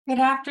Good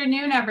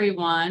afternoon,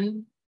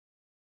 everyone.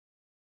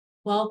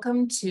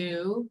 Welcome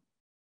to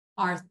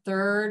our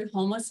third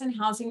Homeless and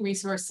Housing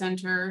Resource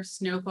Center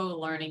SNOFO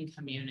Learning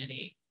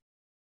Community.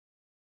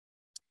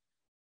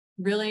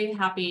 Really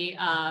happy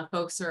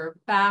folks are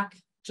back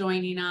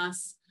joining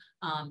us.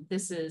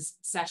 This is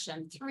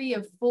session 3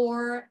 of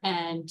 4,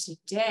 and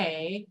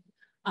today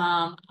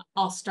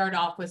I'll start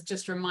off with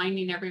just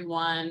reminding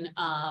everyone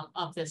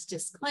of this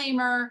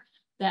disclaimer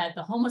that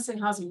the Homeless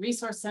and Housing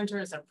Resource Center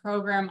is a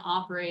program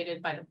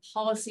operated by the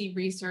Policy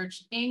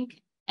Research, Inc.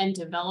 and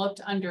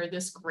developed under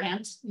this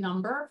grant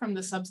number from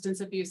the Substance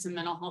Abuse and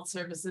Mental Health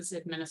Services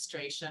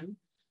Administration,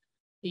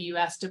 the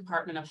U.S.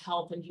 Department of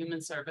Health and Human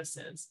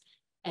Services.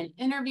 And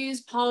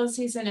interviews,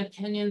 policies, and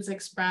opinions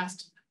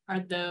expressed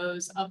are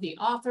those of the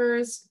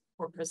authors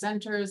or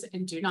presenters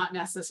and do not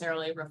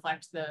necessarily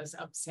reflect those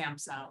of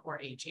SAMHSA or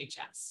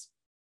HHS.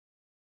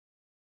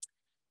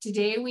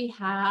 Today we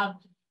have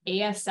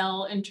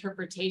ASL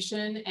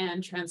interpretation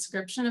and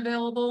transcription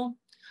available.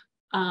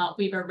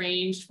 We've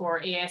arranged for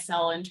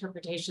ASL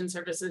interpretation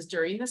services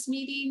during this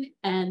meeting,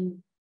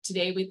 and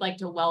today we'd like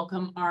to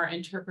welcome our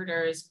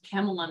interpreters,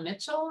 Pamela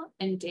Mitchell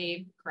and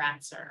Dave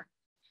Gratzer.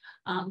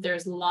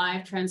 There's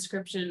live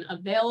transcription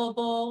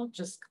available.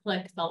 Just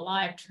click the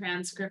live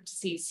transcript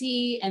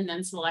CC and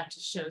then select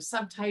show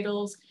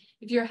subtitles.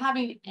 If you're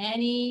having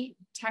any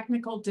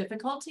technical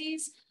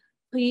difficulties,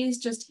 please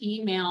just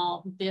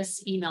email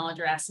this email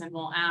address and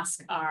we'll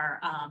ask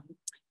our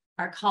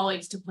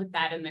colleagues to put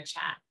that in the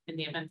chat in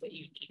the event that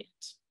you need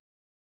it.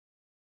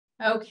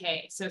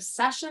 Okay, so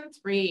session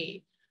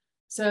 3.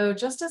 So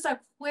just as a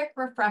quick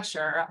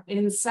refresher,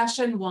 in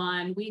session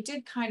 1, we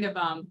did kind of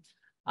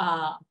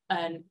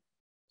an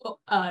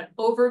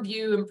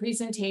overview and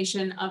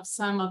presentation of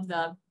some of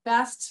the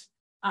best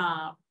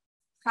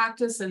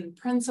practice and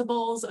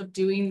principles of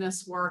doing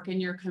this work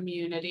in your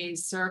community,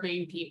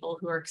 serving people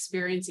who are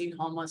experiencing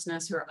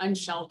homelessness, who are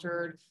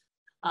unsheltered,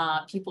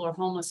 people who are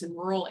homeless in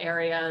rural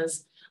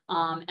areas,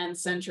 and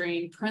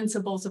centering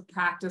principles of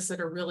practice that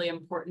are really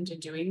important to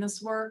doing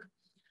this work.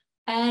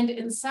 And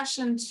in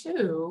session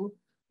 2,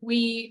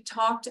 we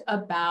talked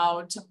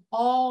about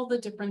all the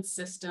different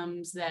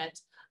systems that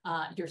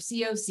your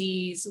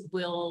COCs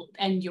will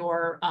and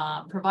your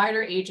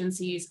provider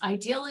agencies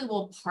ideally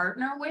will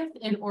partner with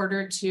in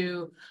order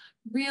to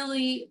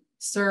really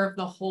serve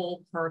the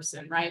whole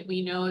person, right?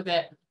 We know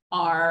that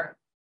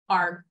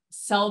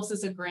ourselves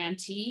as a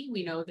grantee,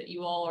 we know that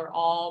you all are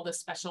all the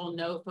special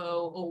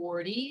SNOFO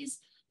awardees,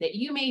 that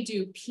you may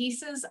do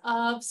pieces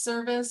of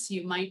service.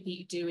 You might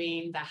be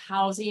doing the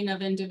housing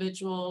of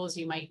individuals,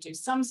 you might do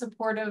some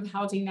supportive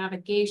housing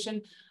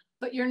navigation,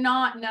 but you're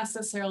not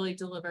necessarily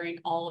delivering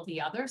all of the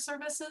other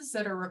services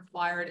that are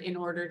required in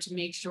order to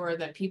make sure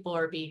that people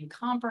are being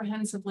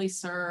comprehensively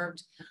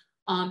served.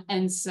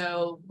 And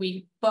so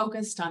we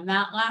focused on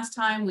that last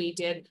time. We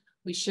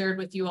shared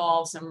with you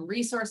all some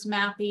resource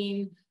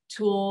mapping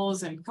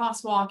tools and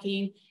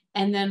crosswalking.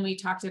 And then we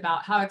talked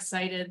about how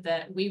excited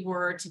that we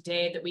were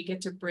today that we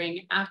get to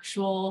bring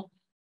actual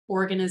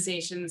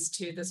organizations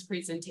to this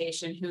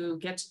presentation who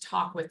get to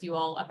talk with you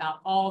all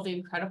about all the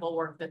incredible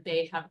work that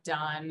they have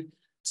done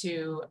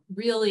to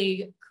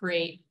really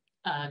create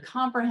a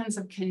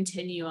comprehensive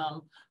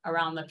continuum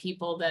around the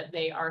people that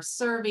they are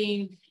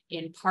serving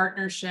in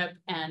partnership.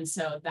 And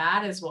so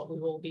that is what we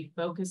will be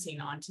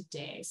focusing on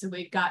today. So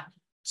we've got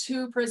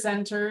 2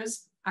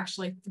 presenters,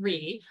 actually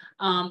 3,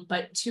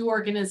 but 2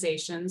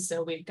 organizations.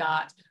 So we've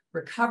got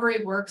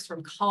Recovery Works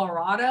from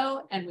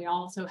Colorado, and we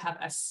also have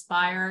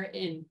Aspire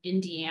in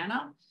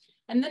Indiana.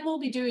 And then we'll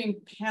be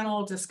doing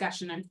panel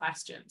discussion and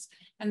questions.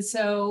 And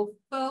so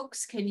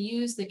folks can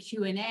use the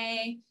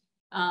Q&A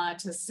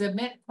to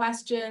submit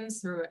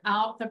questions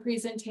throughout the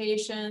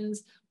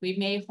presentations. We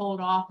may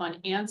hold off on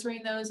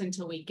answering those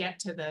until we get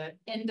to the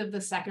end of the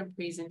second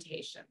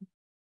presentation.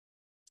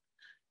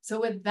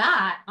 So with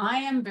that, I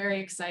am very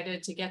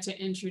excited to get to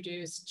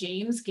introduce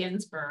James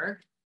Ginsberg,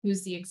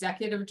 who's the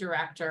Executive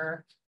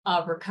Director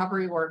of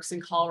Recovery Works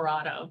in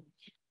Colorado.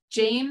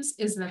 James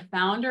is the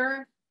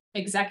founder,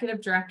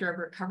 Executive Director of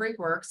Recovery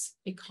Works,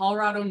 a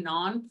Colorado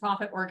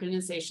nonprofit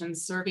organization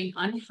serving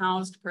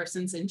unhoused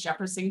persons in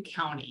Jefferson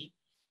County.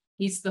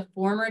 He's the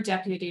former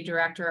Deputy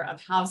Director of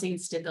Housing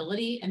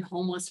Stability and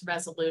Homeless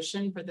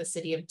Resolution for the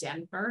city of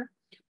Denver,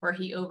 where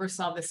he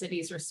oversaw the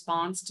city's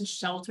response to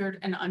sheltered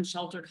and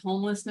unsheltered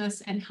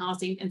homelessness and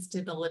housing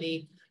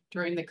instability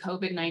during the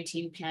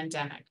COVID-19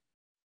 pandemic.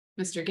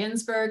 Mr.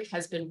 Ginsberg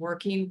has been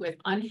working with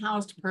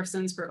unhoused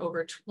persons for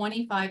over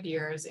 25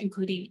 years,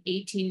 including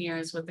 18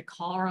 years with the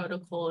Colorado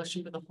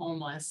Coalition for the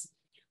Homeless,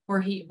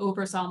 where he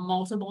oversaw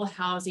multiple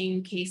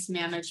housing, case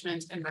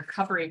management, and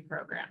recovery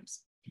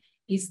programs.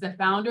 He's the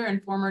founder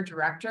and former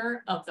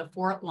director of the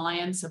Fort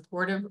Lyon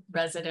Supportive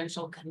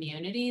Residential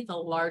Community, the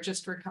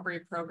largest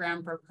recovery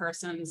program for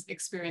persons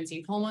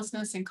experiencing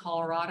homelessness in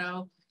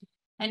Colorado.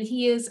 And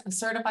he is a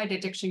certified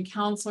addiction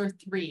counselor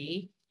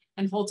 3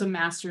 and holds a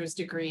master's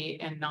degree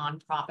in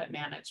nonprofit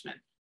management.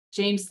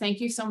 James, thank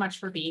you so much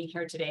for being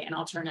here today, and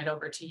I'll turn it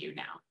over to you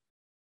now.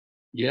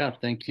 Yeah,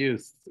 thank you,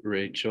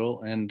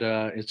 Rachel. And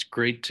it's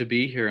great to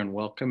be here and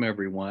welcome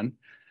everyone.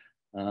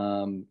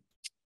 Um,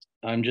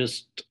 I'm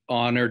just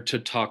honored to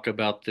talk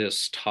about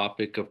this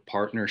topic of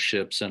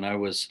partnerships. And I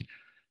was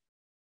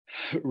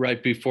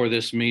right before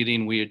this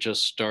meeting, we had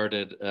just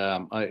started.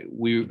 I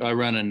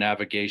run a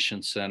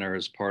navigation center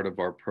as part of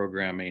our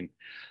programming,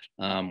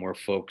 where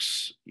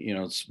folks,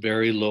 it's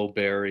very low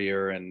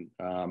barrier, and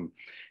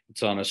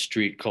it's on a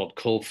street called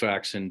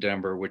Colfax in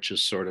Denver, which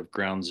is sort of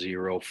ground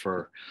zero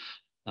for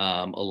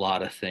a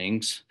lot of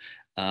things,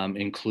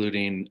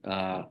 including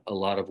a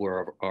lot of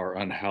where our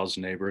unhoused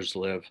neighbors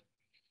live.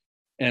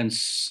 And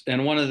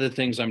one of the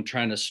things I'm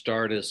trying to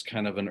start is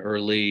kind of an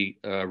early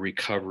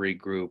recovery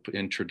group,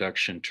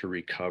 introduction to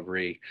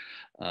recovery,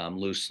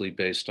 loosely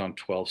based on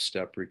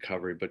 12-step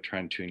recovery, but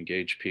trying to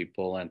engage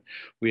people. And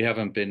we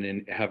haven't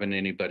been having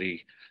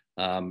anybody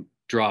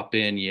drop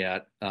in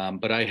yet,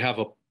 but I have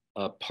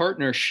a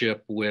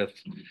partnership with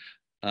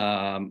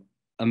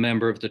a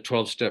member of the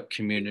 12-step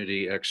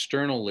community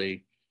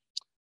externally,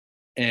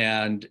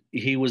 and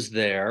he was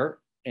there.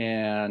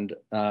 And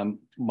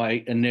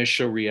my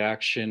initial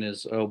reaction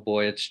is, oh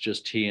boy, it's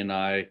just he and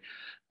I.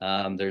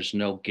 There's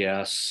no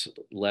guests.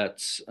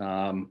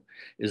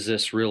 Is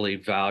this really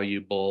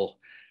valuable?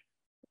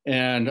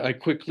 And I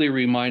quickly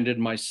reminded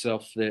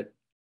myself that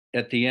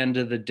at the end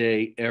of the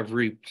day,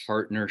 every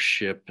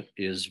partnership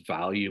is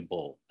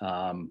valuable.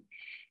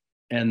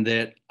 And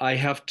that I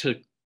have to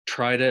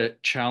try to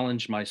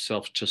challenge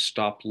myself to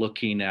stop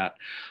looking at,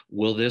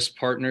 will this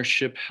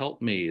partnership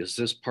help me? Is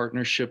this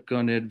partnership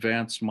going to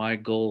advance my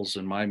goals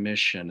and my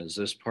mission? Is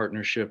this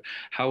partnership,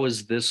 how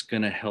is this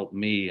going to help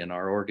me and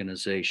our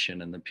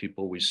organization and the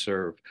people we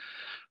serve?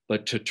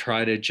 But to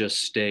try to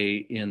just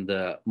stay in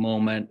the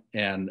moment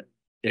and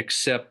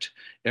accept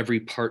every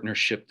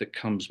partnership that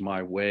comes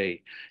my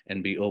way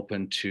and be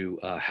open to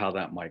how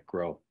that might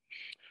grow.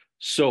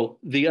 So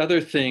the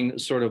other thing,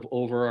 sort of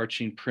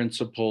overarching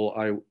principle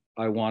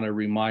I want to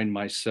remind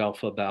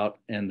myself about,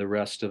 and the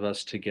rest of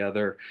us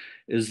together,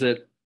 is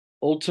that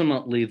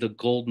ultimately the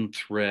golden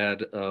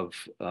thread of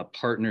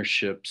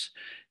partnerships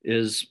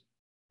is,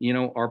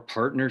 our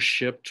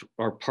partnership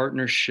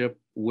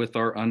with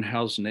our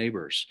unhoused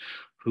neighbors,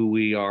 who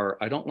we are,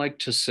 I don't like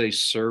to say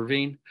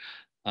serving.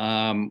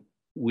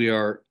 We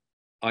are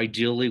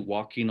ideally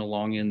walking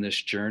along in this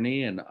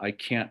journey, and I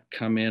can't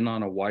come in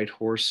on a white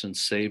horse and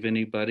save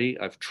anybody.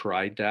 I've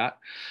tried that.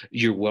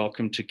 You're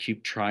welcome to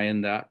keep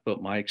trying that,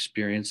 but my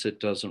experience,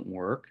 it doesn't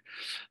work.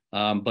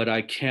 But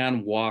I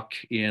can walk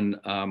in,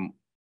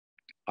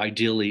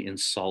 ideally in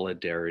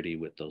solidarity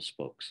with those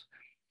folks.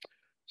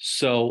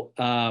 So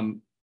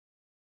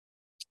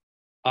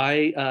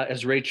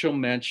as Rachel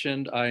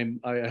mentioned, I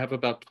have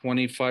about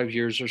 25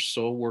 years or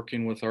so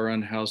working with our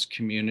unhoused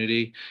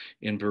community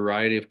in a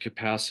variety of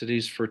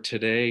capacities. For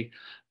today,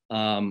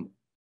 I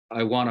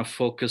want to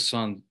focus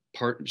on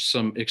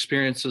some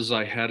experiences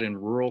I had in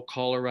rural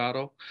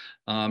Colorado,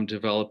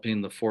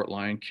 developing the Fort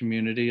Lyon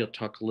community. I'll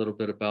talk a little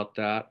bit about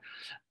that,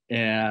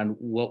 and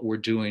what we're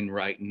doing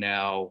right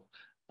now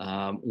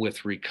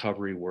with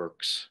Recovery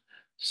Works.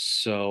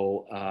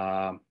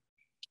 So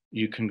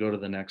you can go to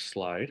the next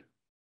slide.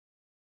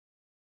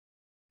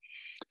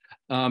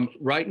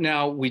 Right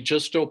now, we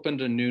just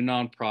opened a new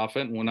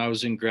nonprofit. When I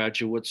was in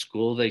graduate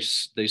school, they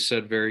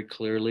said very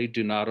clearly,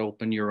 do not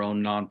open your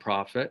own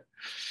nonprofit.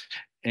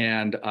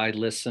 And I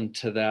listened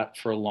to that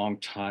for a long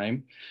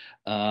time.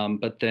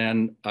 But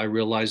then I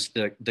realized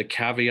that the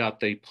caveat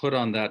they put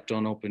on that,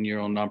 don't open your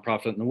own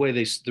nonprofit. And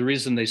the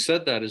reason they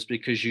said that is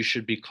because you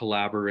should be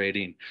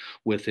collaborating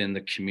within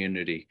the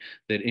community,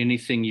 that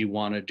anything you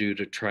want to do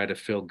to try to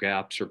fill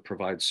gaps or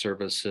provide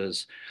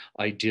services,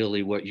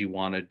 ideally what you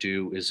want to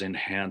do is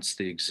enhance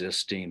the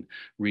existing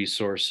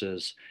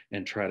resources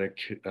and try to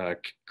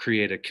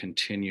create a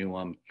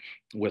continuum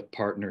with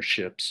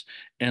partnerships,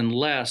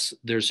 unless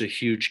there's a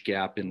huge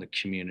gap in the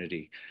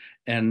community.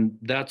 And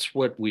that's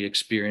what we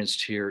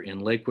experienced here in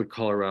Lakewood,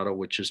 Colorado,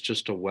 which is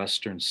just a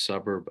western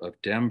suburb of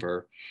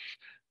Denver.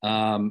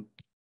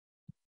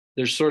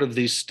 There's sort of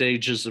these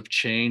stages of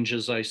change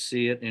as I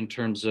see it, in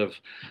terms of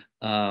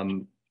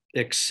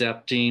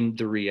accepting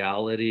the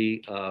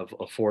reality of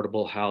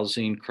affordable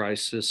housing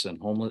crisis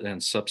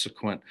and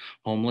subsequent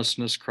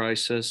homelessness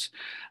crisis.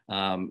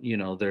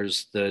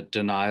 There's the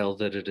denial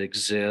that it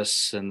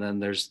exists, and then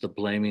there's the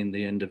blaming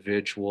the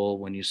individual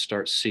when you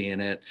start seeing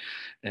it,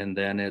 and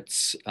then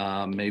it's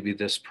maybe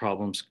this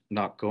problem's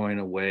not going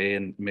away,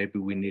 and maybe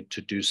we need to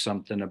do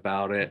something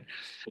about it.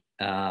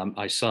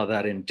 I saw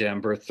that in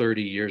Denver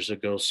 30 years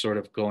ago, sort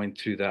of going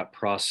through that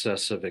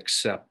process of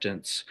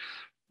acceptance,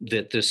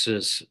 that this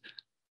is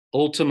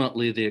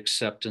ultimately the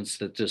acceptance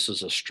that this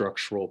is a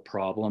structural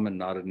problem and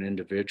not an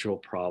individual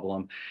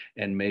problem.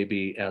 And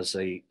maybe as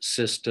a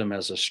system,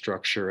 as a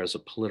structure, as a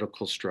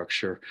political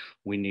structure,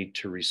 we need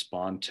to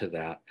respond to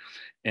that.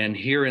 And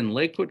here in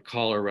Lakewood,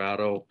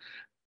 Colorado,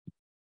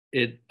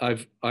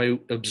 I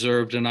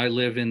observed, and I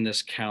live in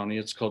this county,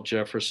 it's called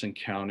Jefferson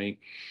County,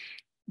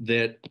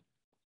 that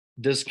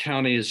this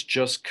county is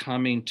just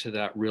coming to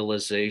that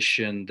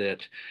realization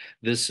that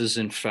this is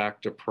in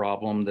fact a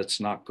problem that's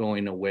not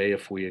going away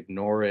if we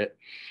ignore it.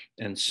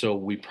 And so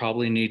we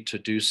probably need to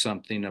do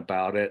something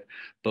about it,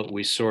 but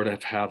we sort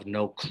of have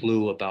no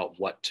clue about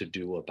what to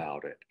do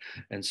about it.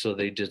 And so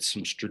they did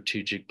some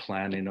strategic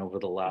planning over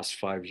the last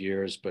 5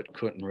 years, but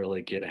couldn't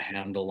really get a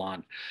handle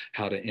on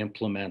how to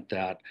implement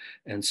that.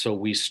 And so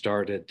we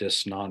started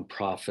this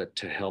nonprofit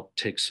to help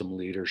take some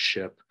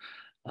leadership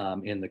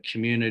in the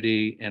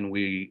community, and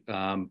we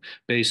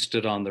based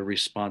it on the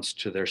response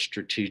to their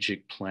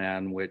strategic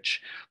plan,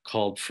 which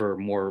called for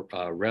more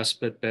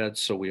respite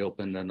beds. So we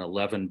opened an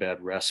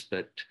 11-bed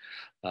respite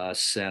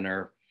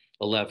center,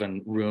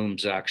 11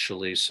 rooms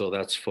actually. So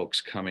that's folks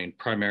coming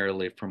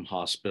primarily from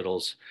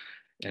hospitals,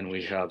 and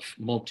we have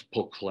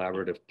multiple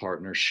collaborative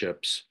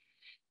partnerships.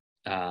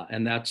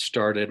 And that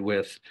started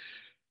with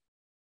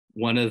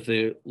one of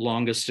the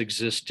longest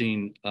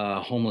existing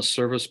homeless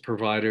service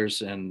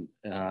providers, and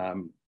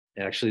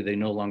actually they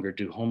no longer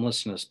do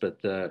homelessness, but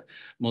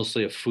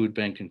mostly a food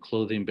bank and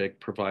clothing bank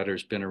provider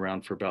has been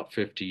around for about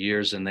 50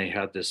 years, and they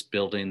had this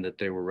building that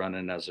they were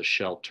running as a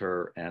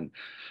shelter and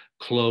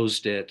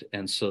closed it.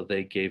 And so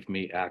they gave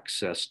me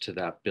access to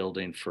that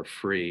building for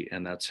free,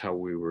 and that's how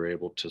we were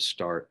able to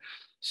start.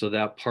 So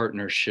that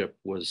partnership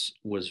was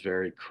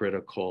very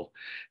critical.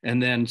 And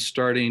then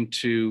starting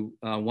to,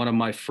 one of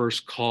my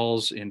first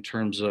calls in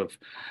terms of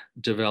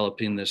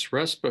developing this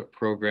respite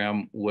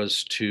program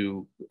was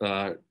to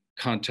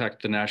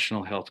contact the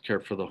National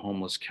Healthcare for the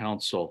Homeless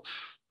Council,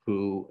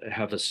 who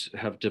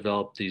have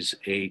developed these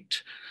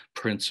 8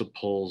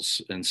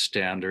 principles and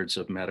standards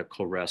of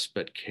medical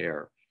respite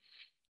care.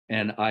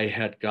 And I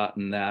had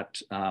gotten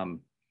that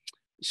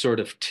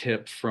sort of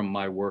tip from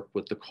my work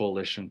with the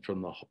Coalition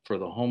for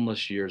the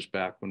Homeless years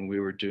back when we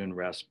were doing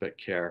respite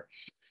care.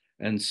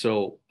 And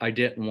so I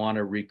didn't want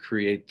to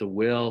recreate the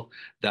wheel.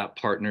 That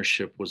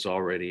partnership was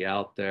already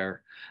out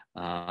there.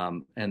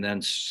 And then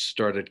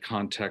started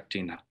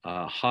contacting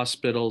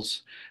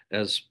hospitals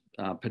as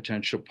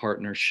potential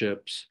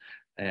partnerships,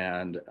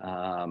 and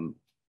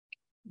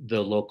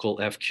the local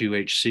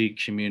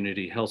FQHC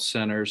community health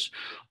centers.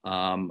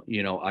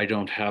 I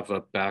don't have a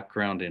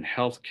background in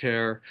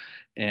healthcare,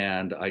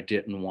 and I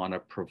didn't want to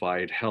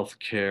provide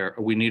healthcare.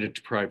 We needed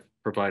to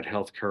provide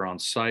healthcare on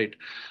site,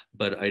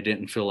 but I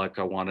didn't feel like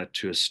I wanted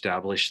to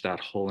establish that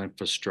whole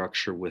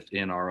infrastructure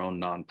within our own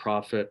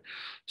nonprofit.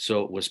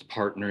 So it was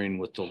partnering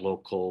with the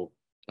local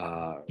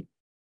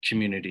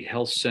community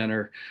health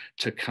center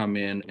to come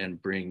in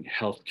and bring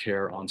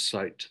healthcare on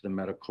site to the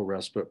medical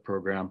respite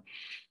program.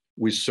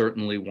 We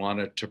certainly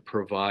wanted to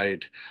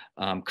provide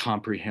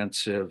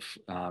comprehensive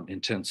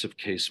intensive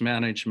case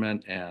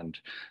management and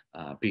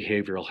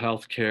behavioral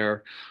health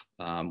care.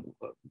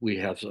 We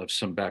have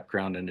some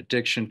background in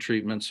addiction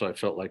treatment, so I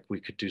felt like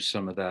we could do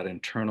some of that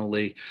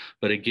internally.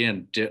 But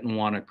again, didn't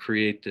want to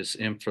create this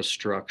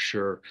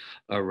infrastructure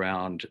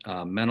around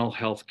mental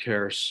health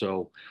care.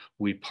 So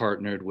we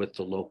partnered with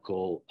the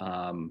local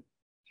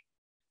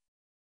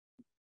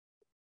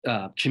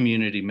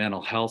community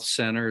mental health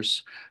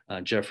centers,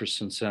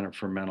 Jefferson Center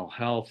for Mental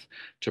Health,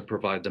 to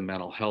provide the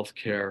mental health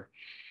care.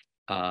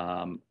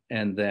 And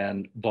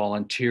then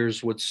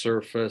volunteers would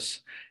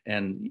surface,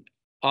 and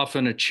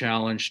often a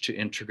challenge to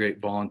integrate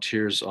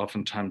volunteers.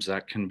 Oftentimes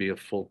that can be a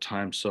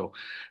full-time. So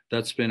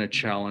that's been a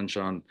challenge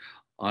on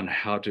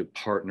how to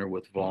partner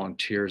with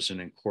volunteers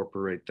and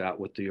incorporate that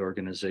with the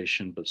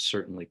organization, but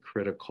certainly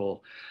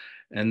critical.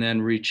 And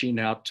then reaching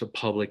out to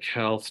public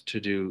health to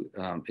do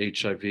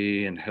HIV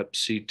and Hep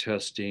C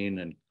testing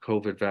and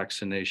COVID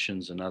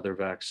vaccinations and other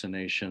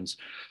vaccinations.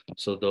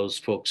 So those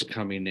folks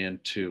coming in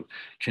to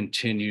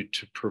continue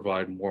to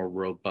provide more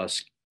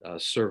robust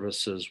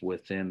services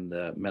within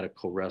the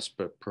medical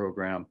respite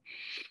program.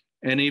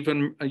 And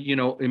even,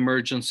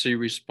 emergency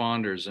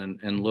responders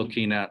and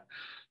looking at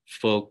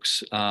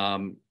folks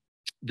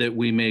that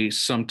we may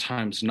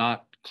sometimes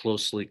not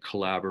closely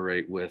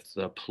collaborate with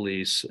the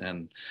police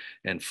and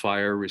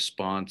fire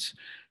response,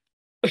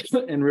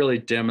 and really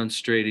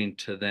demonstrating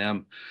to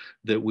them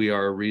that we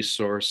are a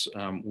resource.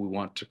 We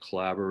want to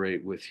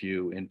collaborate with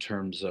you in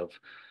terms of,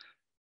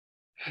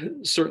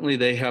 certainly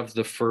they have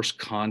the first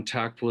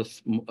contact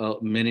with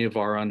many of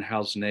our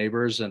unhoused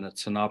neighbors, and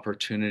it's an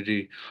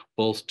opportunity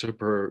both to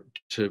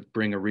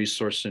bring a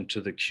resource into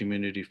the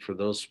community for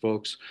those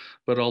folks,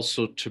 but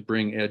also to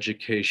bring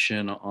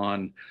education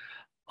on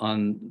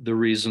the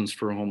reasons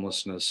for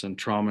homelessness and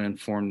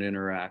trauma-informed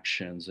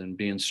interactions and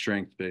being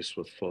strength-based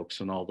with folks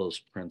and all those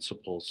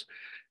principles.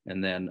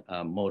 And then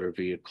motor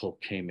vehicle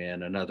came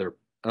in, and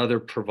other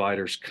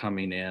providers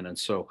coming in. And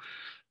so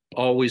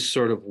always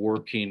sort of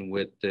working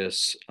with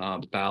this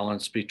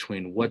balance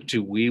between what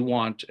do we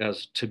want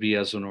to be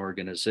as an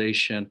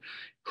organization,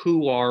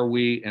 who are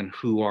we and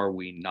who are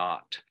we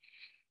not?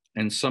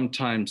 And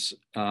sometimes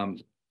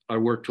I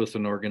worked with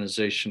an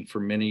organization for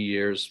many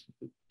years,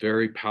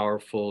 very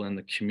powerful in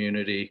the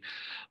community,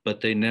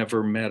 but they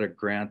never met a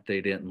grant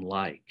they didn't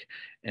like.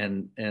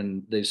 And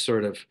they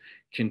sort of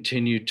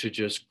continued to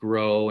just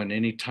grow. And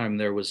anytime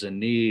there was a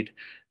need,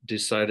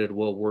 decided,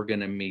 well, we're going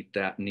to meet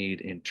that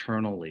need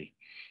internally.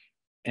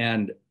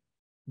 And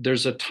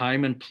there's a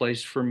time and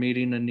place for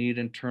meeting a need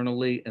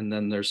internally. And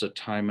then there's a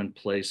time and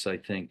place, I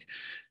think,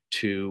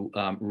 to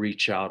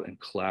reach out and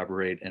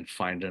collaborate and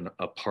find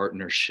a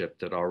partnership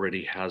that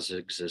already has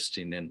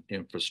existing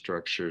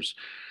infrastructures.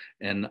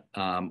 And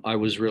I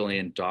was really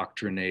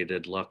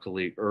indoctrinated,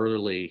 luckily,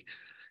 early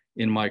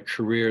in my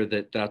career,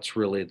 that that's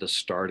really the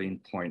starting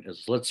point.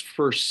 Is let's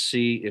first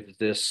see if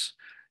this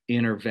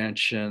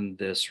intervention,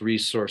 this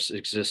resource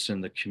exists in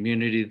the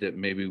community that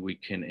maybe we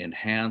can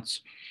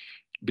enhance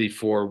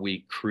before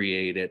we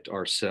create it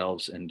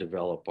ourselves and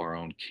develop our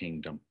own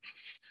kingdom.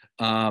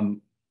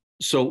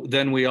 So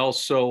then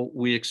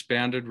we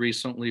expanded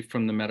recently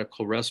from the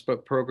medical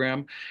respite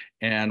program,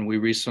 and we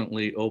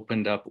recently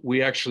opened up.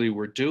 We actually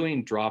were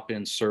doing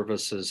drop-in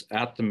services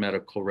at the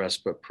medical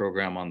respite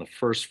program on the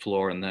first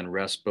floor, and then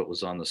respite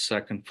was on the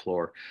second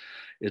floor.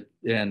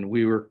 And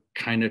we were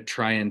kind of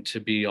trying to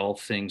be all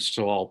things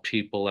to all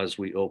people as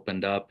we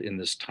opened up in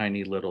this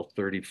tiny little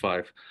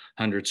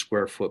 3,500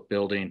 square foot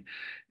building.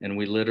 And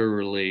we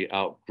literally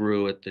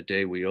outgrew it the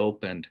day we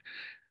opened.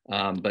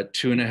 But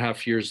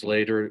 2.5 years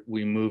later,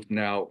 we moved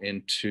now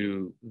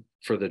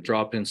for the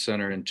drop-in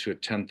center, into a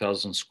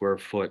 10,000 square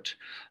foot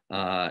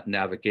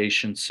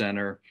navigation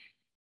center,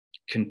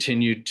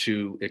 continued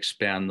to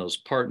expand those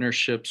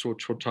partnerships,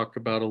 which we'll talk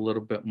about a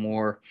little bit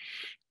more.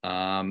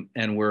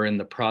 And we're in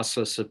the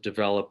process of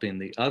developing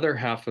the other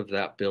half of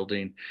that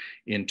building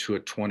into a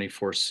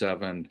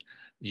 24/7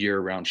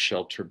 year-round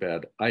shelter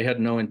bed. I had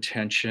no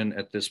intention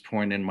at this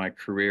point in my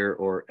career,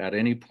 or at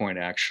any point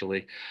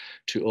actually,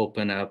 to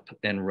open up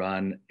and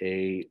run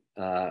a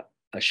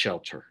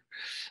shelter,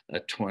 a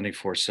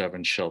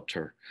 24/7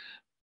 shelter.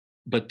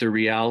 But the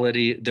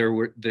reality,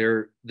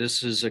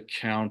 this is a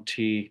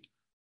county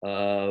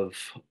of,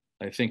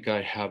 I think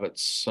I have it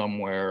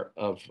somewhere,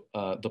 of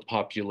the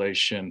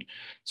population.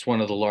 It's one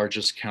of the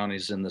largest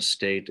counties in the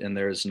state, and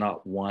there is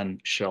not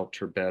one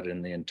shelter bed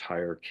in the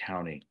entire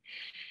county.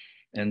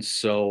 And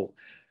so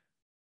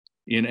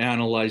in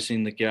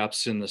analyzing the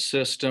gaps in the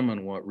system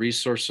and what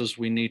resources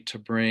we need to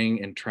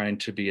bring, and trying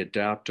to be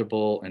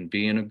adaptable and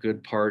being a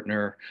good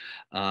partner,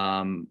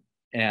 and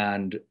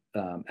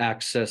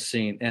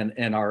accessing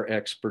and our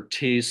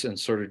expertise, and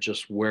sort of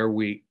just where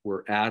we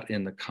were at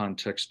in the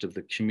context of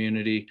the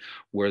community,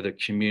 where the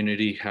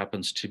community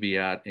happens to be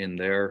at in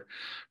their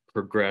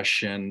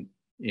progression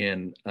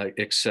in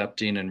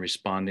accepting and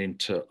responding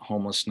to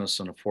homelessness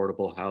and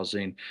affordable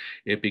housing,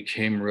 it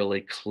became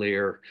really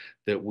clear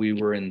that we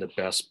were in the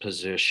best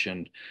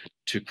position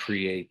to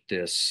create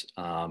this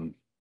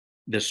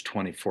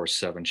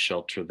 24/7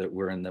 shelter that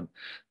we're in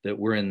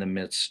the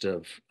midst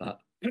of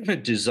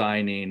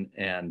designing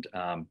and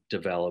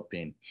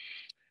developing.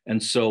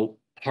 And so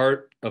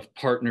part of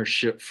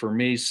partnership for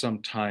me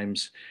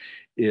sometimes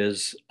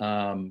is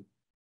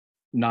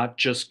not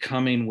just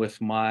coming with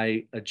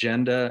my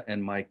agenda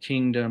and my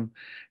kingdom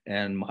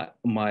and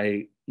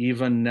my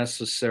even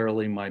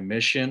necessarily my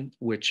mission,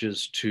 which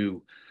is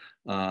to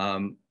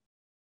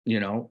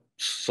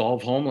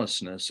solve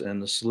homelessness,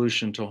 and the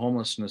solution to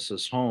homelessness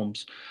is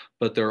homes,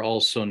 but there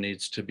also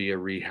needs to be a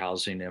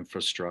rehousing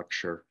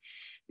infrastructure.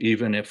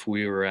 Even if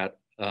we were at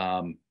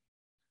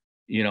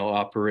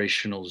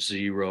operational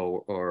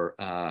zero, or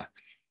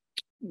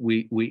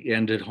we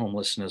ended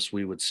homelessness,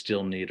 we would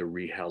still need a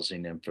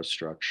rehousing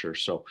infrastructure.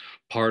 So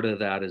part of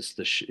that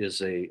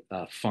is a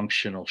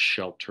functional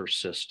shelter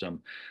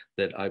system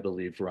that I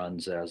believe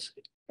runs as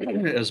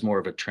more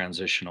of a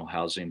transitional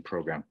housing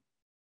program.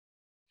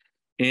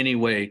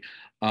 Anyway,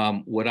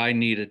 what I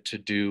needed to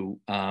do,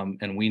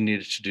 and we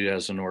needed to do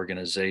as an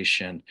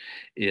organization,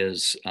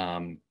 is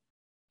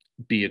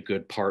be a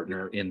good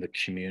partner in the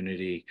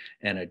community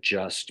and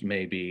adjust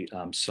maybe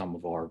some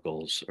of our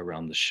goals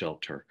around the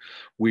shelter.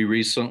 We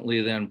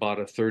recently then bought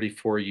a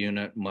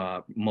 34-unit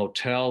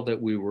motel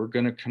that we were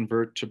going to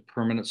convert to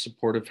permanent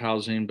supportive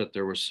housing, but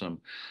there was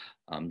some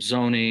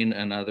zoning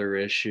and other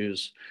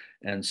issues.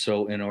 And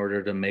so in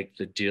order to make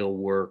the deal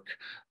work,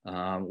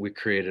 we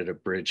created a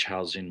bridge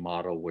housing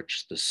model,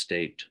 which the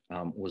state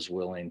was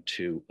willing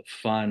to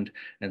fund.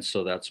 And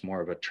so that's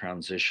more of a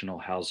transitional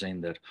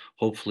housing that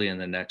hopefully in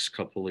the next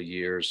couple of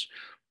years,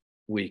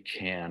 we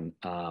can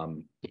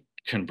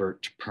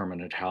convert to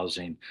permanent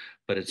housing.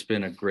 But it's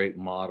been a great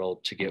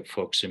model to get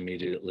folks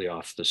immediately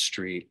off the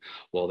street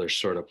while they're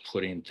sort of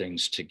putting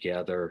things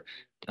together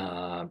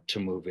to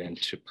move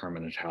into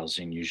permanent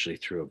housing, usually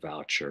through a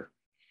voucher.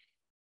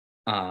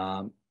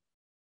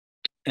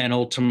 And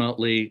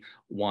ultimately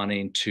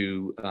wanting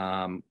to,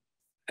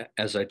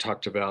 as I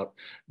talked about,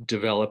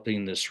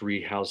 developing this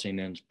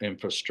rehousing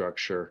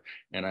infrastructure,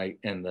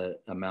 and the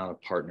amount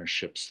of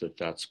partnerships that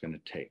that's going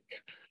to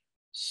take.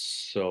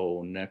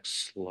 So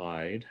next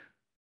slide.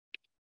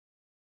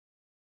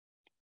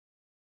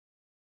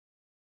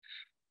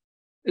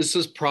 This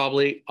is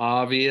probably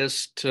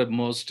obvious to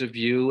most of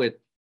you.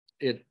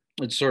 It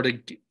sort of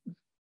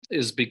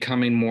is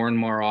becoming more and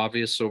more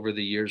obvious over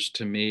the years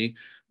to me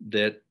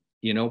that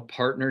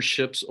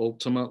partnerships,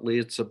 ultimately,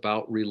 it's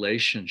about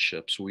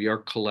relationships. We are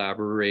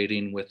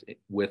collaborating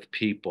with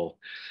people.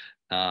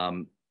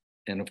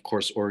 And of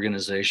course,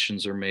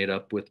 organizations are made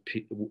up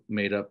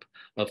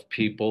of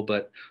people,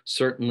 but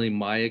certainly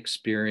my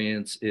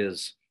experience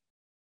is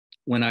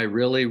when I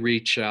really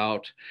reach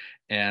out,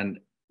 and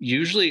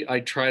usually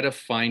I try to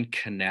find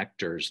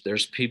connectors.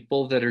 There's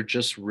people that are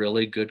just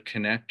really good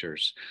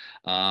connectors,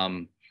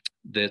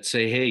 that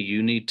say, hey,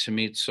 you need to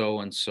meet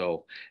so and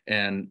so.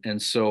 And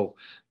so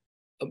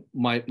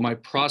my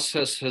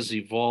process has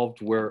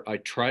evolved where I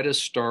try to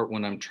start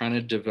when I'm trying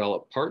to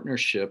develop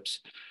partnerships.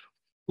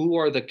 Who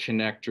are the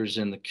connectors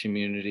in the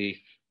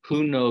community?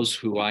 Who knows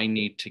who I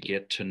need to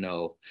get to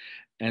know?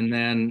 And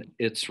then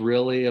it's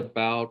really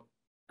about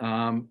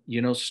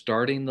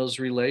starting those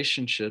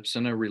relationships.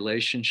 And a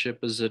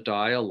relationship is a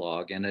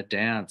dialogue and a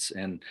dance.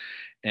 And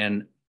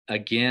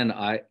again,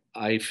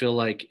 I feel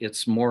like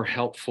it's more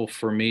helpful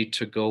for me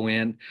to go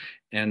in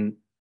and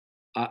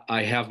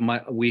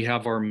we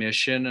have our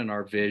mission and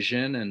our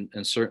vision,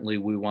 and certainly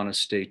we want to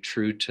stay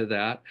true to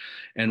that.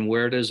 And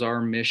where does our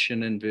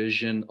mission and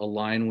vision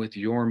align with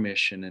your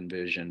mission and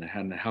vision?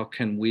 And how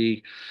can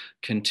we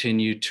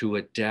continue to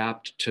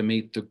adapt to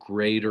meet the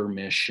greater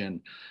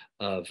mission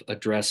of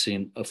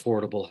addressing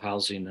affordable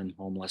housing and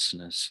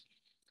homelessness?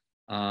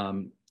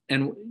 And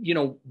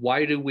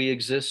why do we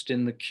exist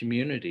in the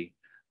community?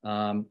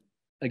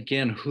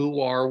 Again,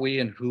 who are we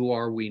and who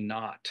are we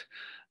not?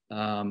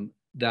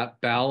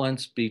 That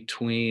balance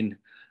between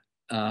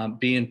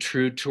being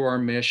true to our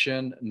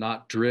mission,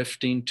 not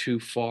drifting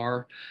too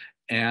far,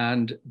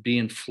 and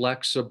being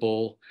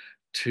flexible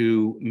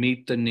to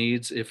meet the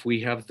needs if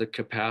we have the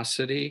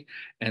capacity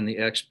and the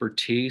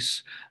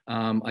expertise.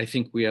 I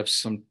think we have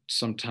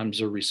sometimes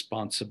a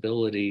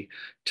responsibility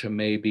to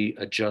maybe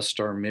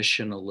adjust our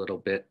mission a little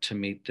bit to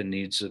meet the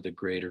needs of the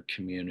greater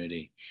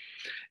community.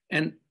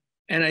 And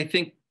I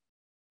think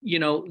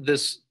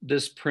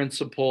this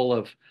principle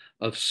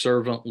of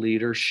servant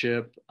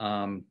leadership,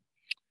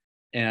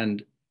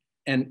 and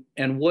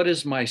what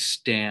is my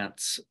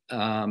stance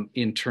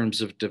in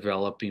terms of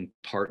developing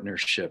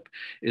partnership?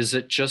 Is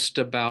it just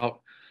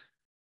about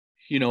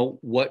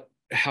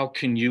how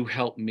can you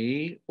help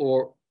me,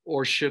 or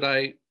should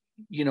I,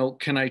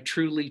 can I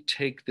truly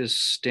take this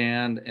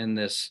stand and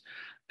this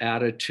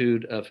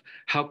attitude of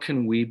how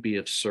can we be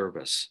of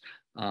service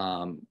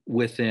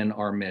within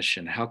our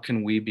mission? How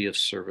can we be of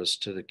service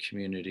to the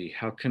community?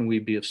 How can we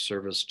be of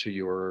service to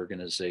your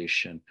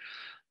organization?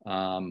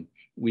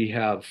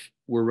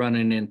 We're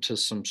running into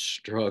some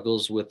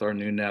struggles with our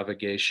new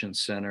navigation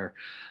center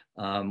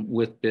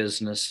with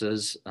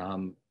businesses.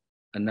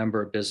 A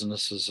number of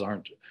businesses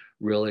aren't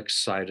real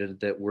excited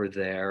that we're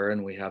there,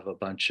 and we have a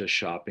bunch of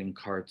shopping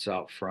carts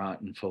out front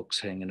and folks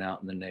hanging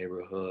out in the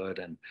neighborhood.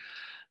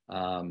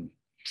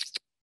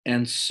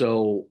 And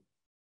so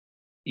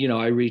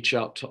I reach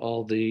out to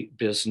all the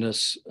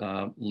business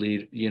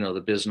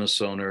the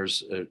business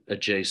owners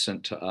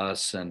adjacent to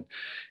us, and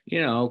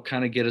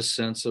kind of get a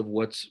sense of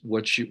what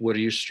are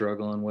you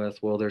struggling with?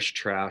 Well, there's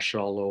trash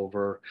all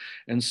over,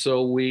 and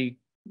so we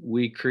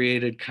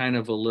created kind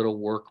of a little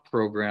work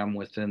program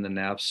within the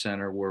Nav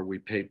Center where we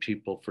pay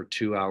people for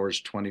 2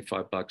 hours,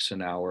 $25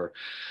 an hour,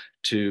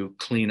 to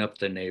clean up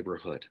the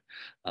neighborhood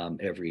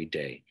every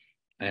day.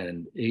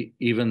 And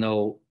even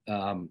though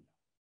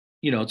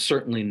it's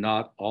certainly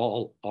not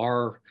all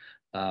our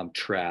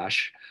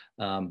trash,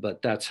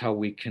 but that's how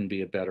we can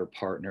be a better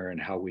partner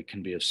and how we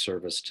can be of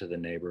service to the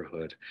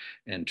neighborhood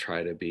and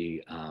try to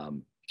be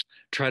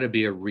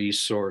a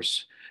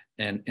resource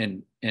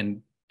and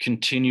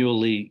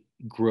continually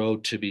grow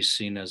to be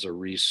seen as a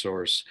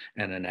resource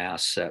and an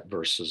asset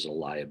versus a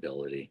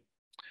liability.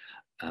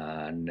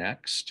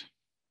 Next.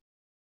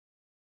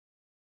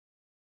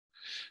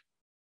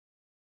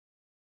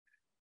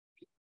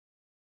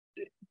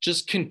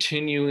 Just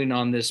continuing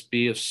on this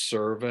be of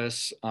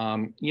service,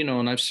 and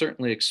I've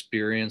certainly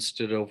experienced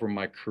it over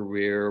my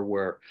career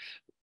where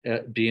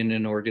being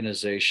in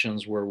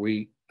organizations where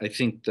I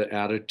think the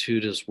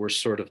attitude is we're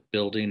sort of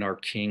building our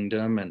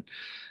kingdom, and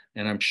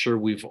I'm sure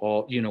we've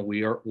all,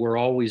 we're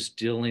always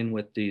dealing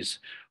with these,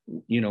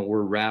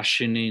 we're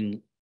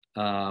rationing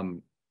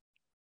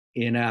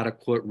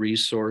inadequate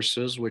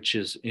resources, which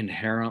is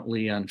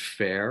inherently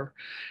unfair.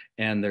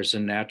 And there's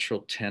a natural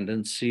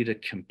tendency to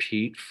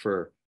compete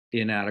for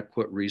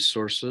inadequate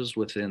resources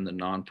within the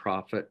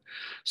nonprofit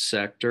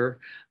sector,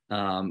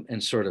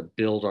 and sort of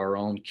build our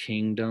own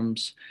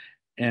kingdoms.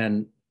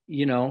 And,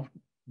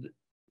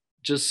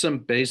 just some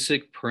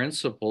basic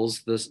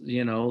principles,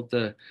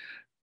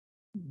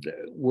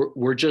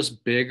 we're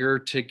just bigger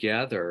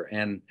together,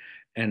 and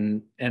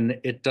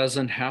it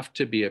doesn't have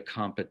to be a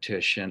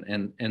competition,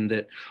 and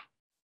that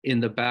in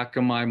the back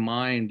of my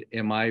mind,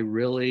 am I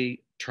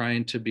really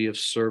trying to be of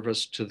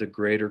service to the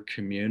greater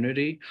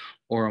community,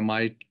 or am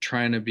I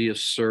trying to be of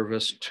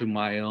service to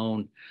my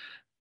own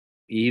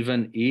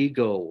even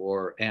ego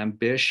or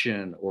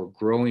ambition or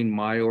growing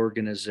my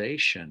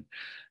organization?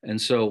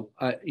 And so,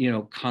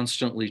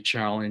 constantly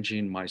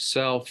challenging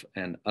myself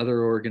and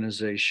other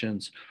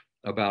organizations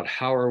about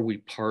how are we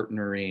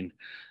partnering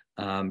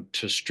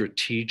to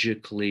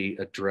strategically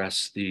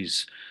address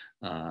these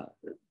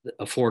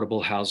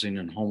affordable housing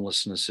and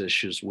homelessness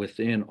issues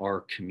within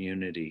our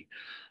community,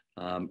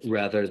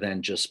 rather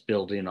than just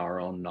building our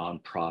own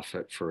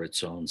nonprofit for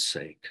its own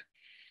sake.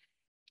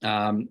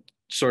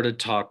 Sort of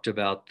talked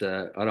about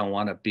I don't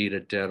want to beat a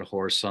dead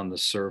horse on the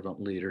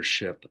servant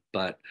leadership,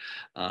 but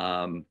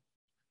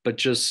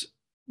just,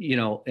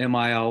 am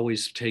I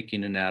always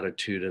taking an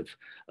attitude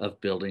of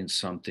building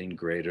something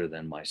greater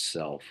than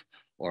myself,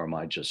 or am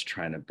I just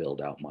trying to build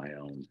out my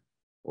own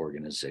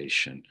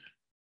organization?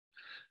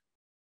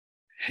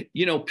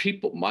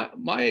 People,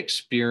 my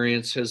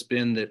experience has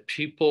been that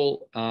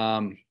people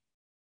want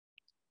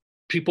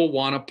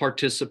to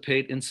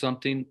participate in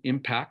something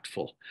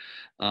impactful.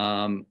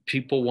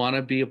 People want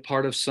to be a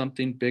part of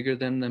something bigger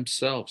than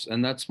themselves.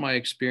 And that's my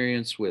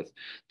experience with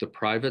the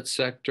private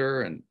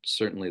sector, and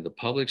certainly the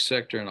public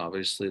sector, and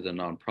obviously the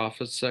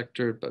nonprofit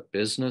sector, but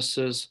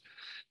businesses.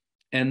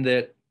 And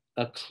that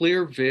a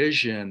clear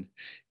vision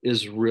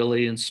is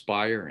really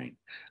inspiring.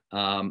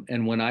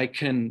 And when I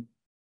can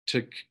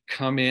to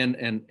come in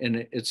and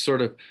it's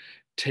sort of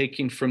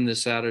taking from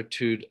this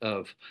attitude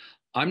of,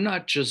 I'm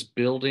not just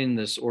building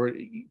this, or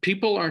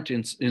people aren't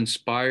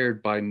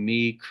inspired by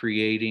me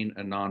creating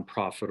a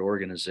nonprofit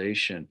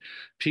organization.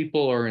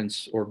 People are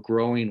or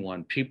growing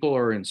one. People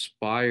are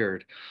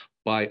inspired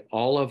by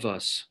all of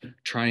us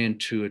trying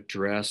to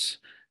address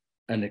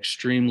an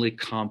extremely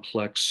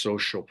complex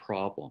social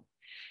problem.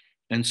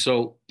 And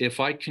so if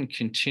I can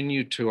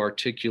continue to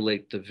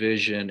articulate the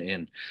vision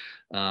in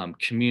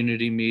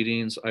community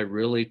meetings, I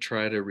really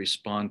try to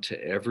respond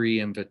to every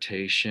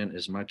invitation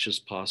as much as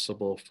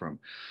possible, from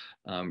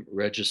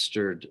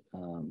registered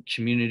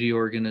community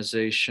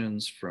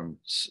organizations, from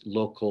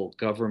local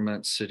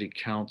government, city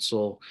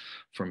council,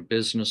 from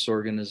business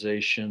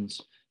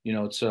organizations.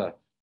 It's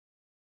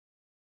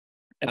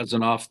as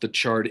an off the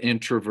chart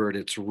introvert,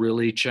 it's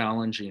really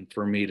challenging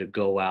for me to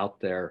go out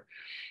there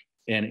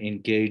and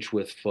engage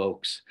with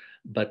folks,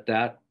 but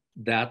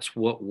that's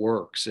what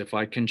works. If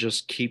I can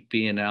just keep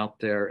being out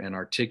there and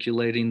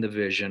articulating the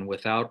vision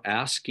without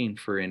asking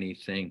for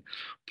anything,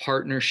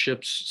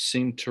 partnerships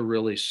seem to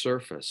really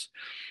surface.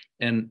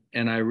 And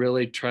I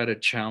really try to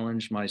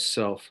challenge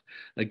myself,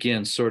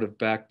 again, sort of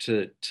back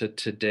to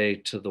today,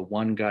 to the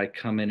one guy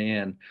coming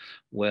in.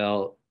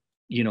 Well,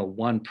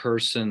 one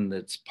person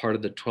that's part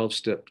of the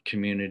 12-step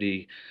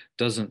community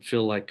doesn't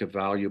feel like a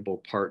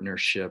valuable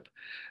partnership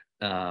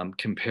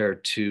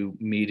compared to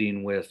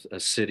meeting with a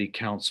city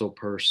council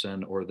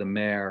person or the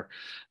mayor,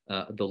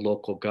 the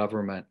local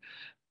government.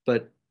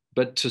 But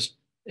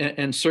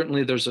and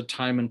certainly there's a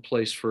time and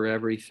place for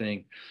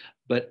everything,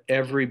 but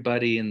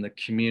everybody in the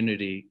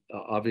community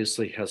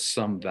obviously has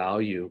some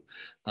value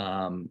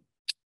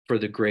for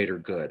the greater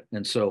good.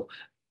 And so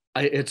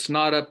it's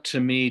not up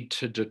to me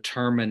to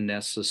determine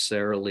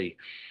necessarily,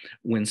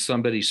 when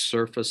somebody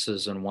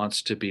surfaces and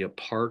wants to be a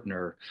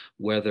partner,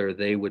 whether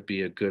they would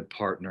be a good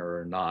partner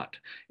or not.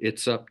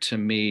 It's up to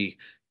me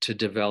to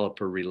develop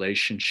a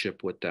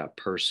relationship with that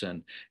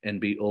person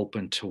and be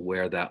open to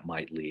where that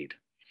might lead.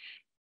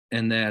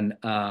 And then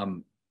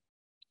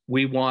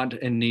we want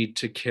and need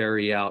to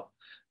carry out,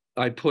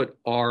 I put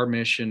our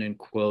mission in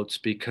quotes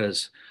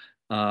because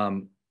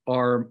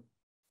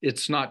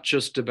it's not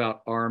just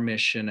about our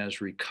mission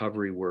as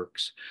Recovery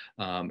Works.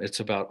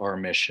 It's about our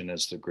mission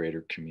as the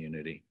greater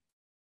community.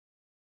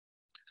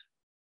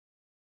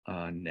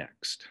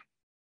 Next.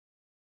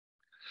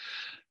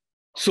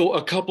 So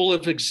a couple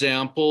of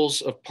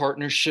examples of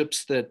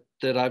partnerships that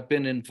I've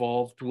been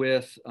involved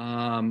with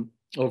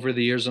over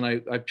the years, and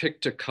I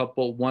picked a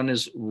couple. One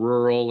is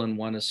rural and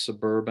one is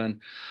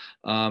suburban.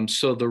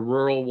 So the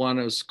rural one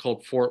is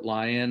called Fort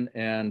Lyon,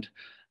 and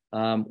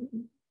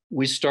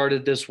we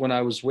started this when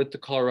I was with the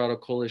Colorado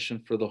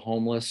Coalition for the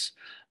Homeless,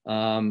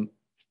 and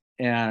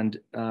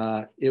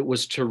it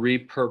was to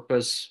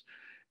repurpose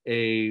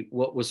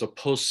what was a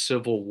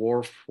post-Civil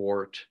War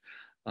fort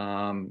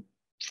down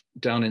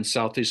in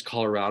southeast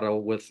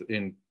Colorado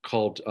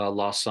called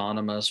Los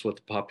Animas, with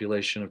a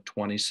population of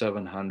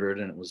 2,700,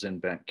 and it was in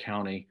Bent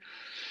County.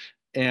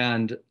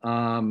 And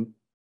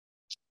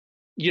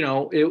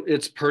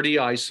it's pretty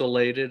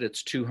isolated.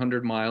 It's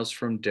 200 miles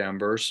from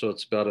Denver, so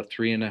it's about a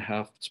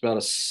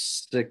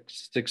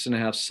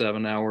 6.5,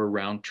 7 hour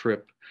round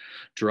trip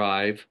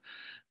drive.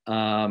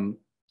 And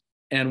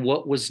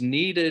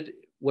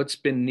what's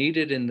been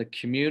needed in the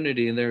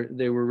community, and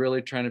they were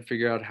really trying to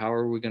figure out, how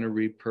are we going to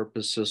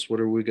repurpose this? What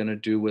are we going to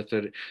do with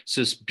it? It's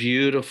this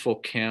beautiful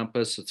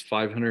campus. It's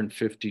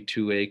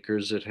 552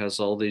 acres. It has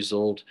all these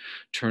old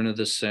turn of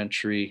the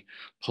century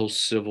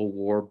post-Civil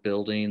War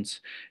buildings.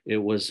 It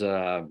was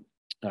a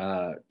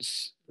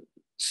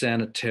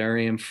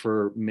sanitarium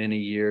for many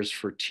years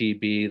for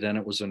TB. Then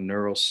it was a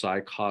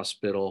neuropsych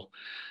hospital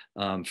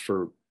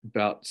for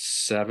about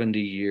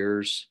 70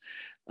 years.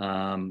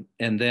 And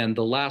then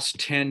the last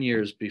 10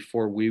 years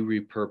before we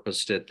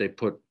repurposed it, they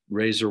put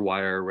razor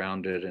wire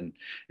around it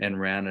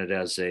and ran it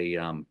as a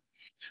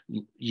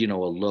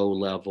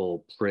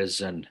low-level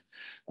prison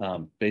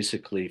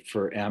basically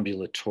for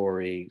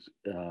ambulatory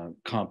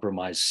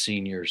compromised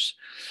seniors.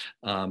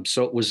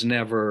 So it was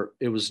never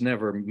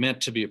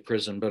meant to be a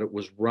prison, but it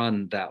was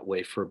run that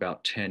way for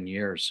about 10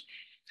 years.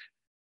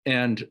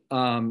 And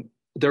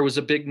there was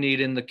a big need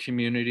in the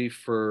community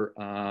for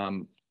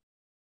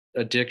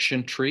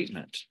addiction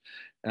treatment.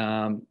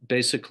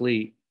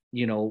 Basically,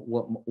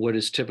 what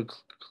is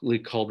typically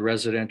called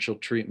residential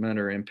treatment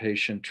or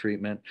inpatient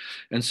treatment.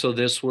 And so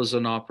this was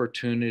an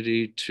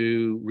opportunity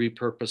to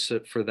repurpose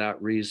it for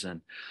that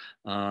reason.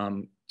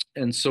 And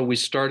so we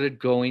started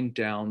going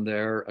down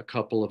there, a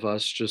couple of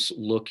us just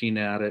looking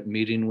at it,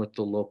 meeting with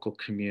the local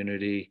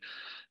community.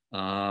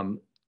 Bill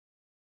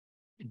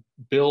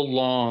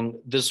Long,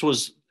 this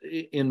was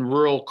in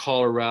rural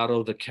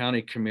Colorado, the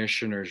county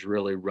commissioners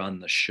really run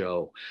the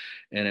show.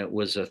 And it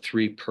was a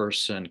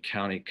 3-person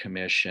county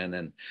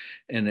commission.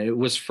 And it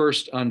was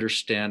first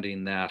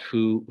understanding that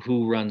who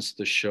runs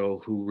the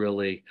show, who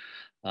really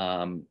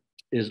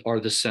are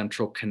the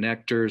central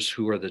connectors,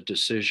 who are the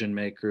decision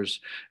makers.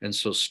 And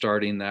so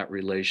starting that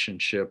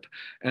relationship.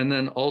 And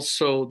then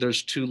also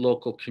there's 2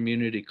 local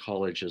community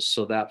colleges.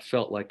 So that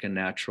felt like a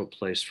natural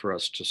place for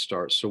us to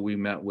start. So we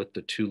met with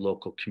the 2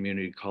 local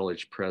community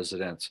college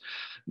presidents,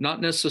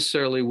 not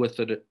necessarily with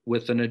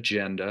an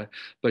agenda,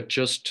 but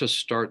just to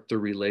start the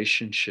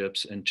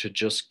relationships and to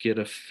just get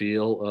a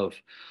feel of,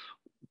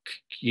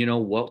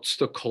 what's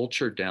the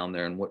culture down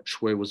there and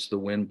which way was the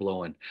wind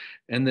blowing.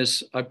 And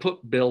I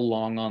put Bill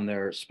Long on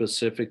there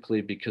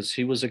specifically because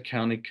he was a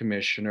county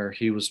commissioner.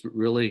 He was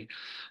really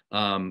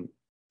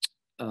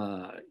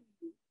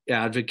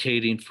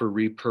advocating for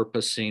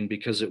repurposing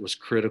because it was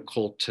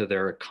critical to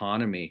their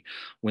economy.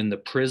 When the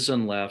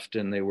prison left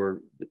and we were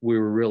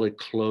really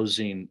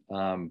closing,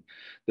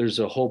 there's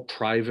a whole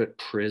private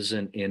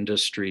prison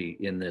industry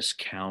in this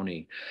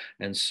county.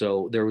 And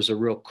so there was a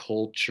real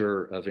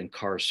culture of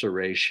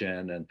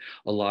incarceration, and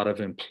a lot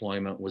of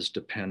employment was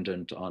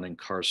dependent on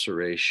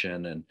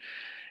incarceration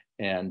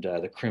and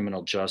the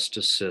criminal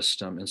justice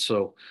system. And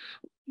so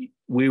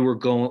we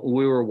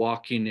were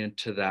walking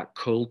into that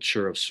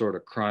culture of sort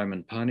of crime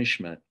and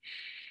punishment.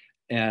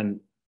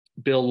 And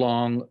Bill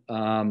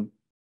Long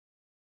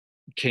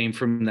came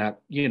from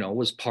that,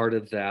 was part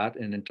of that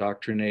and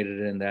indoctrinated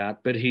in that.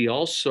 But he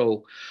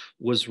also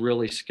was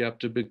really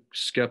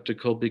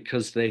skeptical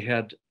because they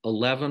had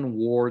 11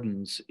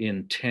 wardens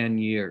in 10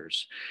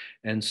 years.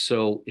 And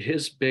so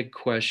his big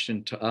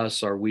question to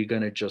us, are we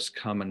going to just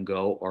come and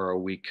go, or are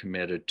we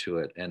committed to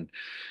it? And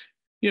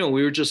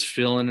we were just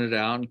filling it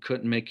out and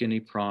couldn't make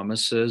any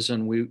promises.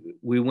 And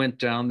we went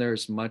down there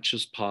as much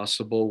as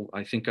possible.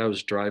 I think I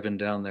was driving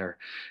down there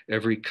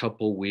every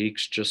couple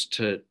weeks just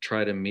to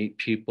try to meet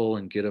people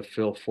and get a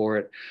feel for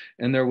it.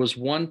 And there was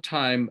one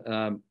time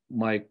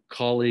my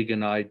colleague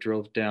and I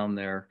drove down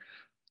there,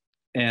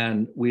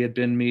 and we had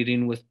been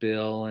meeting with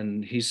Bill,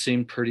 and he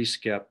seemed pretty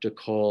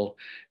skeptical,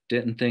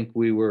 didn't think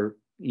we were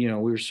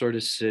sort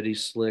of city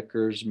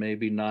slickers,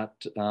 maybe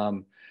not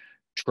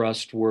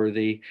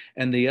trustworthy.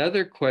 And the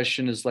other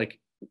question is like,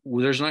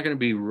 there's not going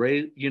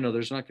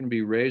to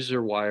be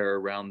razor wire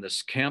around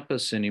this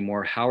campus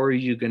anymore. How are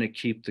you going to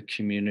keep the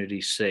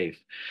community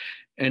safe?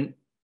 And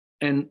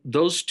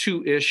those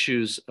 2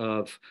 issues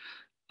of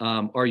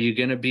are you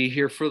going to be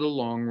here for the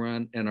long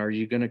run, and are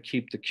you going to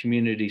keep the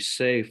community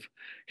safe?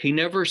 He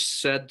never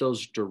said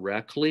those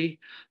directly,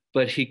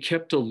 but he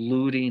kept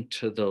alluding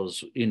to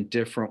those in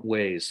different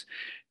ways.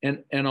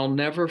 And I'll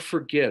never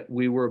forget,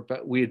 we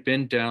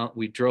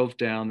drove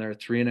down there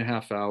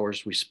 3.5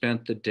 hours. We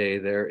spent the day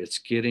there. It's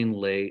getting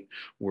late.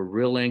 We're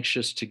real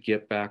anxious to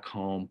get back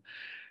home.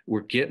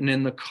 We're getting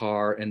in the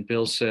car, and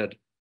Bill said,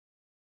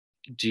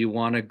 do you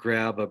want to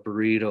grab a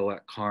burrito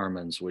at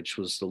Carmen's, which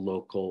was the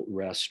local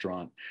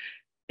restaurant?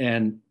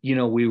 And,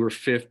 we were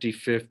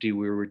 50-50.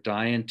 We were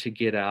dying to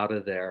get out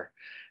of there.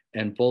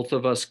 And both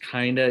of us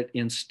kind of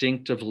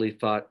instinctively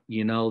thought,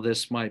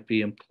 this might be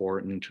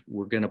important.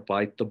 We're going to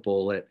bite the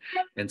bullet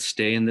and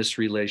stay in this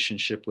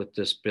relationship with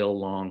this Bill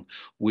Long.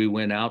 We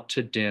went out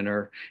to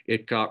dinner.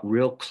 It got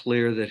real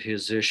clear that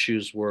his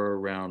issues were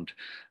around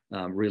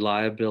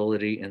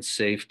reliability and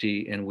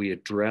safety, and we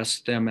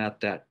addressed them at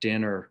that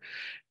dinner.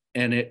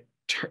 And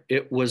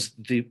it was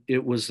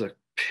a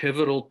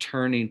pivotal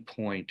turning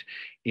point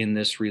in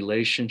this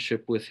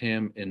relationship with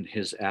him and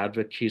his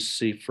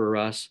advocacy for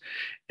us.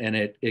 And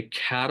it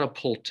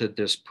catapulted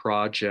this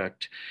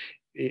project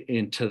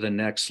into the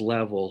next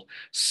level,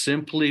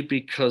 simply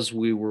because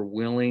we were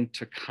willing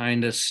to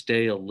kind of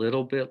stay a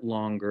little bit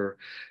longer,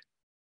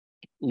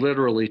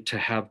 literally to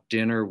have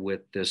dinner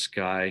with this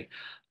guy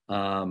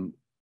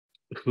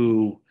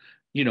who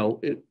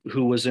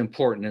was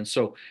important. And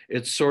so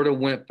it sort of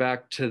went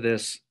back to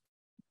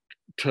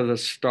the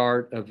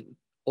start of,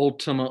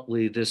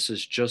 ultimately, this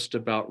is just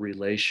about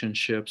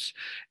relationships,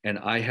 and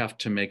I have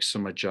to make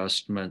some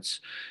adjustments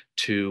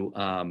to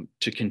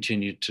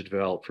continue to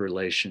develop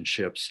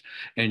relationships.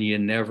 And you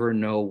never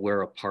know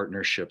where a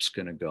partnership's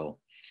going to go.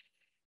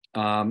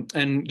 And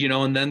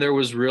then there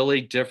was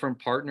really different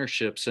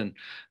partnerships,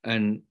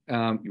 and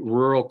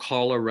rural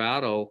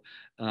Colorado,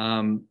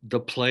 The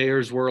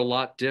players were a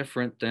lot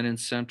different than in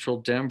central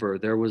Denver.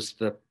 There was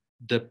the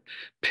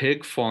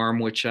pig farm,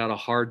 which had a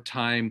hard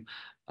time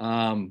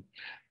um,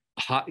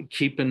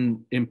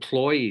 keeping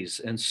employees.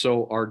 And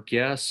so our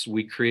guests,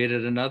 we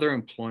created another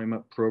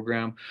employment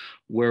program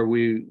where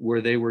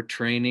they were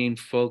training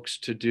folks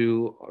to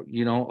do,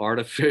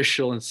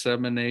 artificial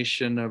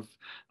insemination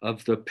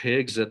of the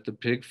pigs at the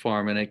pig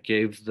farm. And it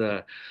gave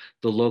the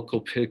local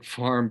pig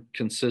farm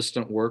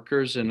consistent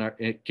workers, and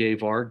it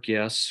gave our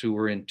guests who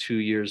were in 2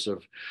 years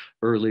of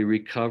early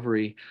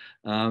recovery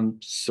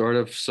sort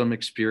of some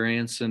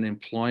experience in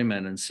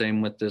employment, and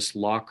same with this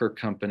locker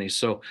company.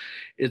 So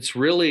it's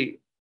really,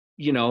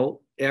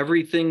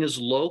 everything is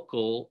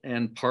local,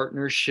 and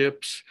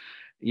partnerships.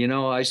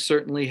 I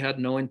certainly had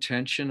no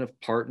intention of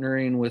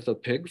partnering with a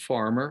pig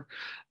farmer,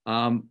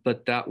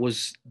 but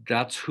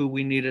that's who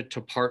we needed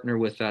to partner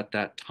with at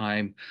that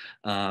time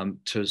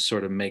to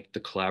sort of make the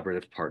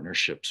collaborative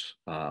partnerships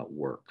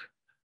work.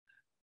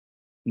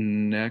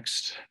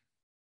 Next.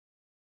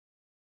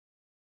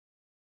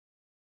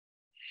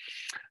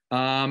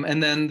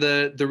 And then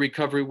the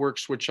recovery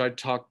works, which I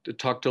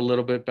talked a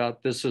little bit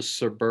about. This is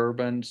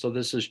suburban, so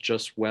this is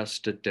just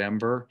west of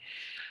Denver,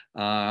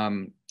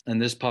 and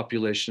this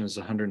population is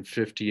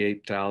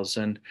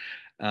 158,000.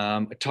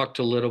 I talked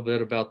a little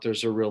bit about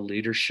there's a real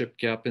leadership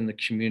gap in the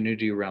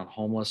community around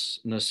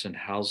homelessness and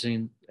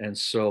housing, and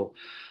so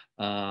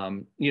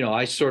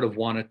I sort of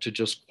wanted to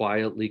just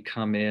quietly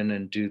come in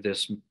and do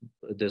this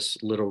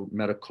little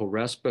medical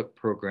respite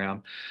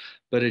program.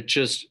 But it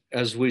just,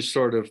 as we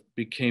sort of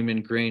became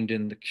ingrained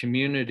in the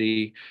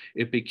community,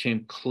 it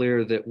became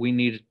clear that we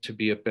needed to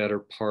be a better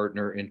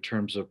partner in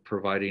terms of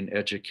providing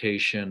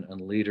education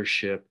and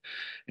leadership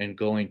and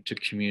going to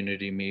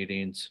community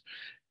meetings.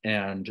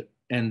 And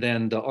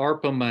then the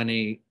ARPA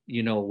money,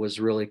 was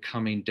really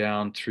coming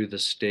down through the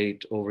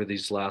state over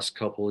these last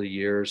couple of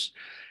years.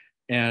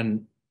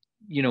 And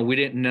we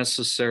didn't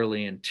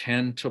necessarily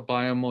intend to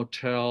buy a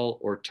motel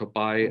or to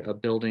buy a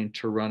building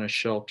to run a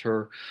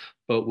shelter,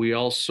 but we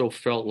also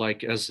felt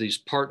like as these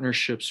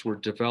partnerships were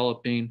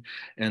developing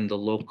and the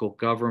local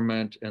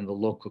government and the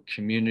local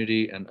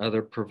community and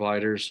other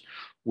providers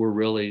were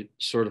really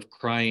sort of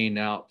crying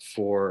out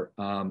for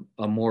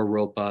a more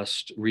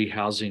robust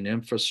rehousing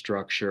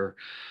infrastructure,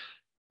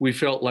 we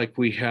felt like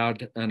we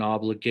had an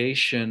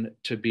obligation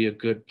to be a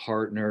good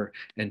partner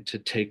and to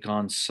take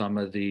on some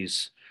of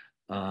these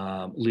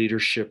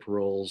leadership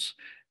roles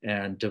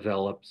and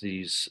develop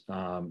these,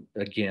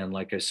 again,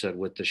 like I said,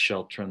 with the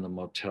shelter and the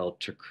motel,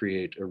 to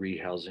create a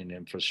rehousing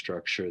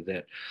infrastructure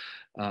that,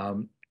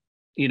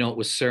 it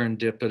was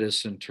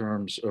serendipitous in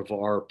terms of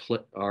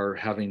our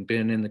having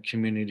been in the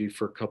community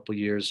for a couple of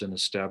years and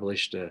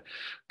established a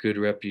good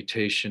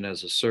reputation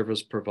as a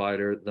service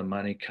provider, the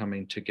money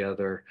coming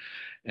together.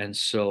 And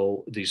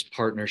so these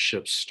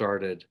partnerships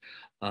started.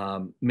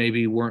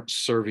 Maybe weren't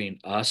serving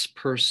us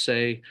per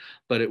se,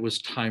 but it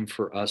was time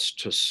for us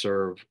to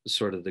serve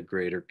sort of the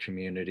greater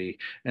community.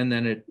 And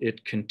then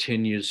it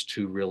continues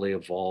to really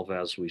evolve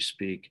as we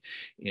speak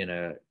in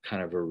a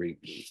kind of a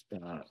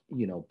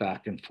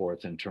back and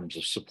forth in terms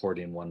of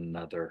supporting one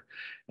another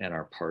and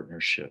our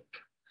partnership.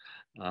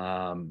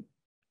 And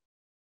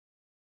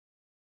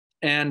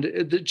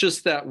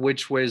just that,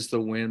 which way is the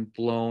wind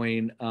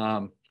blowing?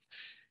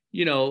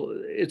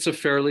 It's a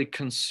fairly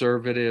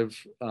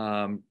conservative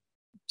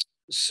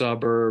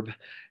suburb,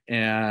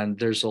 and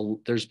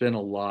there's been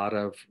a lot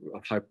of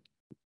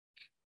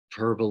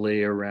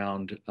hyperbole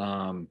around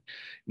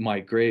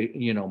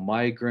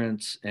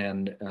migrants,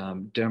 and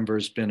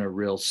Denver's been a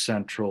real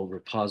central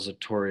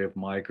repository of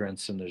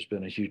migrants, and there's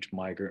been a huge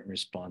migrant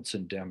response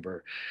in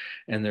Denver,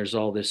 and there's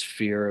all this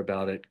fear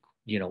about it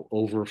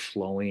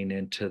overflowing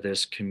into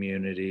this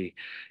community.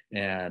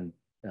 And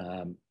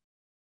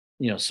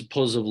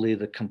supposedly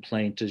the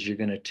complaint is you're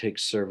going to take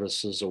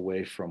services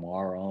away from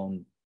our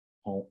own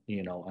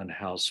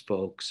unhoused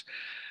folks.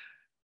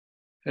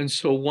 And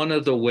so one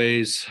of the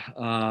ways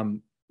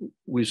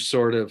we've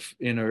sort of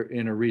in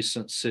a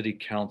recent city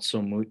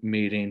council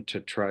meeting to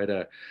try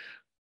to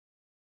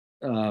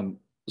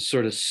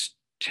sort of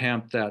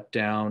tamp that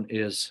down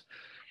is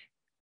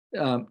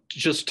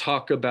just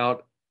talk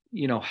about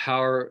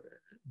how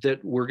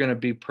that we're going to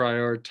be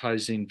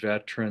prioritizing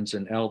veterans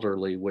and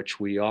elderly,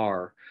 which we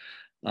are.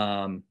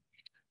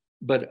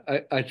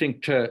 But I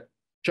think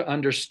to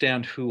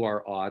understand who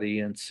our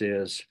audience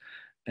is,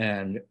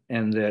 and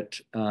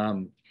that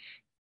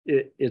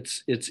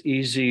it's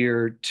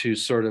easier to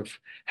sort of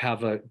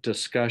have a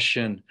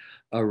discussion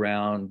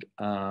around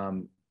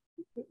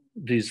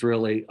these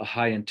really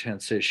high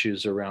intense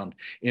issues around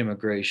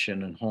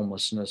immigration and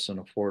homelessness and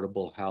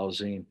affordable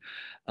housing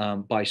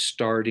by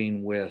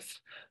starting with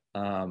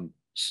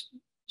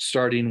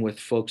starting with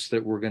folks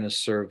that we're going to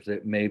serve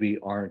that maybe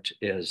aren't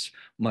as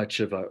much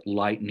of a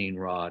lightning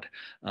rod.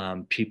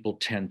 People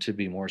tend to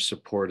be more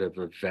supportive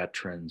of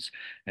veterans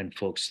and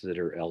folks that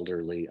are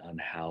elderly,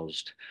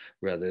 unhoused,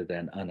 rather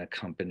than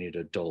unaccompanied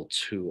adults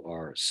who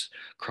are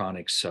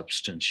chronic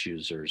substance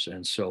users.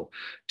 And so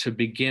to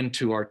begin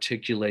to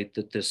articulate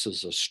that this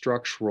is a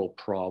structural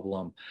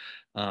problem,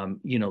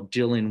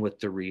 dealing with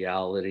the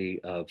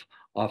reality of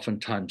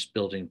oftentimes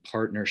building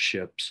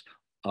partnerships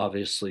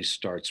obviously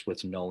starts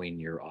with knowing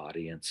your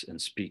audience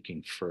and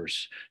speaking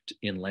first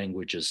in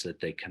languages that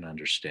they can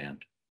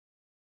understand.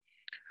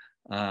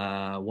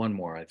 One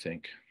more, I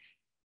think.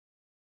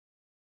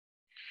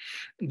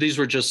 These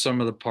were just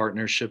some of the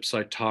partnerships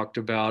I talked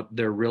about.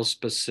 They're real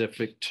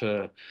specific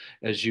to,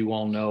 as you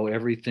all know,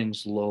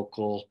 everything's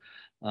local.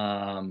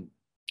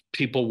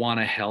 People want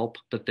to help,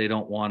 but they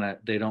don't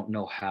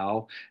know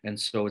how. And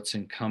so it's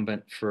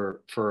incumbent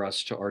for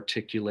us to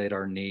articulate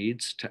our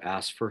needs, to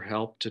ask for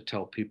help, to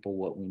tell people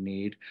what we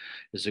need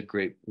is a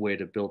great way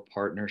to build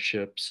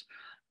partnerships.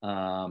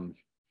 And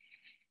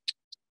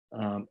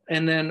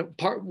then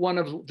one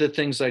of the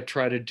things I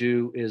try to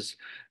do is,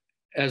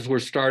 as we're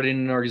starting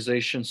an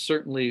organization,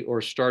 certainly,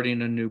 or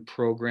starting a new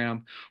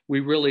program, we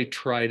really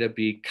try to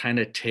be kind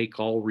of take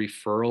all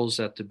referrals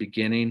at the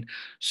beginning,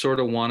 sort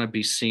of want to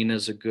be seen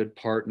as a good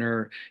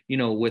partner,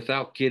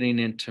 without getting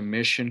into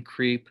mission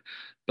creep,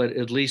 but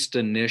at least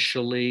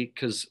initially,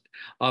 because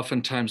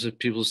oftentimes if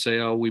people say,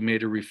 oh, we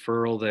made a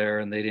referral there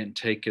and they didn't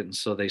take it, and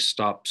so they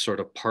stop sort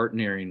of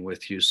partnering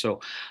with you. So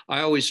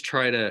I always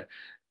try to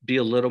be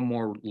a little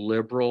more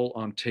liberal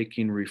on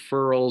taking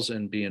referrals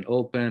and being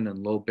open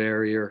and low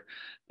barrier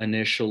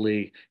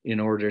initially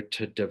in order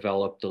to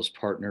develop those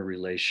partner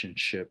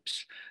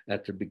relationships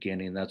at the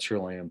beginning. That's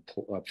really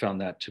important. I found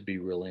that to be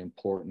really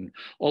important.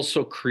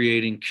 Also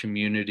creating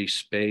community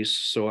space.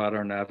 So at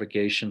our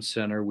navigation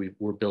center,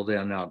 we're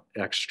building out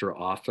extra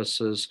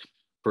offices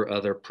for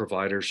other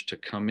providers to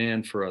come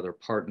in, for other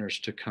partners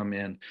to come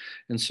in.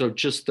 And so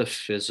just the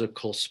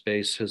physical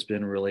space has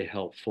been really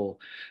helpful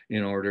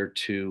in order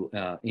to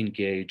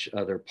engage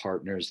other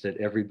partners, that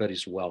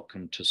everybody's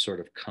welcome to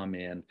sort of come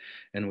in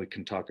and we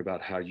can talk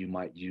about how you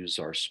might use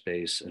our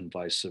space and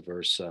vice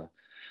versa.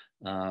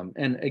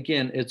 And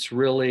again, it's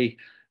really,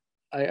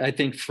 I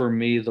think for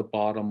me, the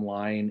bottom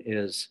line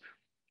is,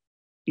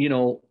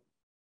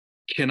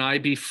 can I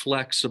be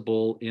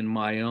flexible in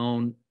my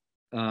own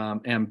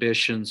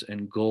ambitions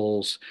and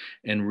goals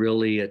and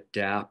really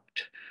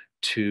adapt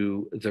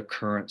to the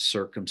current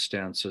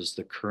circumstances,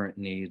 the current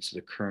needs,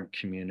 the current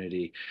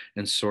community,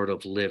 and sort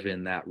of live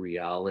in that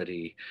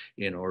reality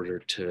in order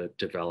to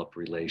develop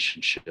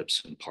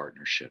relationships and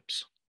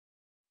partnerships.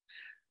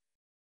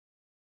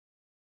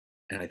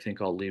 And I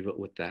think I'll leave it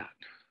with that.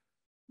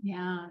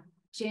 Yeah,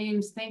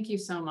 James, thank you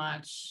so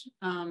much.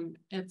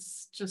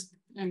 It's just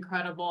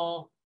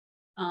incredible.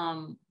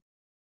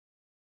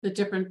 The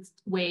different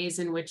ways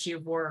in which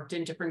you've worked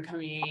in different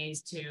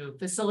communities to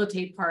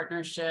facilitate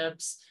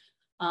partnerships,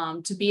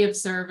 to be of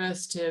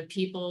service to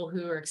people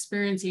who are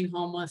experiencing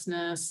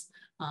homelessness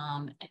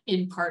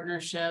in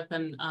partnership.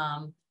 And,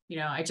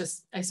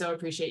 I so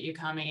appreciate you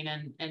coming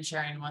and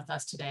sharing with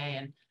us today.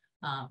 And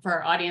for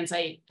our audience,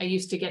 I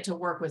used to get to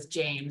work with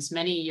James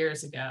many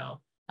years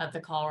ago at the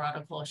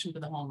Colorado Coalition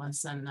for the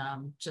Homeless, and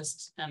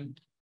just am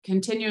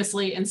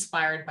continuously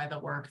inspired by the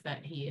work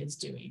that he is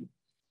doing.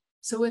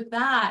 So with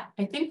that,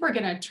 I think we're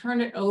going to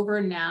turn it over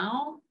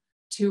now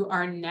to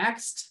our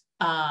next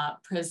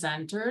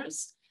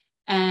presenters,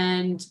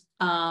 and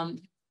I'm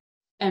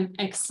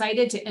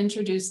excited to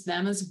introduce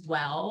them as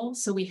well.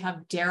 So we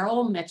have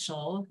Daryl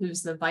Mitchell,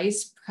 who's the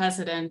Vice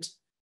President,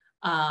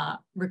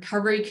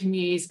 Recovery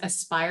Communities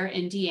Aspire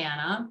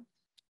Indiana,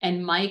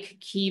 and Mike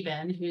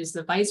Keevan, who's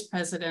the Vice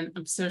President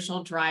of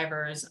Social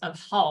Drivers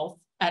of Health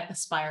at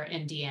Aspire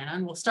Indiana.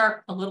 And we'll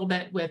start a little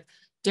bit with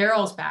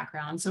Daryl's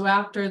background. So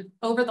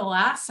over the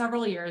last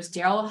several years,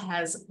 Daryl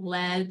has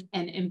led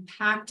and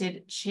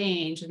impacted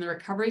change in the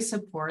recovery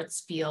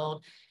supports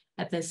field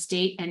at the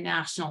state and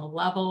national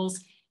levels.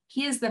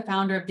 He is the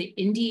founder of the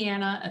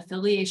Indiana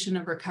Affiliation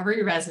of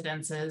Recovery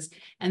Residences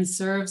and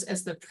serves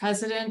as the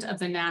president of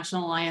the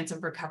National Alliance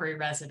of Recovery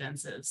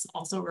Residences,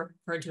 also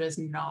referred to as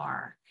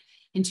NAR.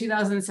 In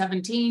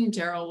 2017,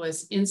 Daryl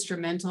was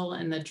instrumental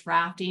in the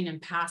drafting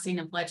and passing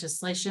of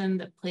legislation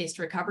that placed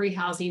recovery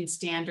housing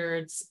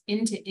standards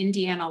into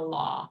Indiana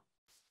law.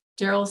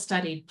 Daryl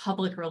studied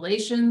public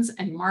relations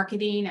and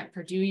marketing at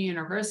Purdue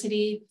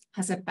University,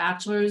 has a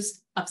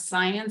bachelor's of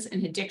science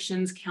in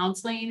addictions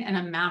counseling and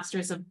a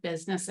master's of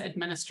business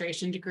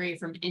administration degree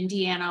from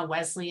Indiana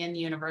Wesleyan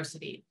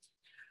University.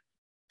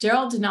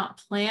 Daryl did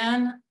not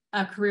plan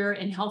a career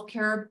in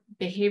healthcare,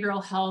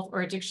 behavioral health,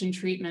 or addiction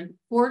treatment.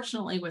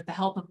 Fortunately, with the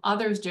help of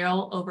others,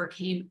 Daryl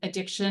overcame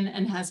addiction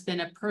and has been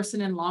a person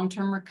in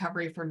long-term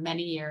recovery for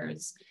many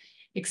years.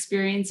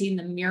 Experiencing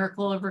the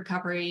miracle of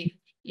recovery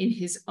in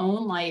his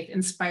own life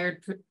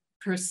inspired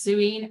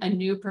pursuing a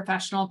new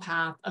professional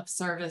path of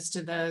service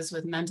to those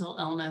with mental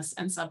illness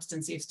and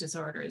substance use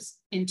disorders.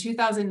 In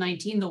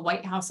 2019, the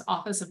White House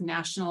Office of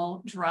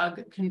National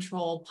Drug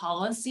Control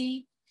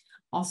Policy,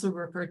 also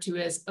referred to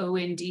as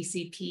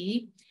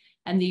ONDCP,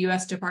 and the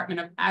U.S.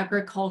 Department of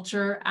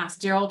Agriculture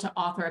asked Daryl to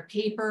author a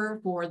paper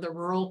for the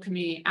Rural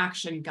Community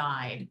Action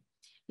Guide.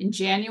 In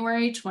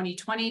January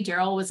 2020,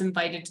 Daryl was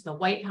invited to the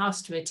White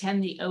House to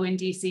attend the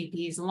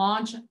ONDCP's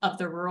launch of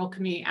the Rural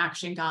Community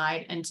Action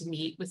Guide and to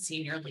meet with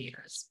senior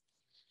leaders.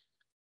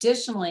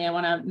 Additionally, I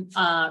want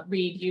to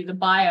read you the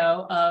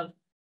bio of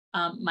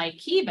Mike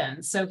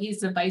Keevan. So he's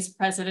the Vice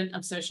President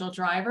of Social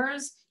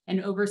Drivers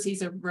and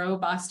oversees a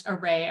robust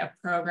array of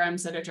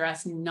programs that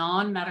address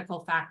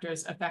non-medical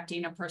factors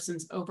affecting a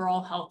person's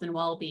overall health and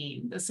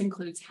well-being. This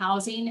includes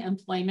housing,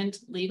 employment,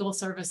 legal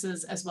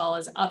services, as well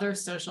as other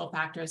social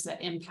factors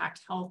that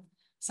impact health,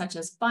 such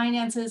as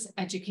finances,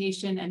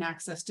 education, and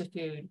access to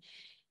food.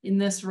 In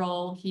this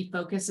role, he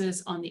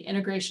focuses on the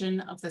integration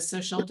of the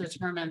social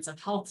determinants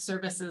of health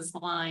services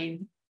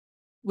line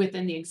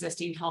within the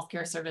existing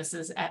healthcare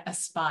services at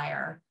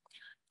Aspire.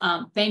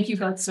 Thank you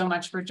both so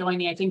much for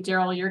joining. I think,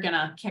 Daryl, you're going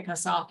to kick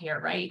us off here,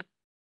 right?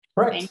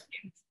 Correct. Thank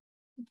you.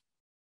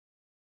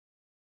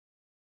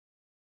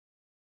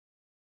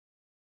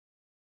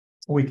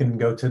 We can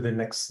go to the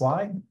next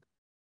slide.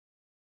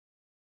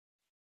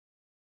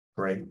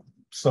 Great.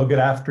 So good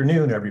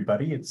afternoon,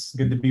 everybody. It's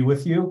good to be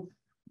with you.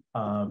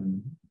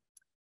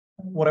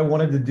 What I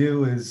wanted to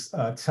do is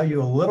tell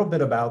you a little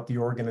bit about the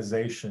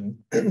organization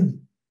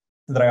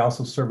that I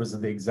also serve as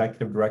the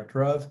executive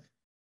director of.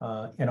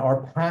 And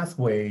our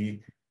pathway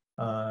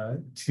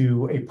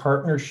to a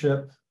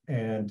partnership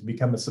and to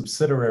become a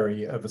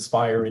subsidiary of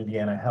Aspire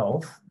Indiana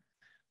Health,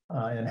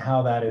 and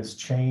how that has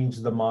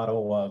changed the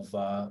model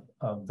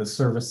of the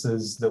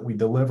services that we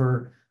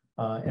deliver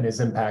and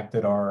has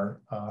impacted our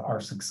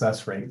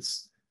success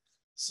rates.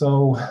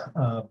 So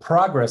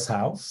Progress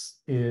House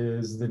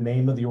is the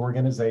name of the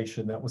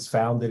organization that was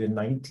founded in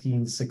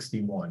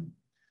 1961.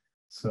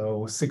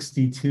 So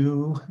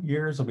 62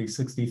 years, will be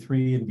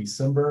 63 in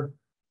December.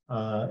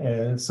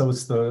 And so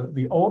it's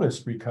the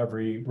oldest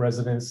recovery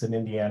residence in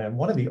Indiana and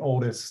one of the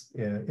oldest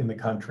in the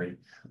country.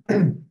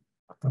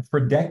 For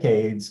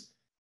decades,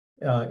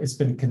 it's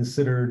been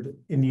considered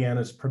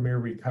Indiana's premier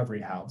recovery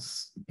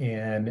house.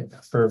 And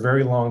for a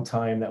very long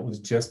time, that was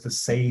just a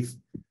safe,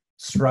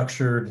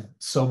 structured,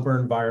 sober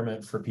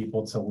environment for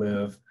people to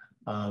live.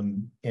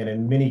 And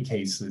in many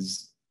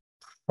cases,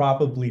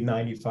 probably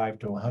 95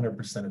 to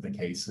 100% of the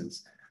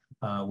cases,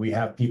 we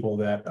have people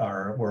that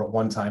were at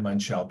one time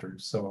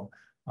unsheltered. So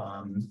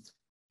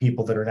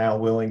people that are now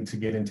willing to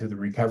get into the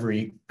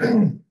recovery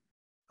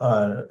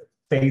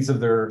phase of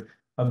their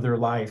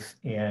life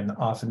and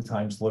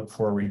oftentimes look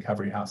for a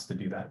recovery house to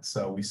do that.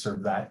 So we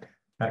serve that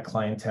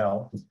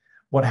clientele.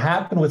 What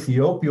happened with the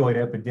opioid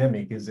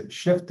epidemic is it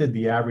shifted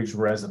the average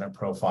resident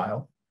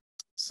profile.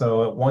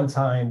 So at one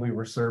time we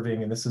were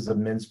serving, and this is a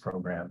men's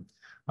program,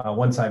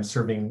 one time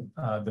serving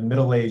the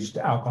middle-aged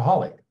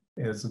alcoholic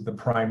as the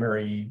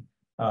primary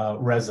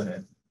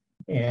resident.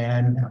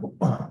 And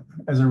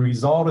as a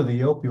result of the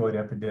opioid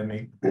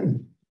epidemic,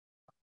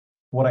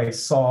 what I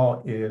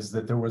saw is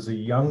that there was a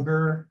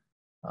younger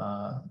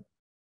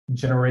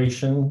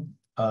generation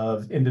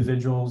of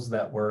individuals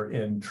that were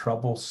in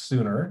trouble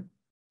sooner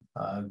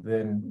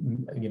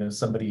than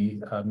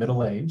somebody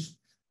middle-aged,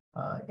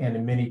 and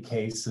in many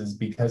cases,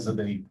 because of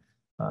the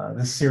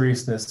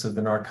seriousness of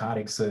the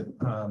narcotics that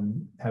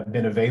have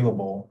been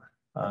available,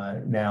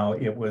 now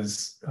it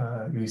was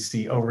we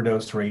see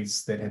overdose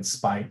rates that had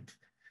spiked.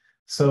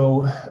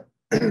 So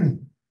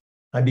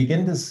I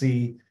begin to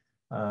see,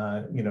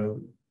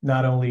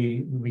 not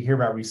only we hear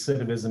about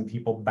recidivism,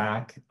 people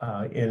back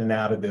in and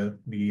out of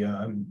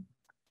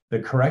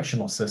the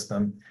correctional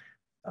system.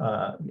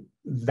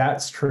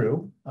 That's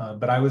true,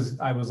 but I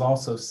was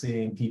also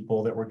seeing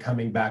people that were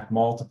coming back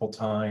multiple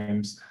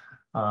times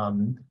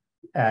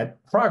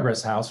at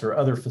Progress House or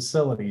other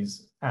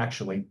facilities,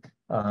 actually,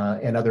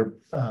 and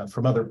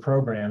from other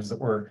programs that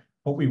were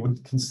what we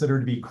would consider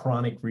to be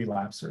chronic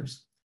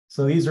relapsers.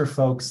 So these are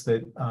folks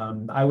that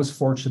I was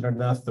fortunate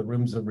enough, the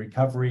rooms of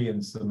recovery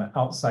and some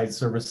outside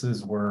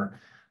services were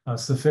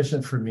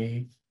sufficient for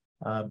me,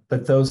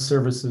 but those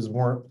services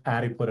weren't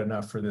adequate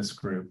enough for this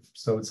group.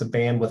 So it's a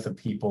bandwidth of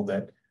people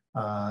that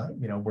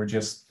were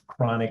just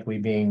chronically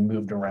being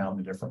moved around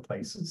to different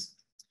places.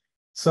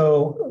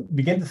 So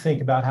begin to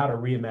think about how to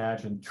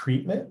reimagine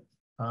treatment,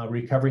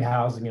 recovery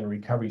housing, and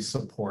recovery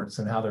supports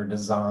and how they're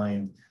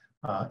designed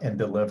and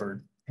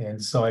delivered.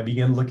 And so I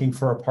began looking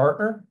for a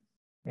partner.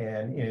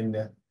 And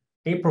in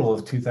April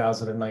of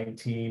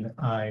 2019,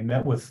 I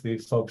met with the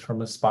folks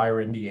from Aspire,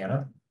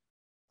 Indiana,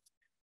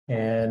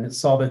 and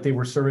saw that they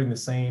were serving the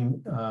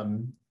same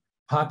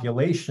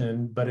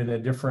population, but in a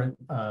different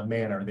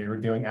manner. They were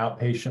doing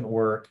outpatient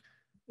work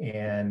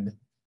and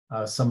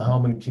some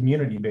home and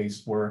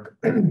community-based work,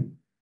 and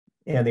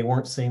they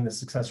weren't seeing the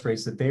success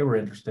rates that they were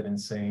interested in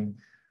seeing.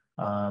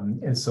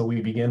 And so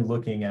we began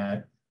looking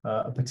at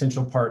a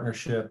potential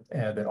partnership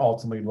that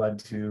ultimately led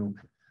to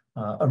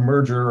a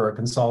merger or a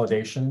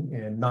consolidation.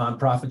 In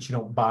nonprofits, you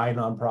don't buy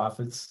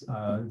nonprofits.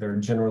 They're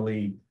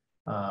generally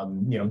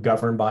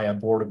governed by a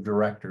board of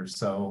directors.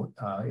 So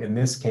in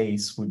this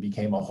case, we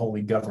became a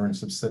wholly governed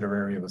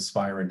subsidiary of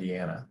Aspire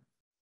Indiana.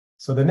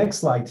 So the next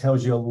slide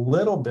tells you a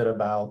little bit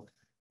about,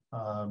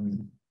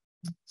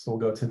 so we'll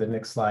go to the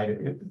next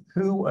slide,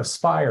 who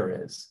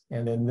Aspire is.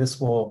 And then this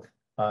will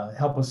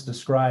help us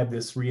describe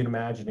this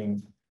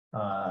reimagining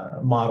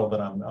model that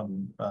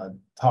I'm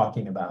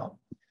talking about.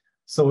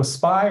 So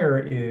Aspire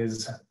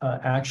is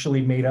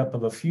actually made up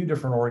of a few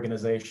different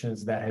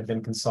organizations that had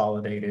been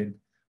consolidated.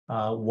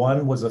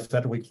 One was a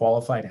federally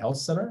qualified health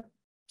center,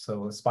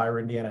 so Aspire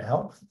Indiana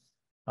Health,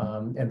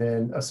 and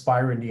then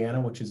Aspire Indiana,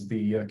 which is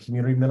the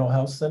community mental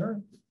health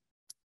center.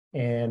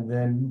 And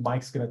then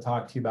Mike's going to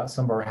talk to you about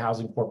some of our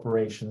housing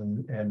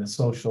corporation and the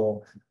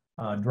social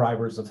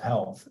drivers of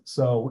health.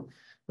 So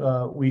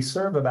we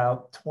serve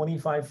about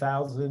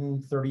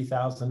 25,000,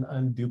 30,000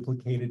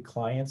 unduplicated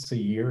clients a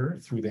year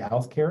through the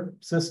healthcare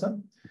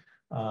system,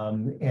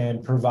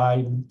 and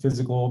provide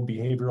physical,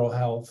 behavioral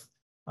health,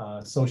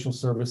 social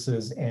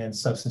services, and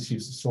substance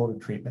use disorder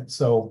treatment.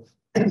 So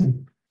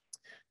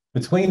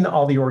between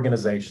all the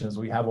organizations,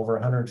 we have over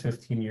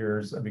 115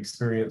 years of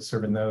experience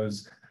serving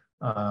those,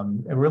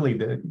 and really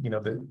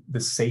the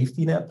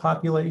safety net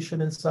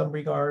population in some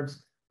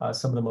regards,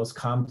 some of the most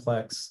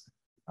complex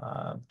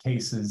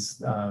cases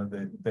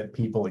that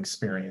people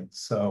experience.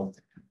 So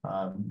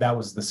that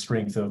was the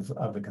strength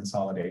of the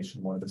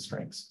consolidation, one of the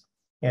strengths.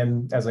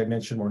 And as I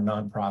mentioned, we're a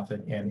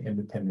nonprofit and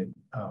independent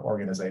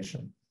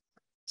organization.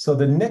 So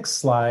the next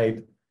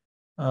slide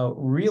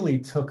really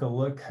takes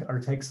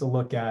a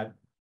look at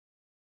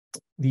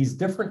these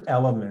different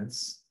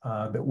elements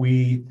that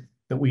we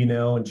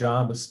know, and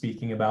John was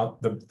speaking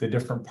about the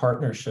different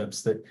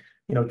partnerships that,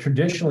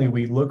 traditionally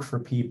we look for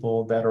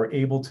people that are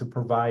able to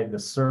provide the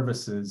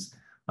services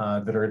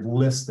that are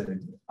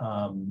listed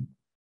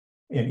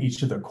in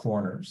each of the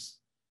corners.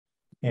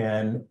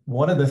 And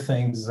one of the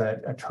things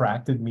that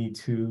attracted me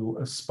to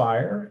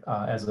Aspire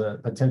as a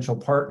potential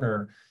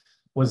partner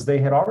was they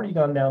had already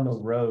gone down the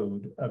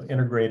road of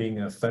integrating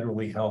a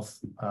federally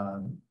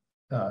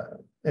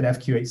an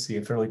FQHC,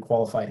 a federally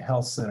qualified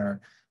health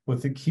center,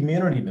 with the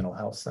community mental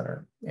health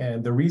center.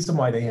 And the reason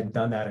why they had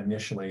done that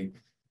initially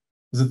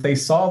is that they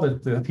saw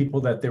that the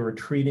people that they were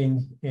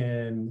treating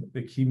in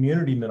the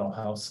community mental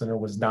health center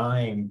was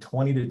dying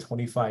 20 to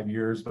 25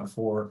 years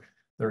before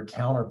their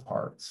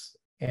counterparts.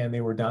 And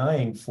they were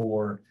dying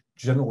for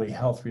generally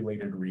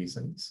health-related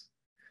reasons.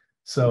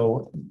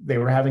 So they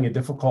were having a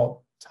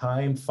difficult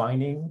time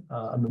finding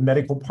a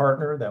medical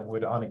partner that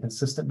would, on a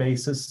consistent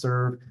basis,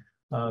 serve,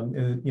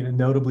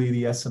 notably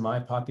the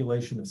SMI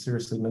population, the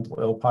seriously mental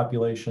ill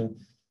population.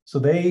 So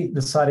they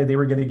decided they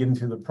were going to get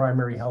into the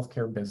primary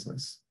healthcare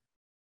business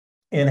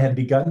and had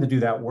begun to do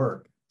that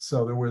work.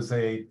 So there was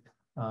an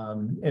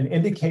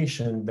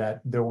indication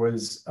that there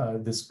was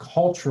this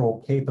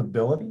cultural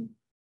capability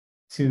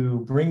to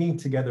bringing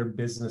together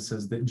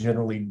businesses that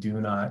generally do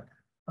not,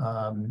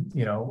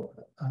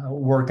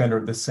 work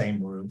under the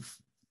same roof.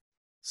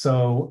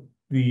 So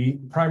the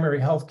primary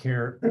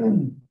healthcare,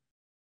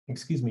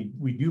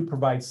 we do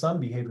provide some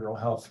behavioral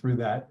health through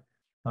that,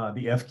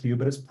 the FQ,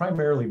 but it's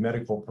primarily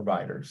medical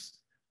providers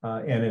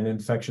and an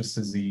infectious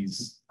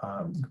disease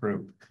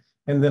group.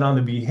 And then on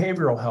the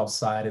behavioral health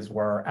side is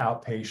where our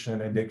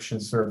outpatient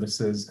addiction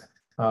services,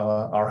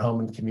 our home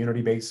and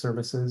community-based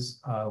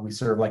services. We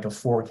serve like a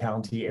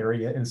 4-county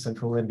area in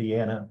central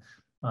Indiana.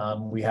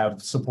 We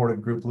have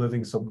supported group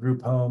living, so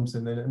group homes,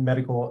 and then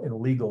medical and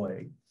legal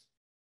aid.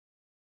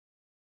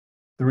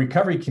 The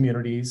recovery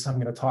communities, I'm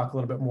going to talk a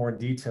little bit more in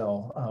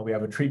detail. We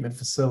have a treatment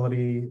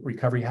facility,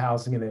 recovery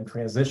housing, and then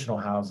transitional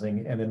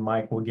housing. And then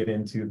Mike will get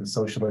into the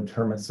social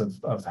determinants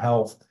of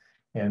health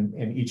and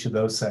in each of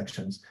those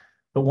sections.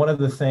 But one of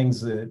the things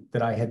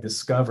that I had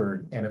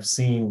discovered and have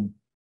seen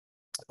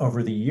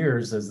over the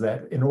years is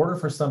that in order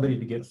for somebody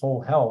to get whole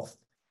health,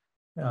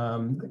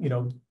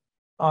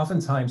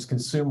 oftentimes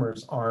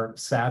consumers aren't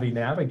savvy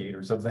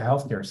navigators of the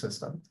healthcare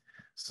system.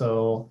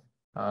 So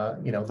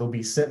they'll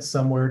be sent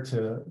somewhere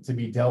to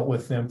be dealt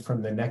with them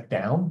from the neck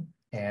down,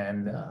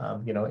 and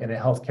in a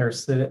healthcare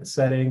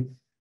setting,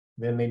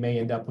 then they may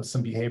end up with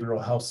some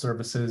behavioral health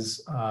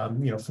services,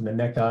 from the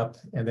neck up,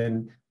 and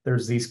then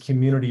there's these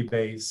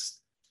community-based,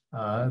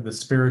 the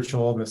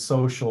spiritual and the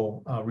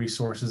social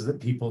resources that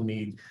people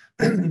need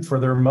for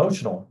their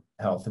emotional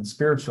health and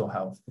spiritual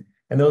health,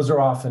 and those are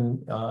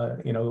often,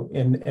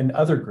 in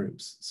other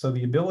groups. So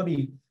the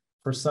ability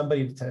for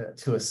somebody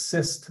to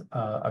assist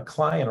a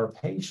client or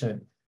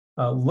patient,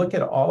 look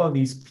at all of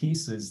these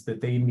pieces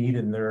that they need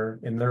in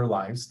their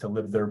lives to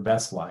live their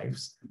best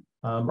lives,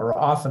 are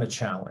often a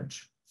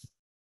challenge.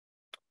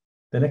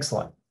 The next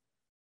slide.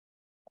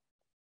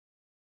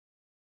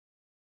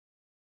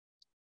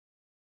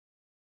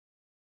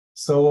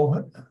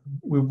 So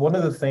one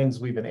of the things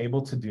we've been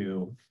able to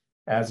do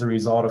as a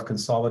result of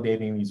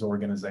consolidating these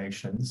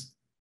organizations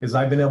is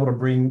I've been able to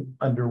bring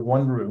under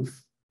one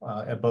roof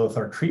at both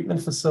our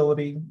treatment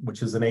facility,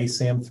 which is an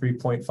ASAM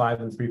 3.5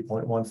 and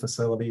 3.1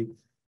 facility,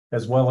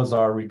 as well as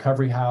our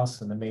recovery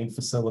house, and the main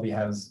facility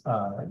has,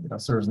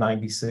 serves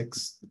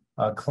 96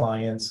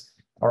 clients,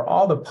 are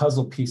all the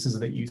puzzle pieces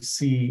that you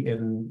see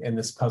in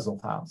this puzzle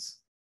house.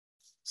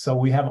 So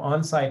we have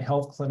on-site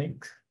health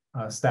clinic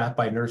staffed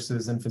by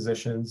nurses and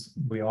physicians.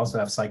 We also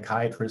have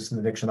psychiatrists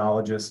and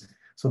addictionologists.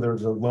 So they're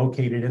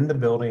located in the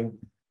building.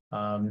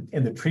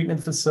 In the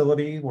treatment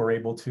facility, we're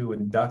able to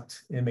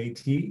induct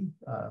MAT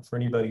for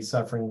anybody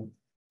suffering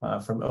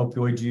from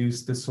opioid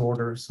use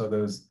disorder. So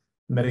those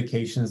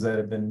medications that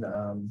have been,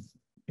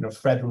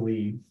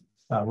 federally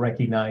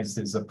recognized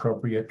as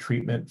appropriate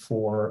treatment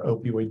for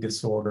opioid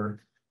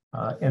disorder.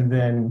 And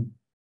then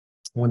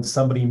when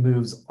somebody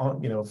moves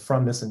on,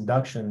 from this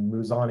induction,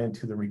 moves on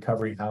into the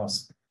recovery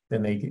house,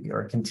 then they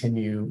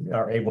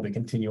are able to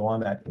continue on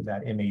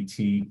that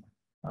MAT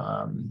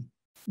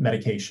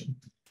medication.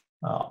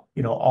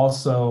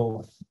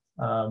 Also,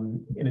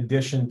 in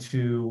addition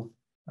to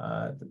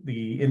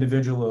the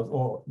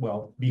individual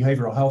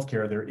behavioral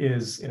healthcare, there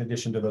is, in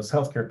addition to those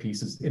healthcare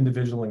pieces,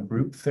 individual and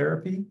group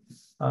therapy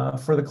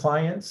for the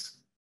clients.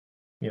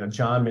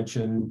 John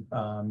mentioned,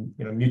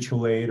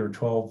 mutual aid or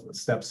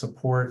 12-step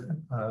support.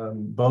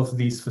 Both of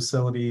these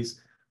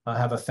facilities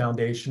have a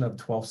foundation of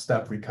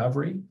 12-step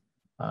recovery.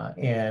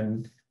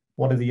 And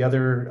one of the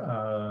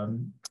other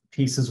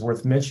pieces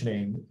worth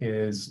mentioning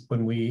is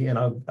when and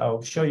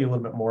I'll show you a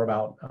little bit more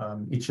about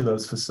each of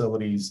those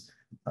facilities,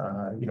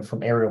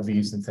 from aerial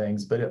views and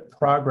things, but at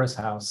Progress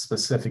House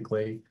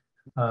specifically,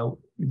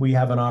 we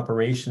have an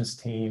operations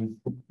team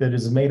that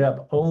is made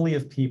up only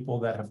of people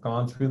that have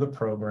gone through the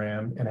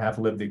program and have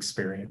lived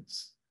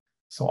experience.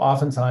 So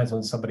oftentimes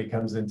when somebody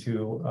comes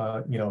into,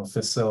 a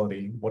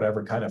facility,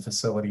 whatever kind of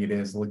facility it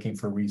is, looking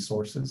for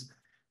resources,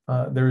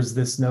 there's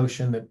this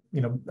notion that,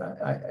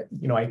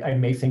 I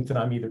may think that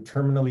I'm either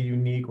terminally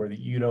unique or that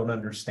you don't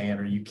understand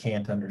or you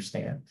can't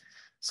understand.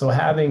 So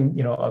having,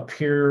 a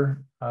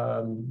peer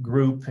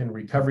group and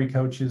recovery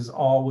coaches,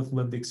 all with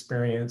lived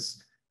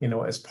experience,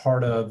 as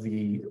part of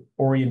the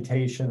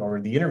orientation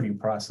or the interview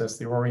process,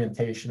 the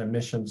orientation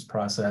admissions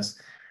process,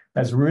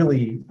 has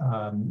really,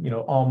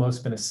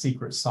 almost been a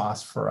secret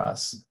sauce for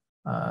us,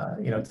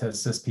 to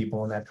assist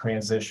people in that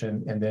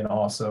transition. And then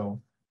also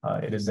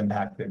it has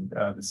impacted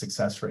the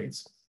success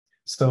rates.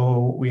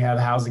 So we have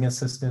housing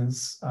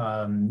assistance,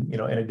 in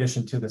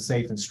addition to the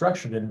safe and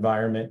structured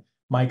environment.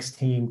 Mike's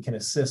team can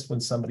assist when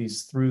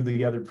somebody's through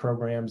the other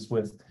programs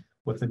with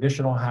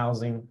additional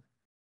housing.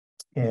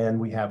 And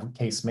we have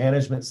case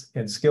management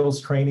and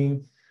skills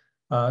training.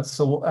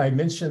 So I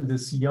mentioned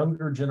this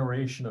younger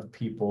generation of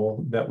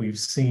people that we've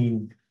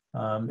seen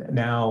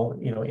now,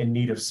 in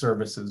need of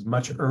services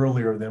much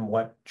earlier than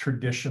what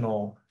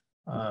traditional,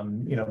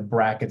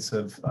 brackets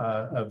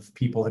of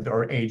people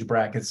or age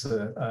brackets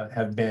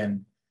have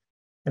been.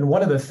 And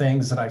one of the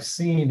things that I've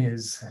seen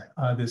is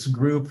this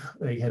group,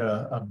 they hit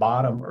a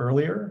bottom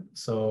earlier.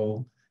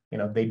 So,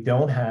 they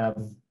don't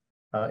have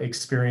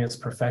experience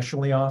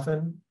professionally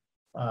often.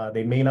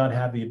 They may not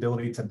have the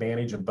ability to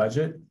manage a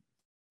budget.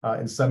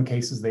 In some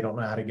cases, they don't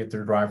know how to get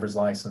their driver's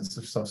license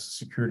or social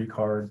security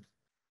card.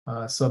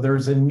 So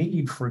there's a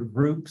need for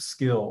group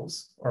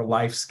skills or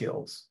life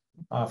skills,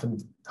 often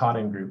taught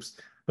in groups.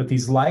 But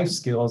these life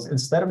skills,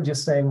 instead of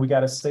just saying we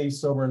got a safe,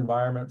 sober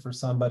environment for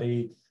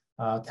somebody,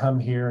 come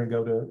here and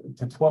go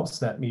to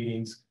 12-step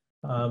meetings,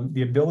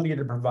 the ability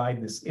to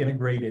provide this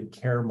integrated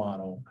care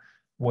model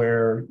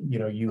where,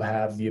 you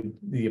have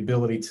the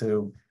ability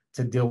to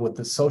deal with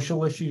the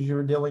social issues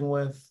you're dealing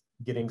with,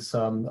 getting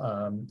some,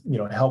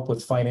 help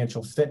with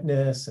financial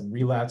fitness and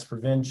relapse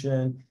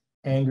prevention,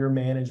 anger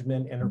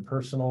management,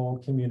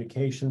 interpersonal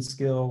communication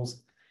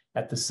skills.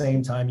 At the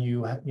same time,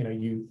 you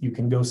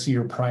can go see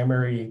your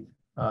primary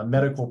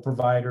medical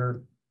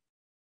provider,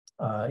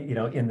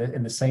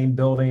 in the same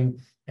building,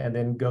 and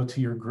then go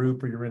to your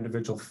group or your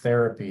individual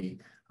therapy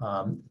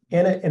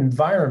in an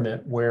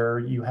environment where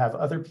you have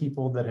other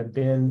people that have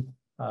been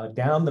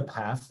down the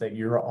path that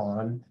you're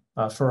on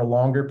for a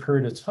longer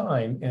period of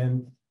time.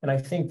 And I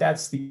think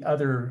that's the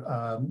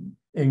other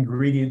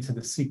ingredient to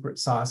the secret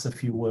sauce,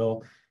 if you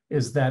will,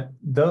 is that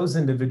those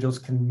individuals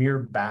can mirror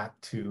back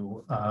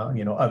to,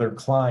 other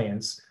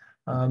clients,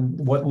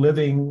 what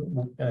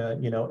living,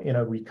 in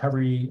a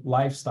recovery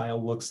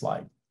lifestyle looks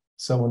like.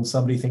 So when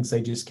somebody thinks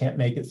they just can't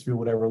make it through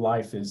whatever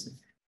life is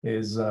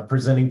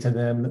presenting to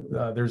them,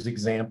 there's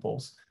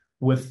examples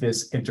with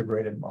this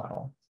integrated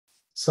model.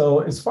 So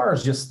as far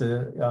as just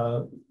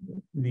the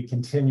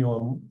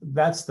continuum,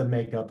 that's the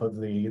makeup of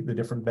the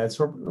different beds.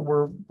 So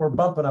we're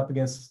bumping up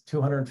against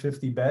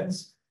 250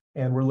 beds,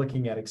 and we're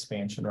looking at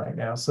expansion right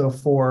now. So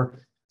for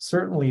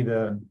certainly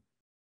the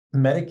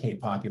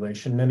Medicaid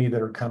population, many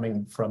that are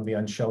coming from the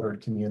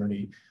unsheltered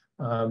community,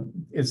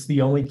 it's the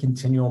only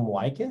continuum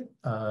like it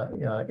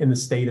in the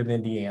state of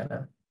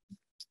Indiana.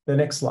 The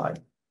next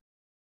slide.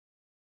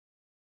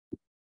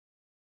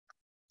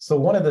 So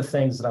one of the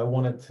things that I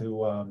wanted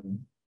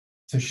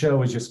to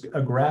show is just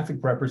a graphic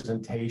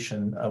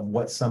representation of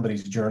what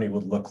somebody's journey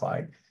would look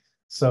like.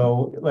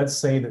 So let's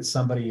say that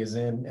somebody is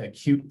in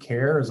acute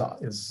care,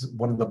 is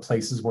one of the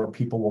places where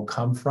people will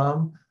come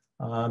from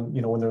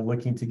when they're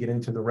looking to get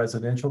into the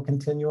residential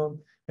continuum.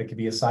 It could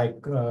be a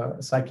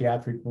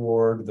psychiatric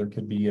ward, there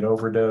could be an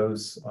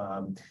overdose,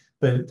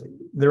 but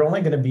they're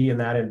only going to be in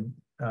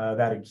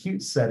that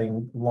acute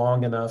setting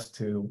long enough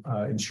to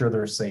ensure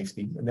their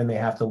safety. And then they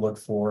have to look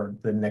for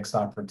the next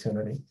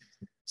opportunity.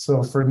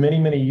 So for many,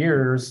 many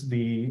years,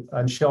 the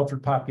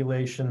unsheltered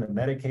population, the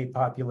Medicaid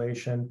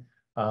population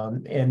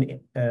in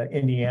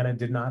Indiana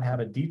did not have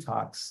a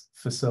detox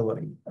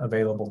facility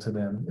available to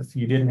them. If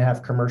you didn't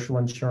have commercial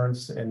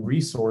insurance and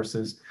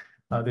resources,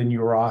 then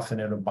you were often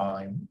in a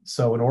bind.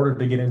 So in order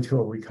to get into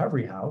a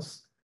recovery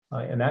house,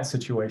 in that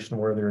situation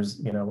where there's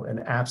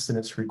an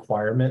abstinence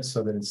requirement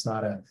so that it's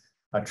not a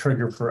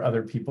trigger for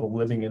other people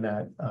living in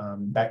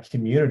that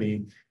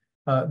community,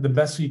 the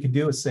best you could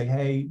do is say,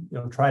 hey,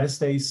 try to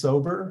stay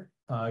sober,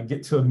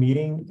 get to a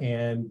meeting,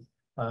 and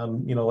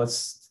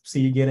let's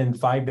see you again in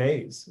 5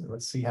 days.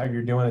 Let's see how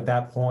you're doing at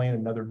that point,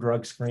 another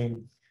drug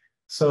screen.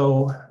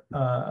 So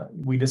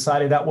we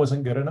decided that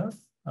wasn't good enough.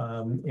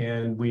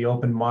 And we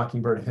opened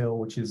Mockingbird Hill,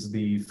 which is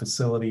the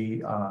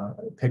facility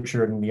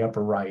pictured in the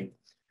upper right.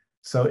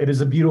 So it is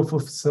a beautiful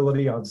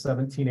facility on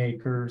 17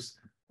 acres.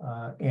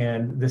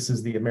 And this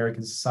is the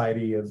American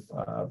Society of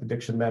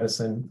Addiction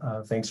Medicine.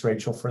 Thanks,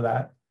 Rachel, for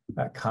that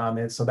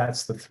comment. So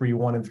that's the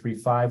 3.1 and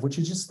 3.5, which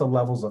is just the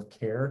levels of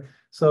care.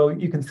 So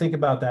you can think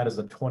about that as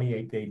a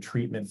 28-day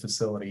treatment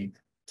facility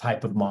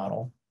type of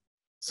model.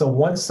 So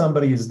once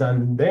somebody is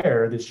done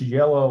there, this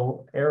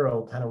yellow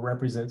arrow kind of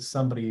represents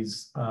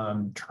somebody's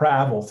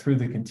travel through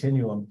the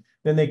continuum.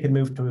 Then they can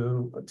move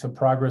to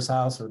Progress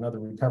House or another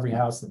recovery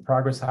house. The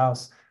Progress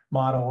House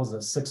model is a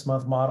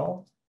 6-month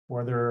model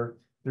where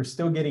they're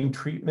still getting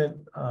treatment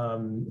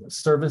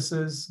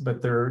services,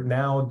 but they're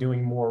now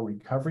doing more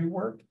recovery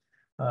work.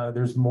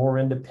 There's more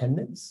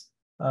independence,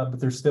 but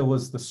there still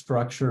is the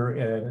structure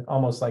and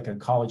almost like a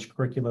college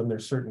curriculum.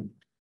 There's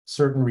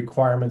certain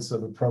requirements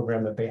of the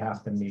program that they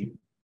have to meet.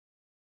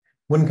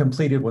 When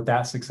completed with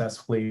that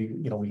successfully,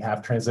 we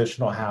have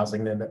transitional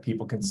housing then that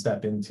people can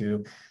step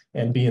into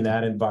and be in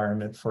that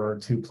environment for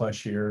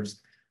 2+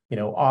 years.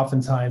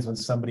 Oftentimes when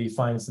somebody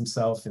finds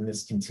themselves in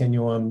this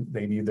continuum,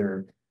 they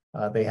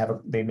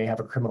may have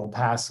a criminal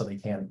past, so they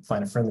can't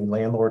find a friendly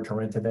landlord to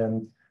rent to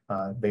them.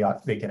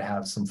 They could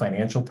have some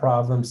financial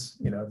problems,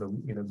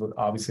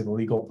 obviously the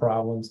legal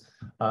problems.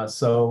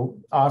 So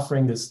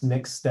offering this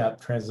next step,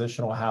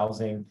 transitional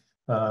housing,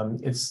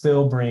 it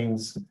still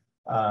brings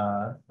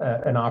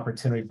an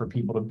opportunity for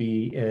people to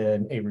be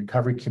in a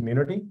recovery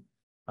community,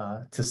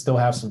 to still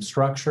have some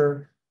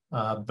structure,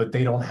 but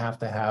they don't have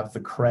to have the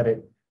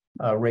credit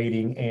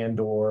rating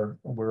or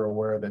we're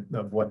aware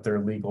of what their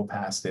legal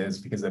past is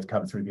because they've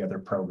come through the other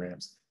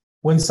programs.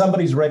 When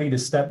somebody's ready to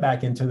step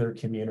back into their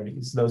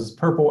communities, those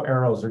purple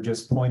arrows are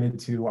just pointed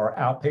to our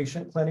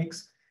outpatient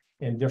clinics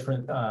in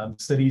different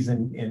cities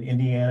in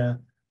Indiana,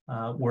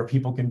 where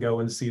people can go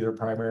and see their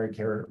primary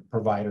care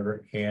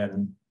provider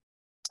and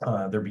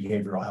their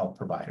behavioral health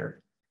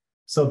provider.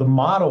 So the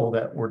model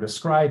that we're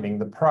describing,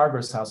 the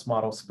Progress House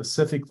model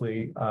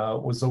specifically,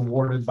 was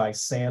awarded by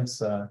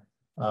SAMHSA,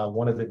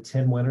 one of the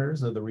 10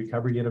 winners of the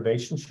Recovery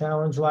Innovation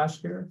Challenge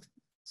last year.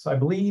 So I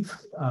believe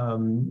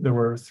there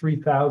were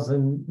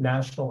 3,000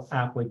 national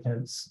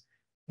applicants,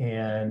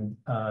 and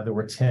there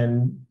were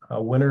 10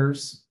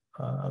 winners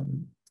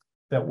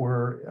that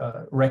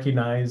were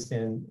recognized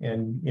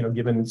and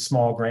given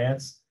small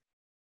grants.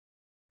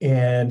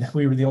 And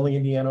we were the only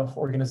Indiana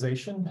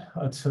organization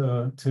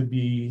to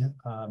be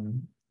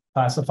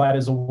classified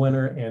as a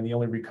winner, and the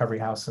only recovery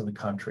house in the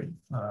country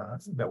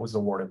that was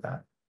awarded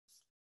that.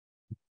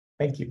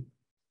 Thank you.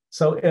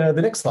 So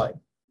the next slide.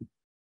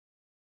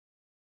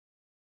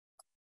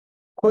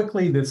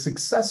 Quickly, the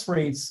success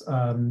rates,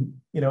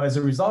 as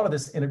a result of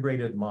this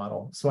integrated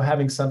model, so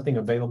having something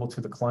available to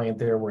the client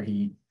there where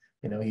he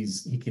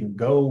can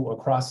go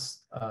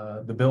across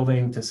the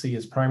building to see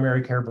his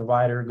primary care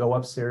provider, go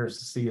upstairs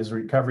to see his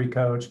recovery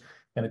coach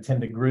and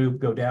attend a group,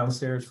 go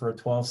downstairs for a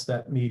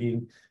 12-step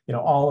meeting,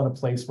 all in a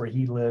place where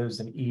he lives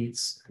and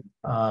eats.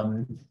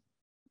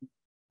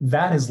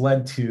 That has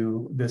led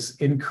to this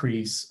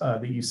increase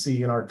that you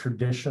see in our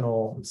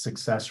traditional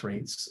success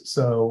rates.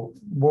 So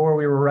where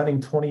we were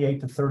running 28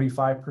 to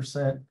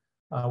 35%,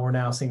 we're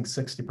now seeing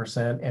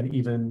 60% and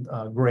even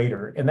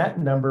greater. And that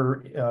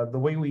number, the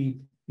way we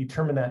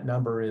determine that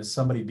number is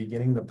somebody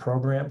beginning the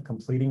program,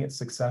 completing it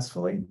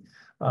successfully,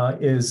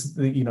 is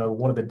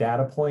one of the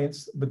data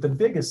points. But the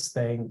biggest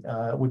thing,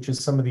 which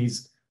is some of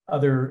these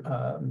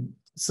other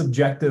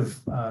subjective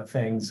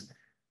things,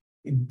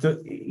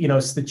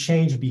 it's the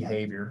change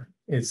behavior.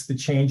 It's the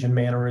change in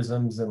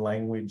mannerisms and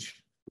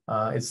language.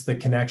 It's the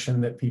connection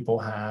that people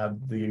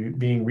have, the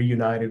being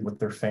reunited with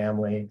their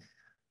family,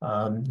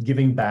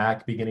 giving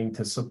back, beginning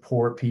to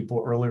support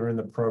people earlier in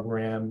the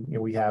program.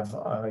 We have,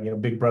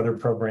 Big Brother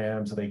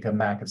programs, they come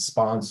back as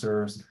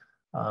sponsors.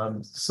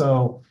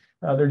 So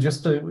they're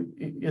just,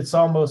 it's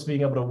almost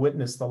being able to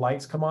witness the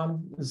lights come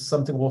on is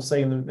something we'll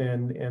say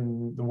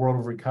in the world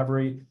of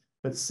recovery,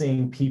 but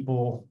seeing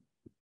people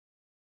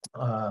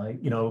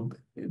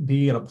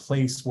be in a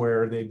place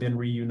where they've been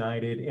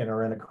reunited and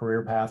are in a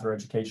career path or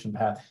education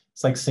path.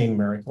 It's like seeing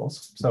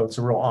miracles. So it's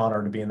a real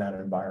honor to be in that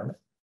environment.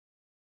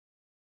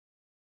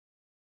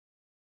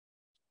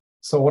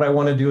 So what I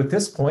want to do at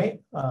this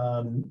point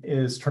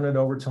is turn it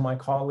over to my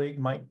colleague,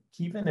 Mike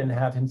Keevan, and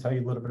have him tell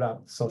you a little bit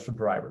about social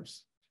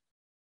drivers.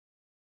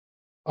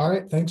 All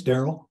right, thanks,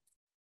 Daryl.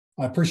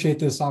 I appreciate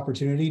this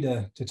opportunity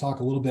to talk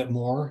a little bit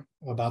more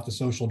about the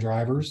social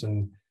drivers,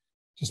 and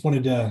just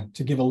wanted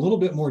to give a little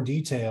bit more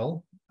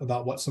detail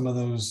about what some of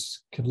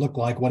those could look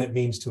like, what it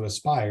means to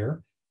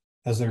aspire,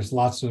 as there's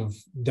lots of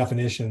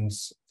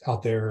definitions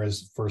out there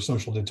as for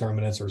social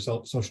determinants or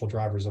social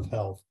drivers of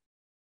health.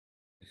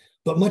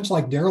 But much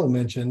like Daryl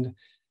mentioned,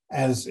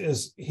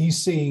 as he's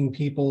seeing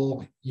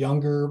people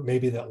younger,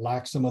 maybe that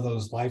lack some of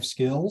those life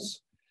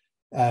skills,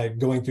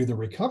 going through the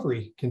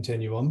recovery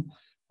continuum,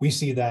 we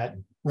see that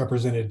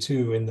represented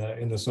too in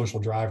the social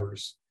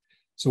drivers.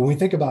 So when we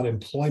think about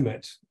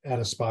employment at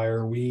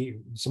Aspire,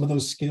 some of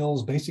those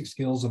skills, basic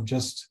skills of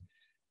just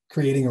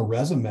creating a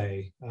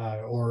resume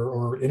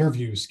or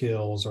interview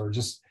skills, or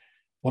just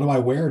what do I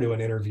wear to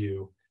an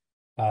interview,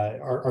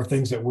 are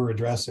things that we're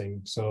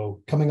addressing.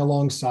 So coming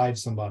alongside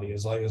somebody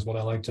is what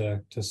I like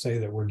to say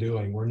that we're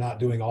doing. We're not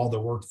doing all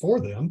the work for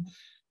them.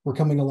 We're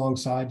coming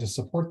alongside to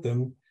support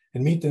them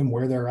and meet them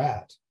where they're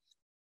at.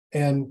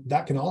 And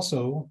that can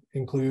also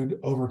include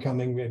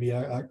overcoming maybe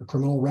a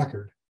criminal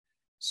record.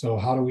 So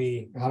how do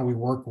we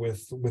work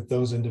with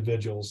those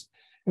individuals?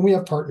 And we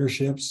have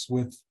partnerships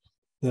with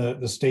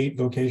the state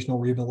vocational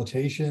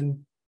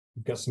rehabilitation.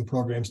 We've got some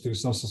programs through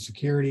Social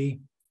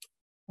Security,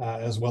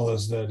 as well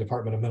as the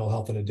Department of Mental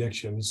Health and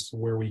Addictions,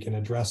 where we can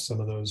address some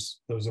of those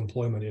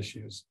employment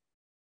issues.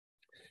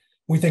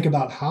 When we think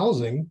about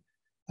housing,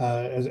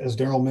 as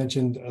Daryl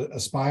mentioned,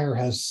 Aspire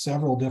has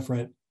several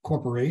different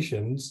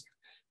corporations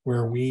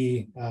where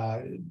we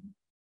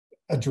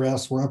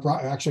address, we're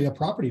actually a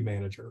property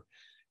manager,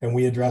 and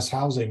we address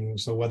housing.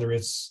 So whether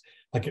it's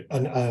like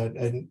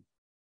an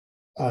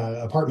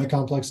apartment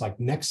complex like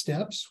Next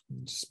Steps,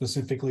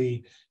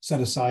 specifically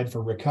set aside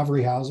for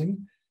recovery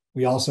housing.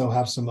 We also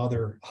have some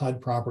other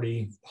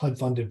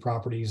HUD-funded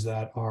properties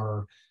that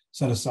are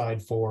set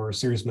aside for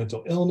serious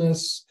mental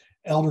illness,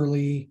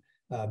 elderly,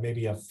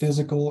 maybe a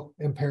physical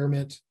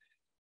impairment.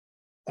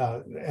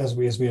 As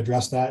we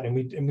address that, and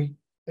we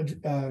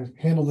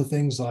handle the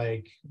things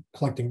like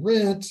collecting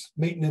rent,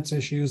 maintenance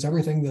issues,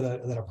 everything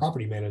that a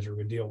property manager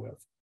would deal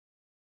with.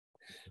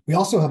 We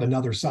also have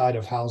another side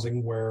of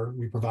housing where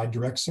we provide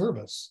direct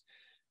service.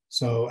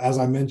 So as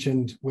I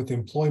mentioned with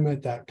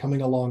employment, that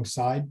coming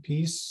alongside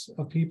piece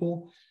of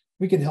people,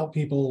 we can help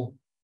people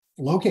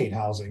locate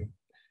housing.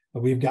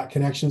 We've got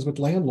connections with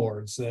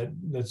landlords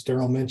that's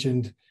Daryl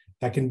mentioned,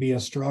 that can be a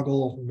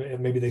struggle.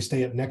 Maybe they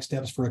stay at Next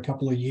Steps for a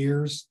couple of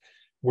years.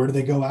 Where do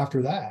they go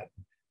after that?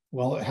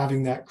 Well,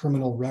 having that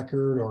criminal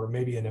record or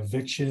maybe an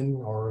eviction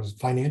or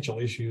financial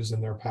issues in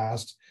their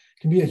past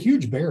can be a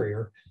huge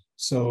barrier.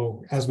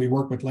 So as we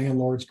work with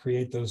landlords,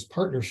 create those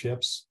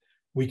partnerships,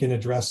 we can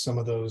address some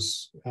of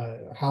those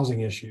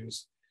housing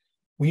issues.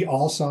 We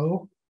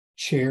also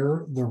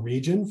chair the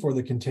region for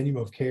the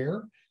continuum of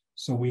care.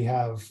 So we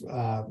have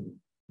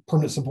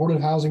permanent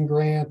supportive housing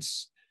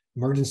grants,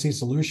 emergency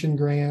solution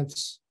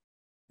grants,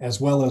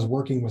 as well as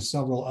working with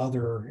several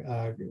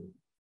other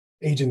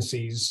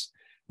agencies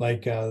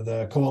like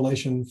the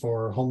Coalition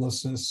for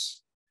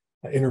Homelessness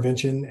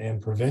Intervention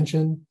and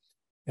Prevention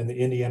and the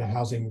Indiana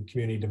Housing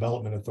Community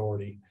Development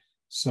Authority.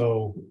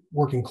 So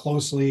working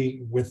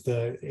closely with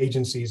the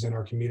agencies in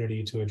our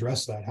community to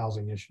address that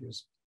housing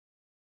issues.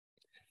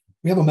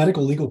 We have a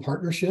medical legal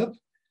partnership.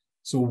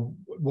 So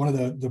one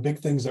of the big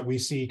things that we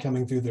see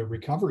coming through the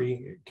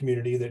recovery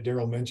community that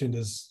Daryl mentioned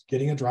is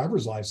getting a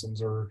driver's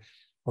license or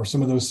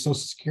some of those Social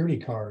Security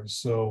cards.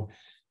 So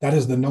that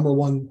is the number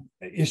one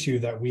issue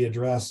that we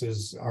address,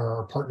 is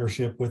our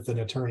partnership with an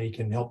attorney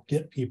can help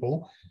get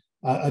people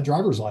a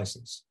driver's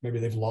license. Maybe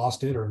they've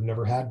lost it or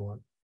never had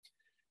one.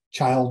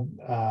 Child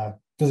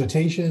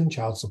visitation,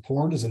 child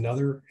support is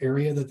another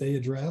area that they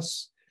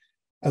address,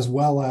 as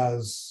well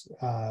as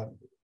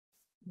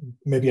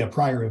maybe a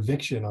prior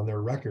eviction on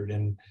their record.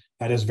 And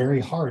that is very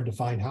hard to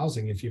find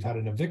housing if you've had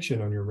an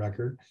eviction on your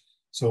record.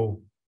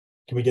 So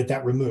can we get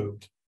that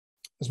removed,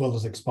 as well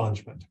as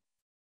expungement?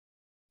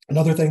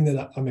 Another thing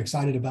that I'm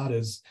excited about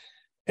is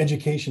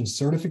education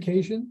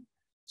certification.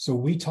 So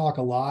we talk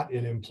a lot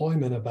in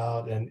employment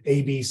about an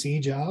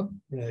ABC job,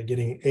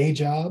 getting a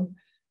job,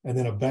 and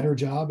then a better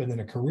job, and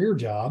then a career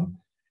job.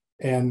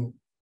 And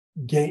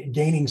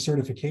gaining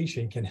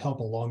certification can help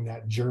along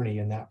that journey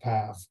and that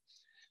path.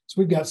 So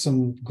we've got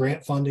some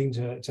grant funding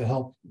to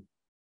help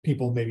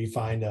people maybe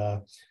find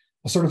a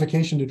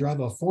certification to drive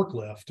a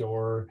forklift,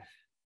 or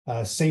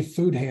safe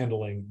food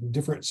handling,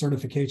 different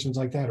certifications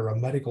like that, or a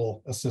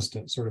medical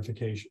assistant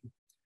certification.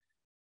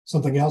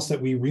 Something else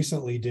that we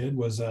recently did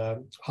was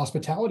a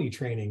hospitality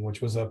training,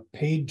 which was a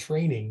paid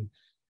training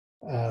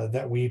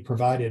that we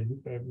provided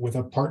with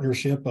a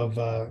partnership of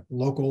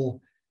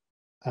local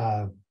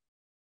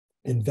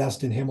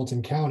Invest in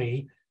Hamilton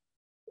County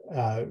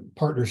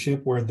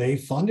partnership where they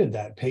funded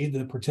that, paid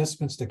the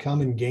participants to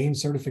come and gain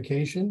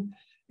certification.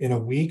 In a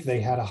week,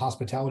 they had a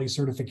hospitality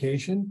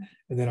certification,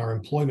 and then our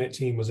employment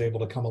team was able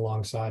to come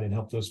alongside and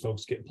help those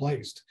folks get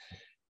placed.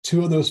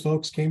 2 of those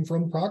folks came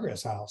from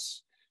Progress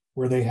House,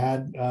 where they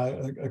had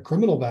a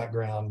criminal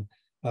background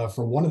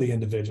for one of the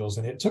individuals,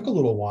 and it took a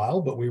little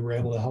while, but we were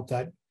able to help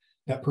that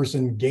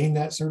person gain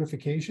that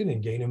certification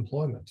and gain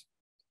employment.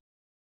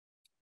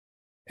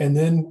 And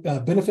then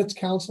benefits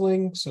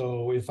counseling.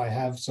 So if I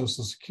have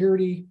Social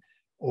Security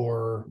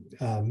or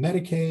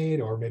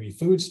Medicaid or maybe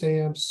food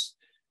stamps,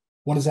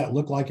 what does that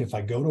look like if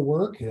I go to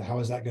work? How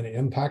is that going to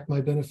impact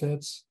my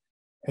benefits?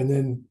 And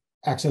then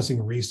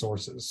accessing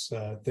resources,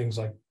 things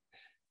like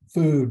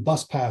food,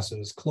 bus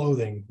passes,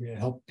 clothing,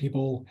 help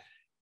people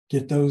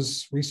get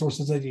those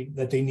resources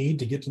that they need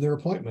to get to their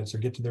appointments or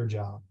get to their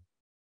job.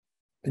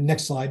 And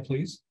next slide,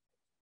 please.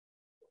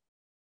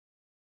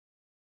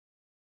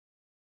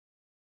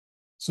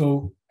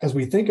 So as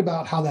we think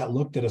about how that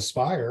looked at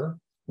Aspire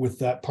with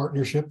that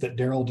partnership that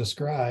Daryl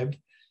described,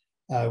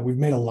 we've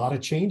made a lot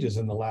of changes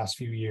in the last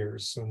few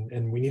years,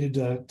 and we needed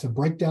to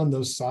break down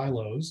those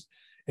silos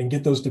and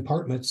get those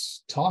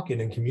departments talking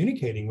and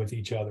communicating with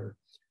each other,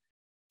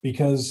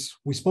 because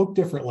we spoke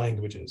different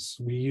languages.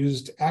 We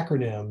used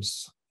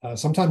acronyms,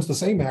 sometimes the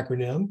same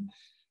acronym,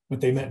 but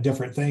they meant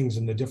different things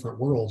in the different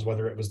worlds,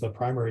 whether it was the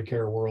primary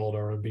care world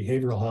or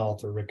behavioral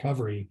health or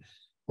recovery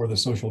or the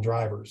social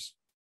drivers.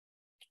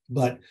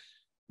 But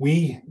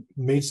we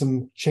made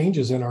some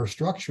changes in our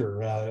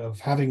structure of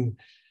having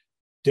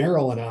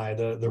Daryl and I,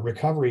 the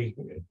recovery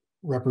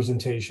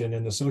representation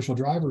and the social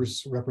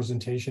drivers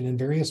representation in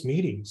various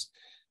meetings.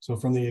 So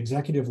from the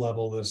executive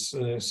level, this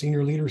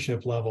senior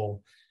leadership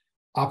level,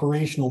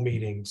 operational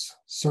meetings,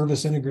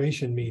 service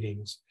integration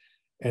meetings,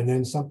 and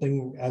then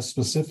something as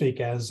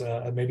specific as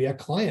maybe a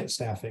client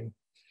staffing,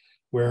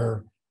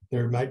 where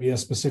there might be a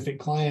specific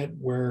client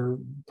where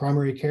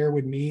primary care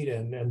would meet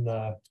and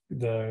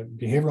the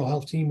behavioral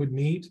health team would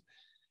meet.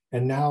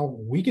 And now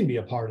we can be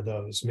a part of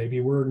those.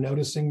 Maybe we're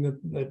noticing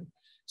that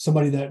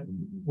somebody that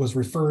was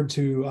referred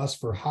to us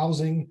for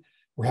housing,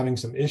 we're having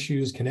some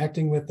issues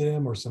connecting with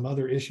them or some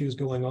other issues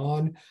going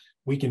on.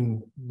 We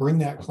can bring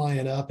that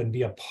client up and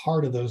be a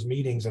part of those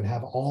meetings and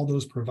have all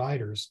those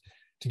providers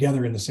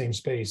together in the same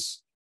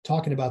space,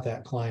 talking about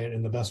that client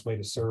and the best way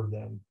to serve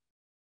them.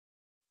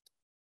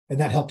 And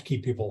that helped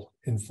keep people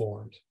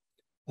informed.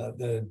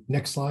 The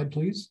next slide,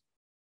 please.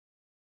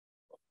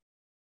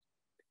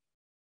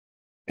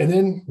 And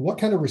then what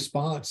kind of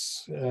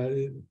response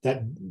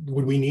that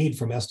would we need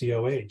from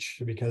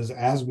SDOH? Because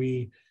as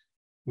we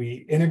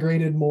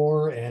integrated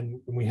more and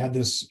we had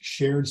this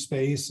shared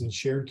space and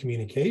shared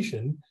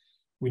communication,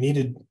 we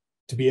needed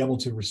to be able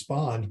to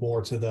respond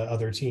more to the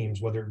other teams,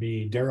 whether it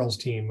be Daryl's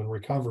team in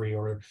recovery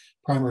or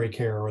primary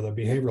care or the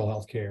behavioral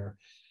health care.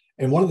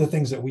 And one of the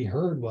things that we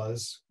heard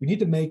was we need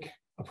to make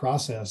a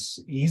process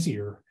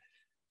easier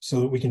so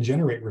that we can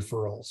generate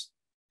referrals,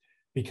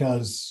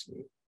 because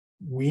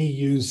we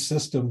use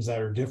systems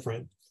that are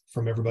different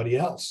from everybody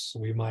else.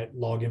 We might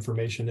log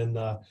information in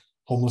the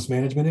homeless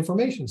management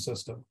information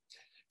system,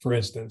 for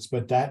instance,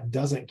 but that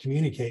doesn't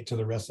communicate to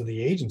the rest of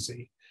the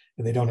agency,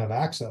 and they don't have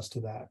access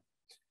to that.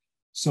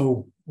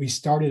 So we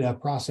started a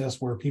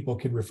process where people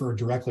could refer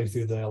directly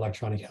through the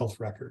electronic health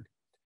record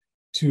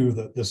to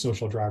the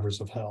social drivers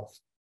of health.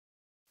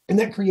 And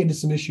that created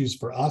some issues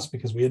for us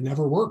because we had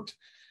never worked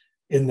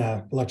in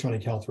the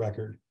electronic health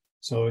record.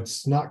 So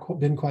it's not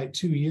been quite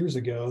 2 years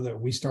ago that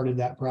we started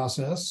that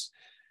process.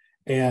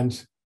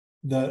 And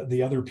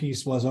the other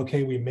piece was,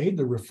 okay, we made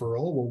the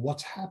referral. Well,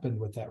 what's happened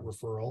with that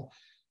referral?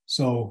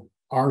 So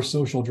our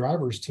social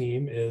drivers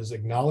team is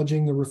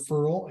acknowledging the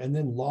referral and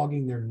then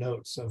logging their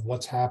notes of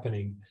what's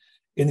happening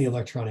in the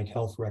electronic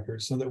health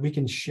record so that we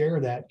can share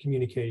that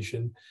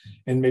communication.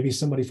 And maybe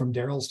somebody from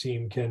Daryl's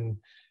team can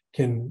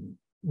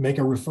make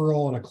a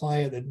referral on a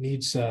client that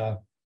needs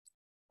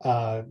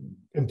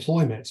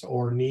employment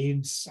or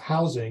needs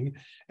housing,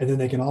 and then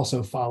they can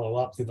also follow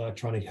up through the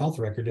electronic health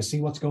record to see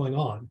what's going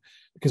on,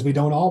 because we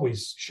don't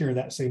always share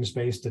that same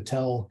space to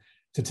tell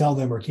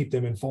them or keep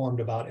them informed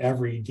about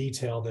every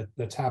detail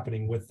that's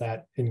happening with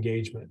that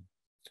engagement.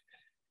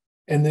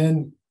 And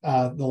then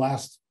the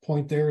last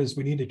point there is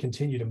we need to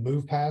continue to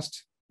move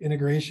past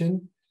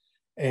integration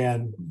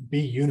and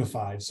be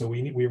unified. So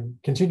we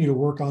continue to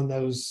work on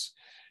those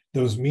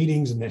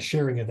meetings and the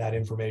sharing of that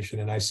information.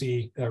 And I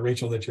see,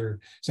 Rachel, that you're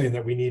saying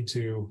that we need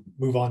to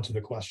move on to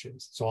the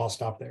questions. So I'll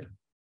stop there.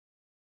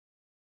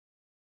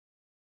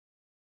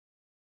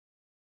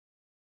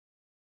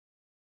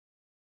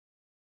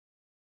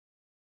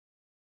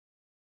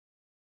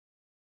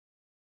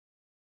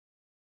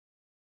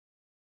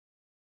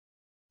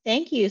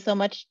 Thank you so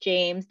much,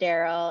 James,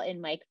 Daryl,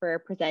 and Mike, for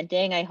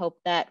presenting. I hope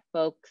that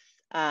folks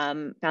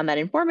found that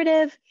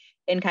informative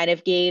and kind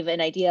of gave an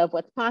idea of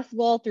what's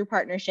possible through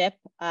partnership,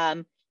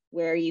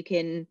 where you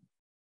can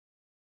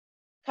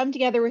come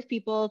together with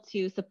people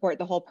to support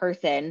the whole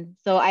person.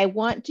 So I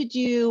want to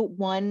do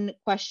one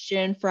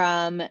question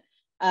from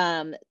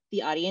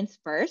the audience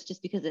first,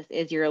 just because this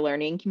is your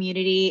learning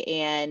community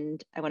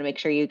and I want to make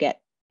sure you get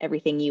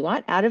everything you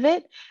want out of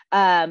it.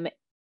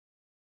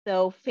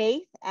 So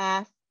Faith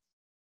asks,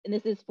 and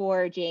this is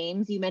for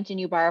James, you mentioned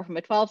you borrow from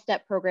a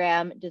 12-step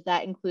program. Does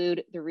that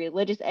include the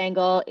religious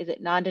angle? Is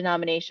it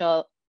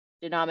non-denominational,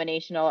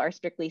 or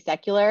strictly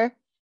secular?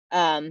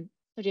 So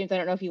James, I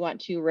don't know if you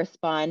want to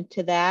respond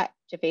to that,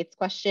 to Faith's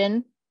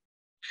question.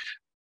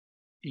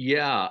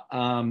 Yeah,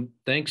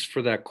 thanks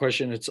for that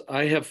question.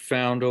 I have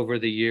found over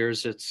the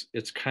years,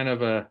 it's kind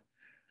of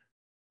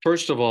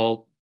first of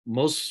all,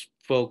 most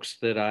folks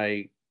that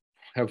I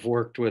have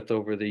worked with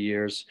over the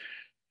years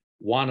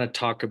want to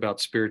talk about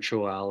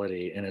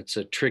spirituality, and it's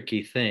a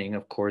tricky thing,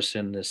 of course,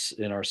 in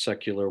our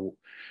secular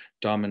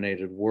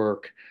dominated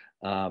work.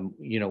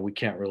 We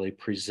can't really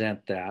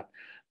present that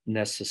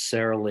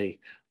necessarily.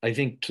 I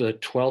think the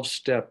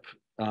 12-step,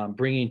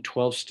 bringing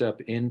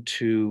 12-step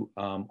into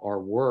our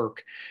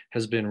work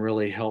has been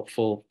really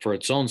helpful for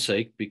its own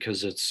sake,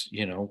 because it's,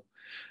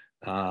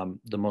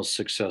 the most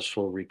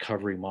successful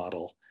recovery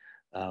model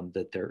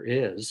that there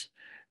is.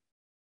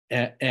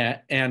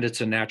 And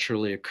it's a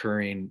naturally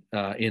occurring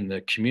in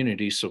the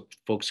community, so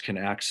folks can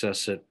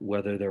access it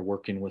whether they're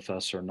working with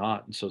us or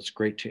not. And so it's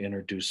great to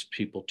introduce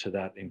people to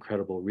that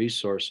incredible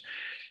resource.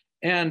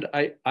 And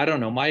I don't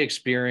know, my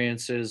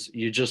experience is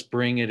you just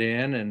bring it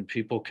in and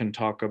people can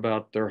talk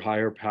about their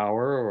higher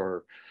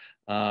power,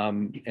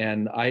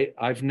 and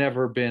I've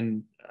never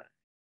been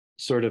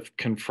sort of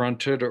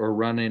confronted or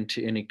run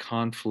into any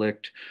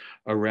conflict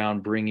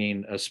around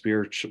bringing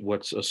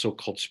what's a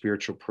so-called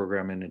spiritual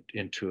program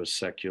into a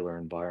secular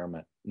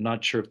environment. I'm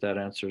not sure if that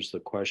answers the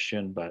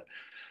question, but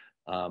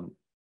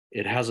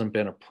it hasn't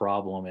been a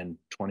problem in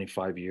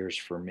 25 years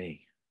for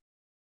me.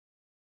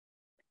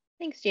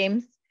 Thanks,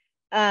 James.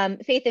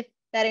 Faith, if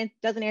that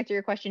doesn't answer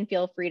your question,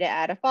 feel free to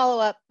add a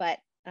follow-up, but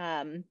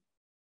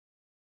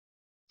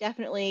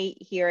definitely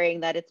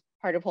hearing that it's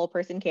part of whole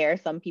person care.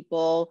 Some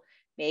people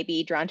may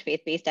be drawn to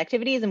faith-based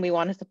activities, and we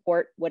want to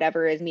support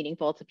whatever is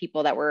meaningful to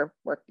people that we're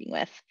working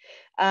with.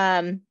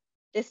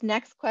 This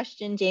next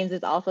question, James,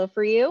 is also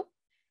for you.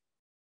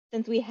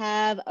 Since we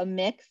have a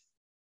mix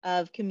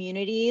of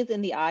communities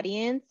in the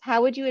audience,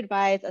 how would you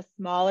advise a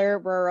smaller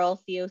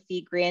rural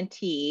COC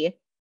grantee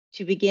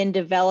to begin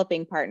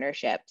developing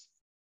partnerships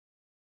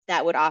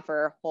that would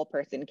offer whole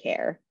person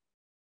care?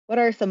 What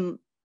are some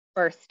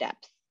first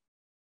steps?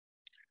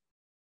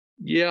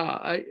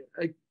 Yeah,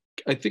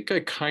 I think I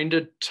kind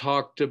of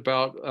talked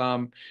about,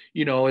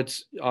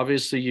 it's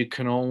obviously you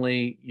can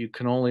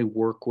only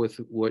work with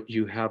what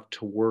you have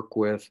to work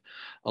with.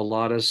 A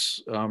lot of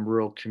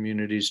rural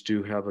communities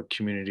do have a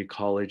community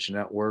college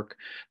network.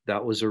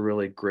 That was a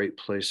really great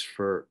place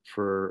for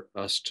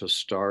us to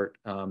start.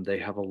 They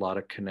have a lot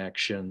of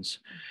connections,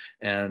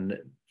 and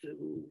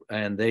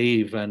they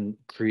even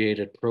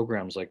created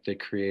programs, like they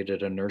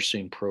created a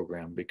nursing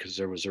program because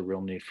there was a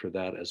real need for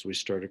that as we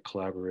started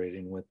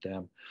collaborating with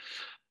them.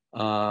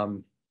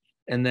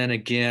 And then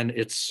again,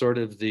 it's sort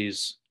of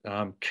these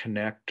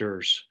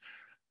connectors.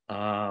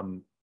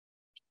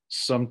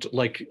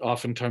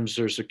 Oftentimes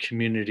there's a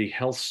community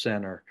health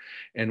center,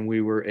 and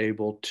we were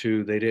able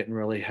to, they didn't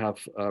really have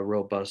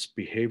robust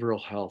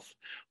behavioral health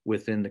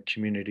within the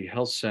community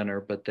health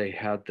center, but they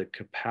had the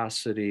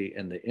capacity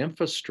and the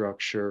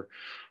infrastructure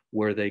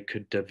where they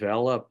could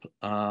develop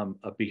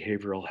a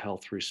behavioral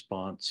health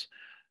response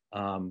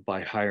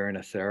by hiring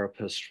a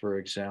therapist, for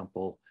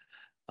example.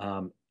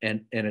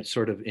 And it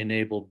sort of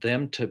enabled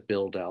them to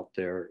build out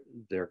their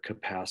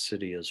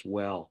capacity as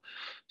well.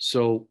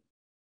 So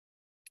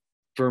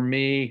for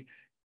me,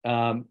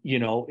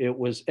 it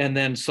was, and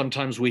then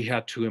sometimes we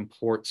had to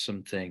import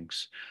some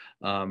things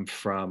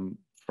from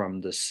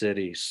the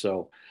city.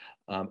 So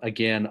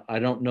again, I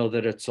don't know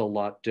that it's a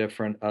lot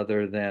different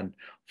other than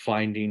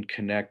finding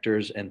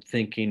connectors and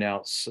thinking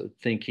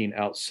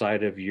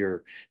outside of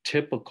your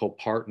typical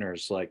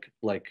partners, like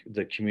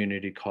the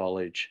community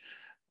college.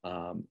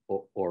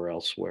 Or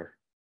elsewhere.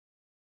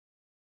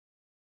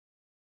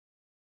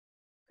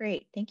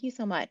 Great, thank you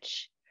so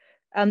much.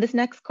 This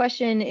next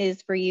question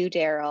is for you,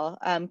 Daryl.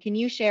 Can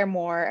you share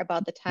more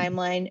about the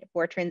timeline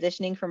for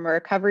transitioning from a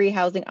recovery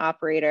housing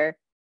operator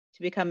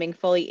to becoming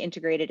fully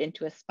integrated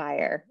into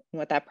Aspire, and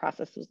what that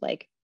process was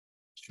like?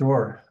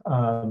 Sure.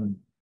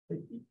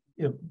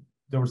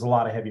 There was a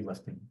lot of heavy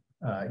lifting.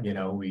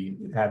 We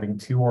having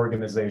two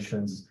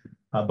organizations,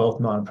 both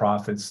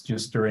nonprofits,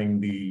 just during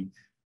the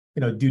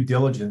due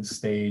diligence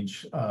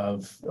stage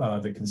of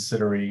the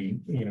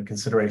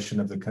consideration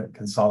of the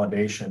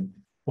consolidation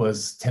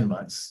was 10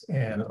 months.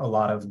 And a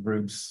lot of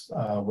groups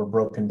were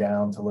broken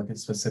down to look at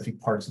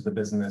specific parts of the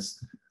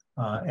business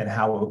and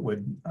how it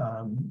would,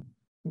 how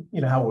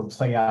it would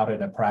play out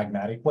in a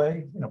pragmatic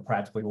way,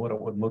 practically what it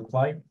would look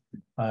like.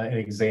 An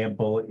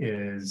example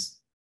is,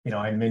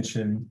 I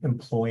mentioned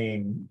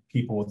employing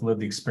people with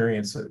lived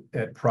experience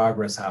at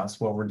Progress House.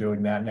 Well, we're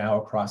doing that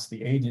now across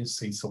the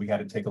agency. So we had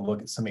to take a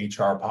look at some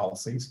HR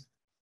policies,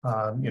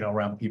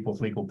 around people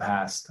with legal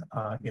past.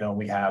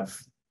 We have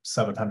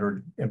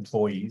 700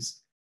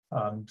 employees.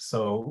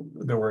 So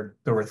there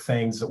were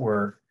things that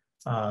were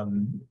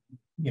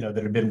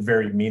that have been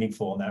very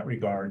meaningful in that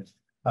regard.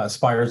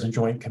 Spire is a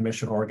joint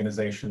commission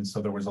organization,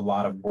 so there was a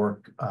lot of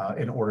work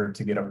in order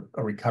to get a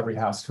recovery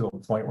house to a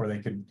point where they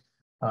could,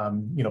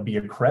 be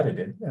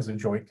accredited as a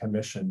joint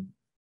commission,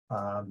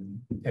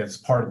 as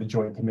part of the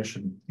joint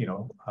commission,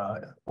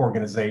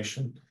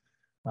 organization.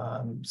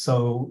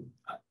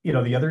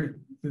 The other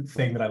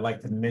thing that I'd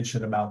like to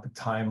mention about the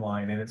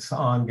timeline, and it's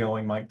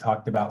ongoing, Mike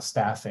talked about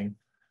staffing.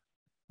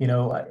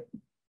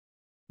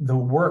 The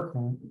work,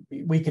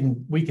 we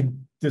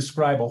can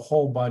describe a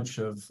whole bunch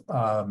of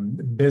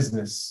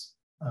business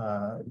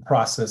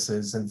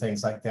processes and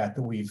things like that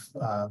we've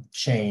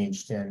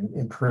changed and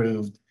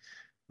improved.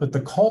 But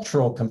the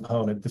cultural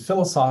component, the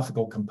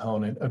philosophical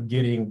component of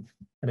getting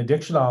an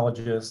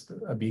addictionologist,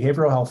 a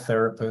behavioral health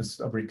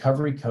therapist, a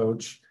recovery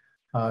coach,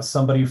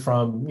 somebody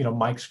from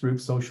Mike's group,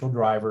 social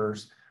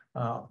drivers,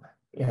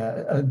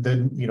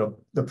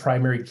 the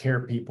primary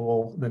care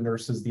people, the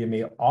nurses, the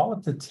MA, all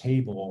at the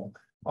table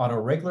on a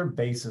regular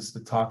basis to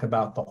talk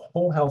about the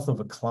whole health of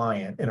a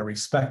client in a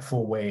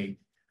respectful way,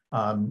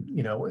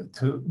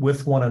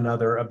 with one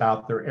another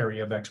about their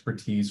area of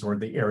expertise or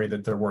the area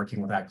that they're working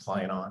with that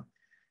client on.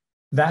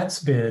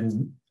 That's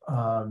been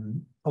a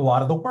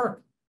lot of the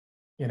work,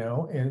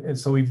 and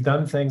so we've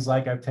done things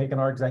like I've taken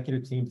our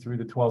executive team through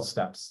the 12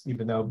 steps,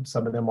 even though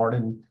some of them aren't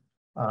in,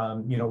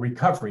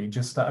 recovery,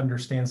 just to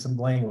understand some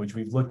language.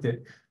 We've looked at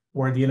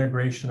where the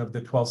integration of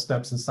the 12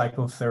 steps in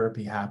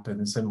psychotherapy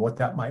happens and what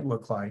that might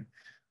look like.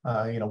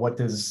 What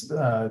does,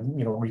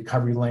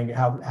 recovery language,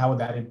 how would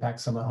that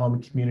impact some of the home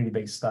and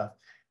community-based stuff?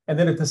 And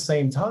then at the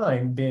same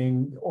time,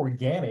 being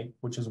organic,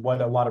 which is what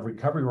a lot of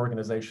recovery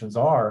organizations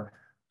are,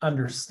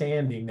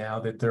 understanding now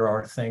that there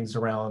are things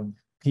around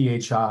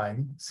PHI,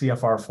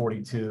 CFR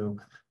 42,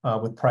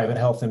 with private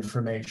health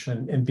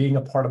information, and being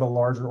a part of a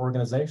larger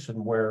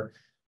organization where,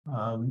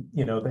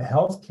 the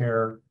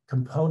healthcare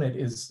component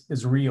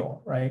is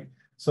real, right?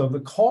 So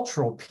the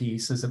cultural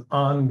piece is an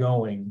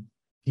ongoing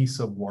piece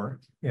of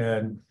work,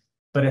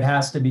 but it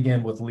has to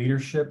begin with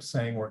leadership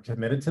saying we're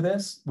committed to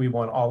this. We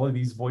want all of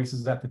these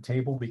voices at the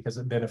table because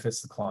it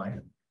benefits the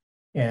client,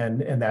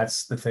 and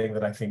that's the thing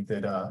that I think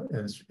that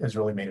has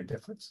really made a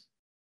difference.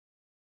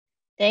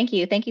 Thank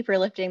you for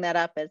lifting that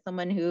up. As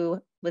someone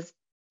who was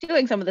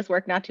doing some of this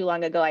work not too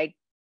long ago, I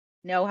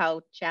know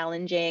how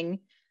challenging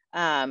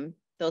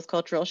those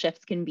cultural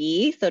shifts can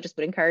be. So just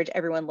would encourage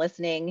everyone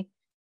listening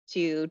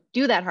to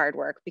do that hard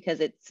work because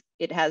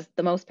it has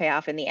the most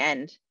payoff in the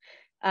end.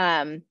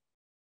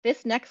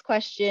 This next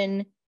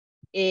question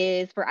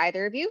is for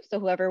either of you.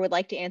 So whoever would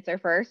like to answer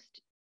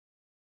first,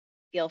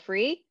 feel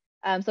free.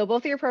 So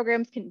both of your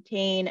programs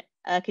contain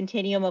a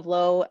continuum of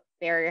low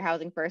barrier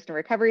housing first and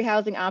recovery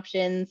housing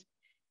options.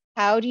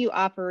 How do you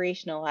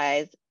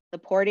operationalize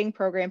supporting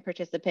program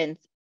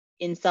participants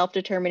in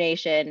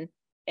self-determination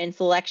and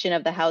selection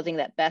of the housing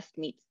that best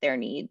meets their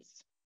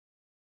needs?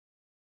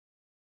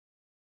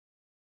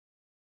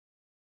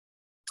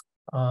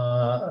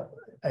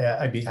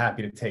 I'd be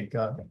happy to take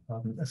a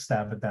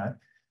stab at that.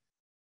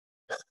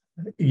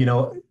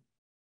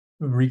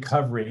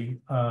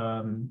 Recovery,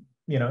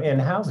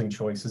 and housing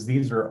choices,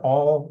 these are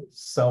all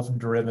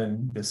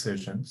self-driven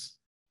decisions.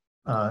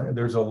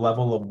 There's a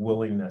level of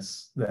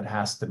willingness that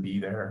has to be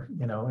there,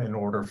 in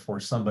order for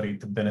somebody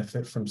to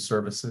benefit from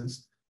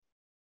services.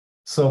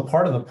 So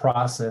part of the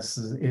process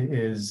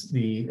is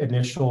the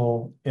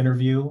initial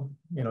interview,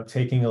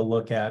 taking a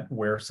look at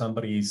where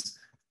somebody's,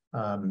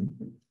 in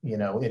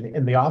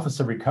the Office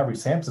of Recovery,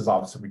 SAMHSA's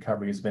Office of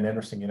Recovery has been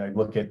interesting.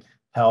 Look at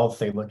health,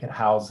 they look at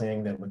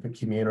housing, they look at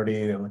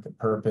community, they look at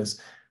purpose.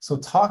 So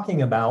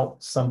talking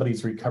about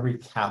somebody's recovery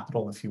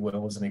capital, if you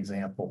will, as an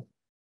example,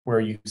 where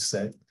you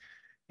sit.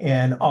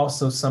 And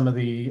also some of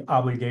the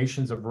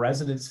obligations of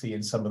residency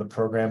in some of the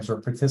programs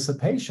or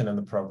participation in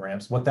the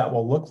programs, what that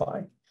will look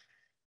like.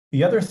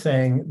 The other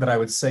thing that I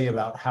would say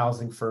about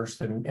housing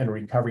first and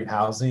recovery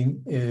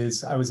housing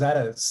is I was at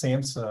a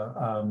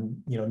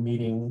SAMHSA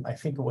meeting, I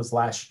think it was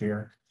last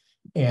year,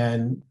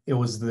 and it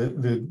was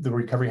the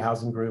recovery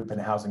housing group and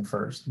housing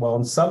first. Well,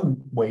 in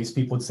some ways,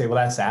 people would say, well,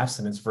 that's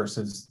abstinence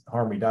versus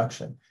harm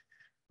reduction.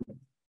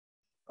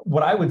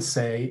 What I would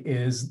say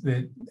is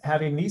that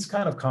having these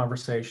kind of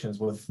conversations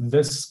with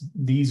this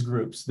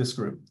group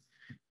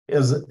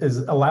is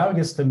allowing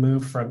us to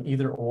move from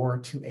either or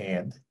to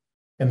and.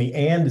 And the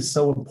and is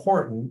so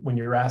important when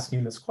you're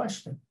asking this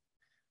question,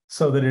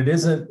 so that it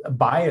isn't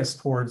biased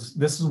towards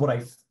this is what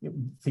I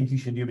think you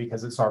should do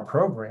because it's our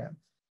program.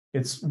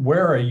 It's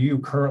where are you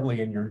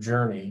currently in your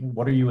journey?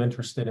 What are you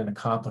interested in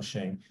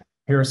accomplishing?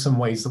 Here are some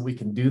ways that we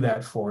can do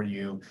that for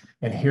you.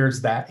 And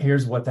here's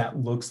what that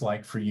looks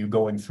like for you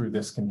going through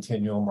this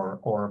continuum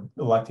or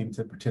electing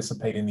to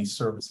participate in these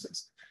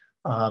services.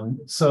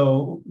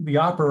 So we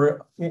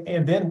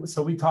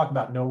talk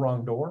about no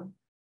wrong door.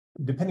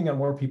 Depending on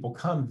where people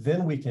come,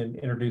 then we can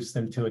introduce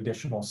them to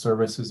additional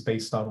services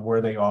based on where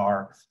they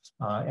are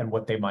and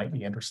what they might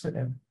be interested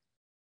in.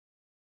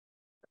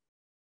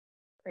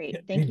 Great,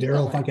 thank you.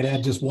 Daryl, if I could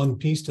add just one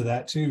piece to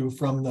that too,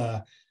 from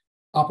the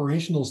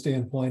operational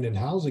standpoint in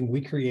housing,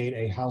 we create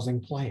a housing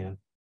plan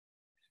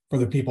for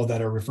the people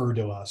that are referred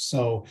to us.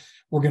 So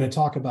we're going to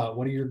talk about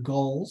what are your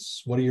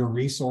goals? What are your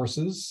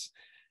resources?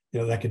 You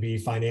know, that could be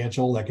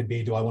financial. That could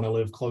be, do I want to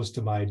live close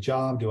to my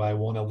job? Do I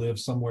want to live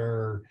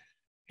somewhere?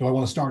 Do I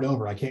want to start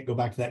over? I can't go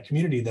back to that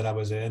community that I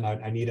was in.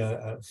 I need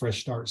a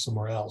fresh start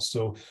somewhere else.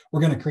 So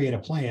we're going to create a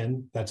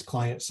plan that's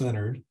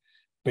client-centered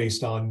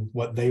based on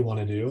what they want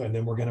to do. And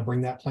then we're going to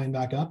bring that plan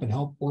back up and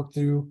help work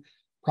through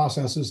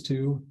processes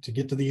to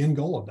get to the end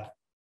goal of that.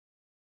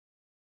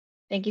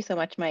 Thank you so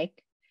much,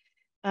 Mike.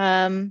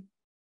 Let's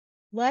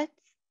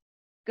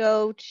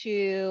go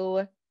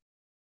to,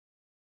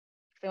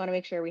 I want to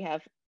make sure we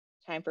have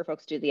time for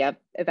folks to do the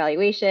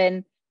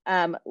evaluation.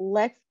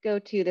 Let's go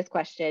to this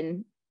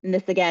question. And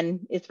this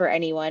again is for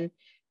anyone.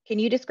 Can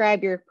you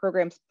describe your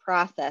program's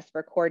process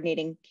for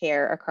coordinating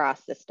care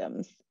across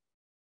systems?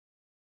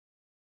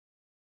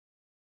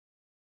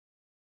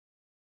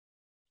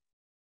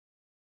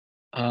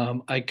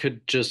 I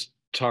could just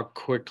talk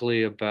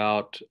quickly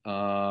about,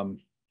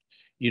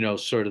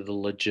 sort of the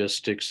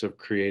logistics of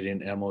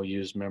creating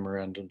MOUs,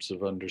 memorandums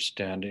of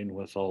understanding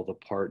with all the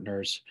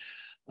partners,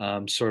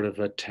 sort of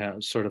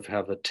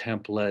have a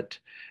template,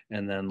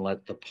 and then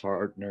let the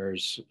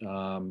partners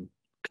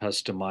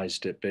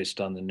customize it based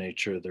on the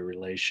nature of the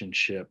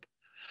relationship.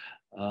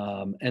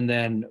 And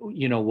then,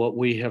 what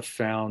we have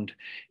found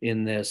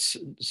in this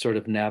sort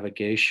of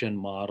navigation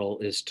model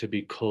is to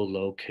be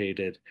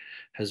co-located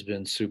has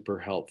been super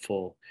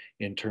helpful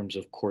in terms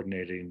of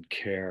coordinating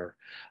care.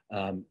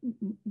 So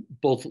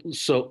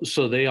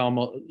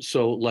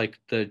like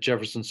the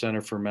Jefferson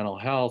Center for Mental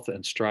Health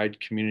and Stride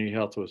Community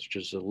Health, which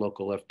is a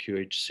local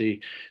FQHC,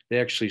 they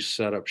actually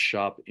set up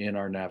shop in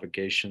our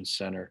navigation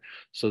center.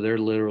 So they're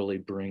literally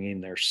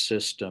bringing their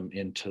system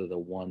into the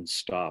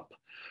one-stop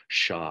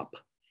shop.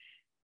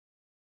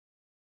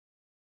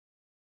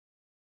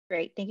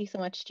 Great, thank you so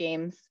much,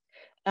 James.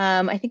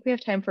 I think we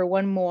have time for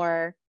one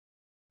more.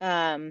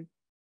 How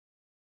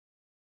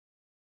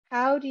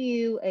do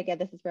you, again,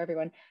 this is for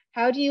everyone,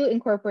 how do you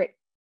incorporate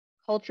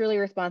culturally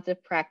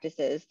responsive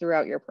practices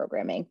throughout your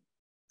programming?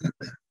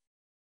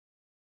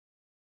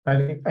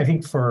 I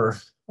think for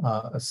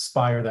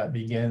Aspire, that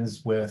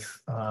begins with,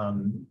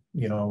 the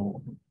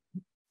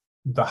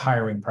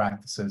hiring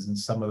practices and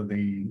some of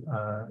the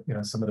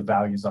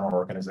values in our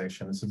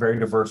organization. It's a very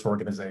diverse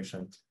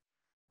organization.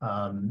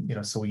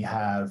 So we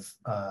have,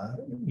 a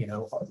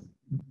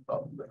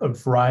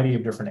variety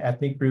of different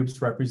ethnic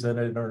groups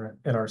represented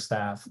in our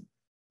staff,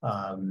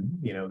 the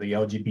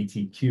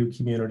LGBTQ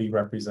community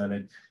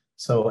represented.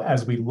 So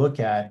as we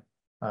look at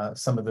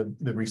some of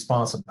the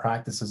responsive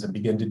practices and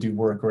begin to do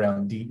work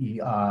around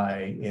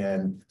DEI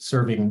and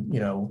serving,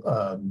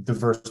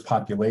 diverse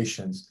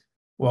populations,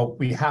 well,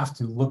 we have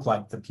to look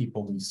like the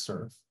people we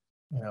serve,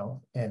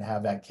 and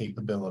have that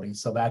capability.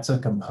 So that's a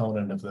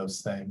component of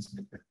those things.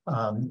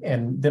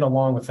 And then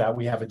along with that,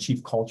 we have a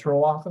chief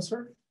cultural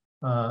officer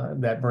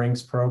that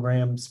brings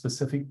program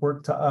specific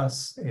work to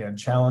us and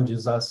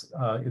challenges us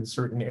in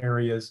certain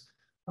areas.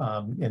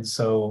 And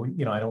so,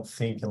 I don't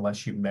think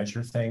unless you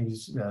measure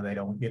things, they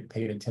don't get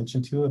paid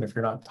attention to. And if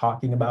you're not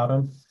talking about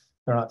them,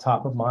 they're not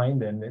top of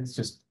mind, and it's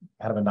just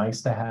kind of a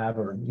nice to have,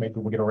 or maybe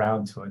we'll get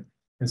around to it.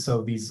 And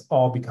so these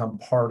all become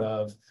part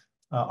of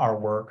our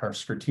work, our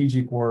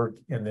strategic work,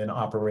 and then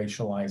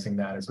operationalizing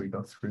that as we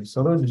go through.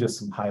 So those are just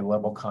some high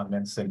level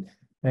comments. And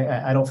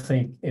I don't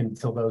think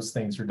until those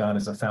things are done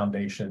as a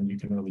foundation, you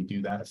can really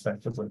do that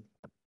effectively.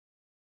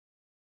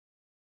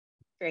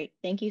 Great,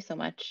 thank you so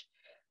much.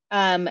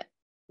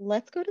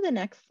 Let's go to the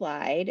next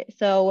slide.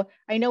 So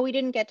I know we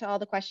didn't get to all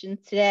the questions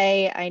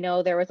today. I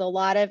know there was a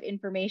lot of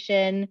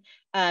information.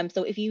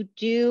 So if you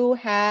do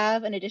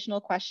have an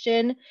additional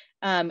question,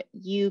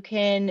 you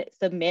can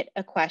submit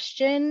a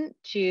question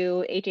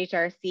to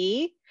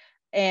HHRC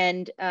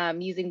and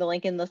using the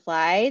link in the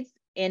slides.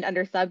 And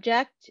under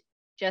subject,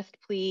 just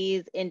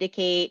please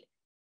indicate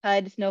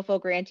HUD SNOFO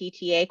grantee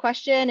TA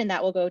question, and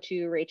that will go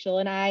to Rachel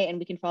and I, and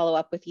we can follow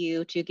up with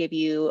you to give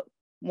you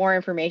more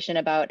information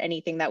about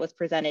anything that was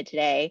presented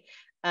today.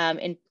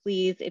 And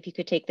please, if you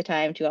could take the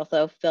time to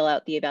also fill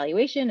out the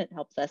evaluation, it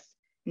helps us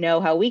know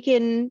how we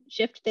can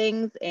shift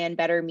things and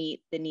better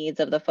meet the needs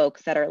of the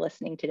folks that are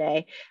listening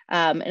today.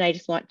 And I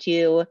just want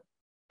to,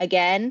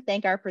 again,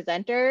 thank our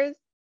presenters.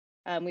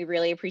 We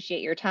really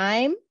appreciate your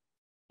time.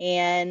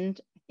 And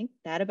I think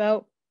that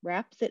about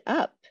wraps it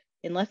up.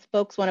 Unless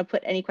folks want to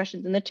put any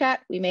questions in the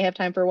chat, we may have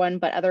time for one,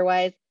 but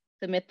otherwise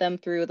submit them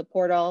through the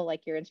portal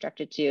like you're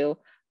instructed to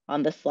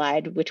on the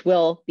slide, which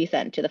will be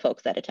sent to the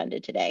folks that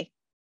attended today.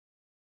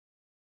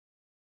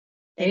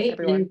 Thanks,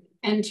 everyone.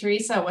 And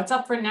Teresa, what's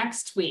up for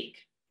next week?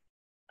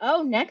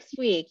 Oh, next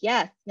week.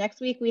 Yes.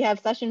 Next week we have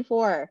session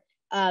 4,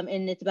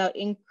 and it's about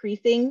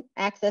increasing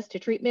access to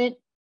treatment,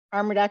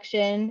 harm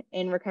reduction,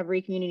 and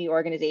recovery community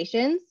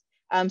organizations.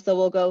 So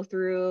we'll go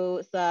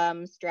through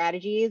some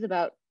strategies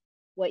about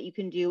what you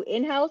can do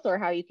in-house or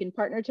how you can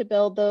partner to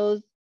build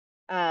those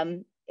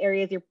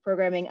areas you're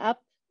programming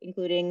up,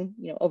 including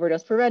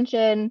overdose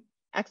prevention,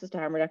 access to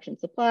harm reduction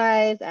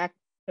supplies,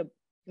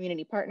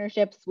 community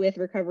partnerships with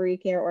recovery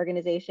care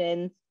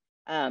organizations,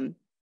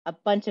 a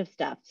bunch of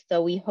stuff.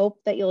 So we hope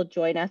that you'll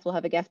join us. We'll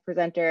have a guest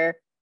presenter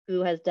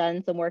who has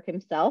done some work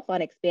himself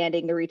on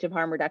expanding the reach of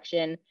harm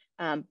reduction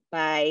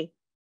by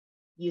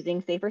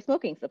using safer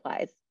smoking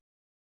supplies.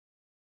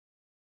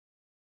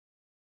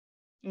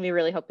 And we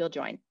really hope you'll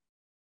join.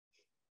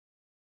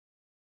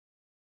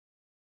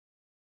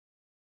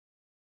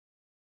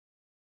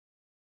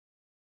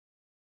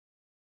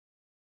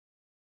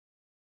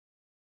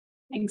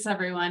 Thanks,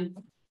 everyone.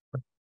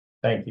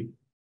 Thank you.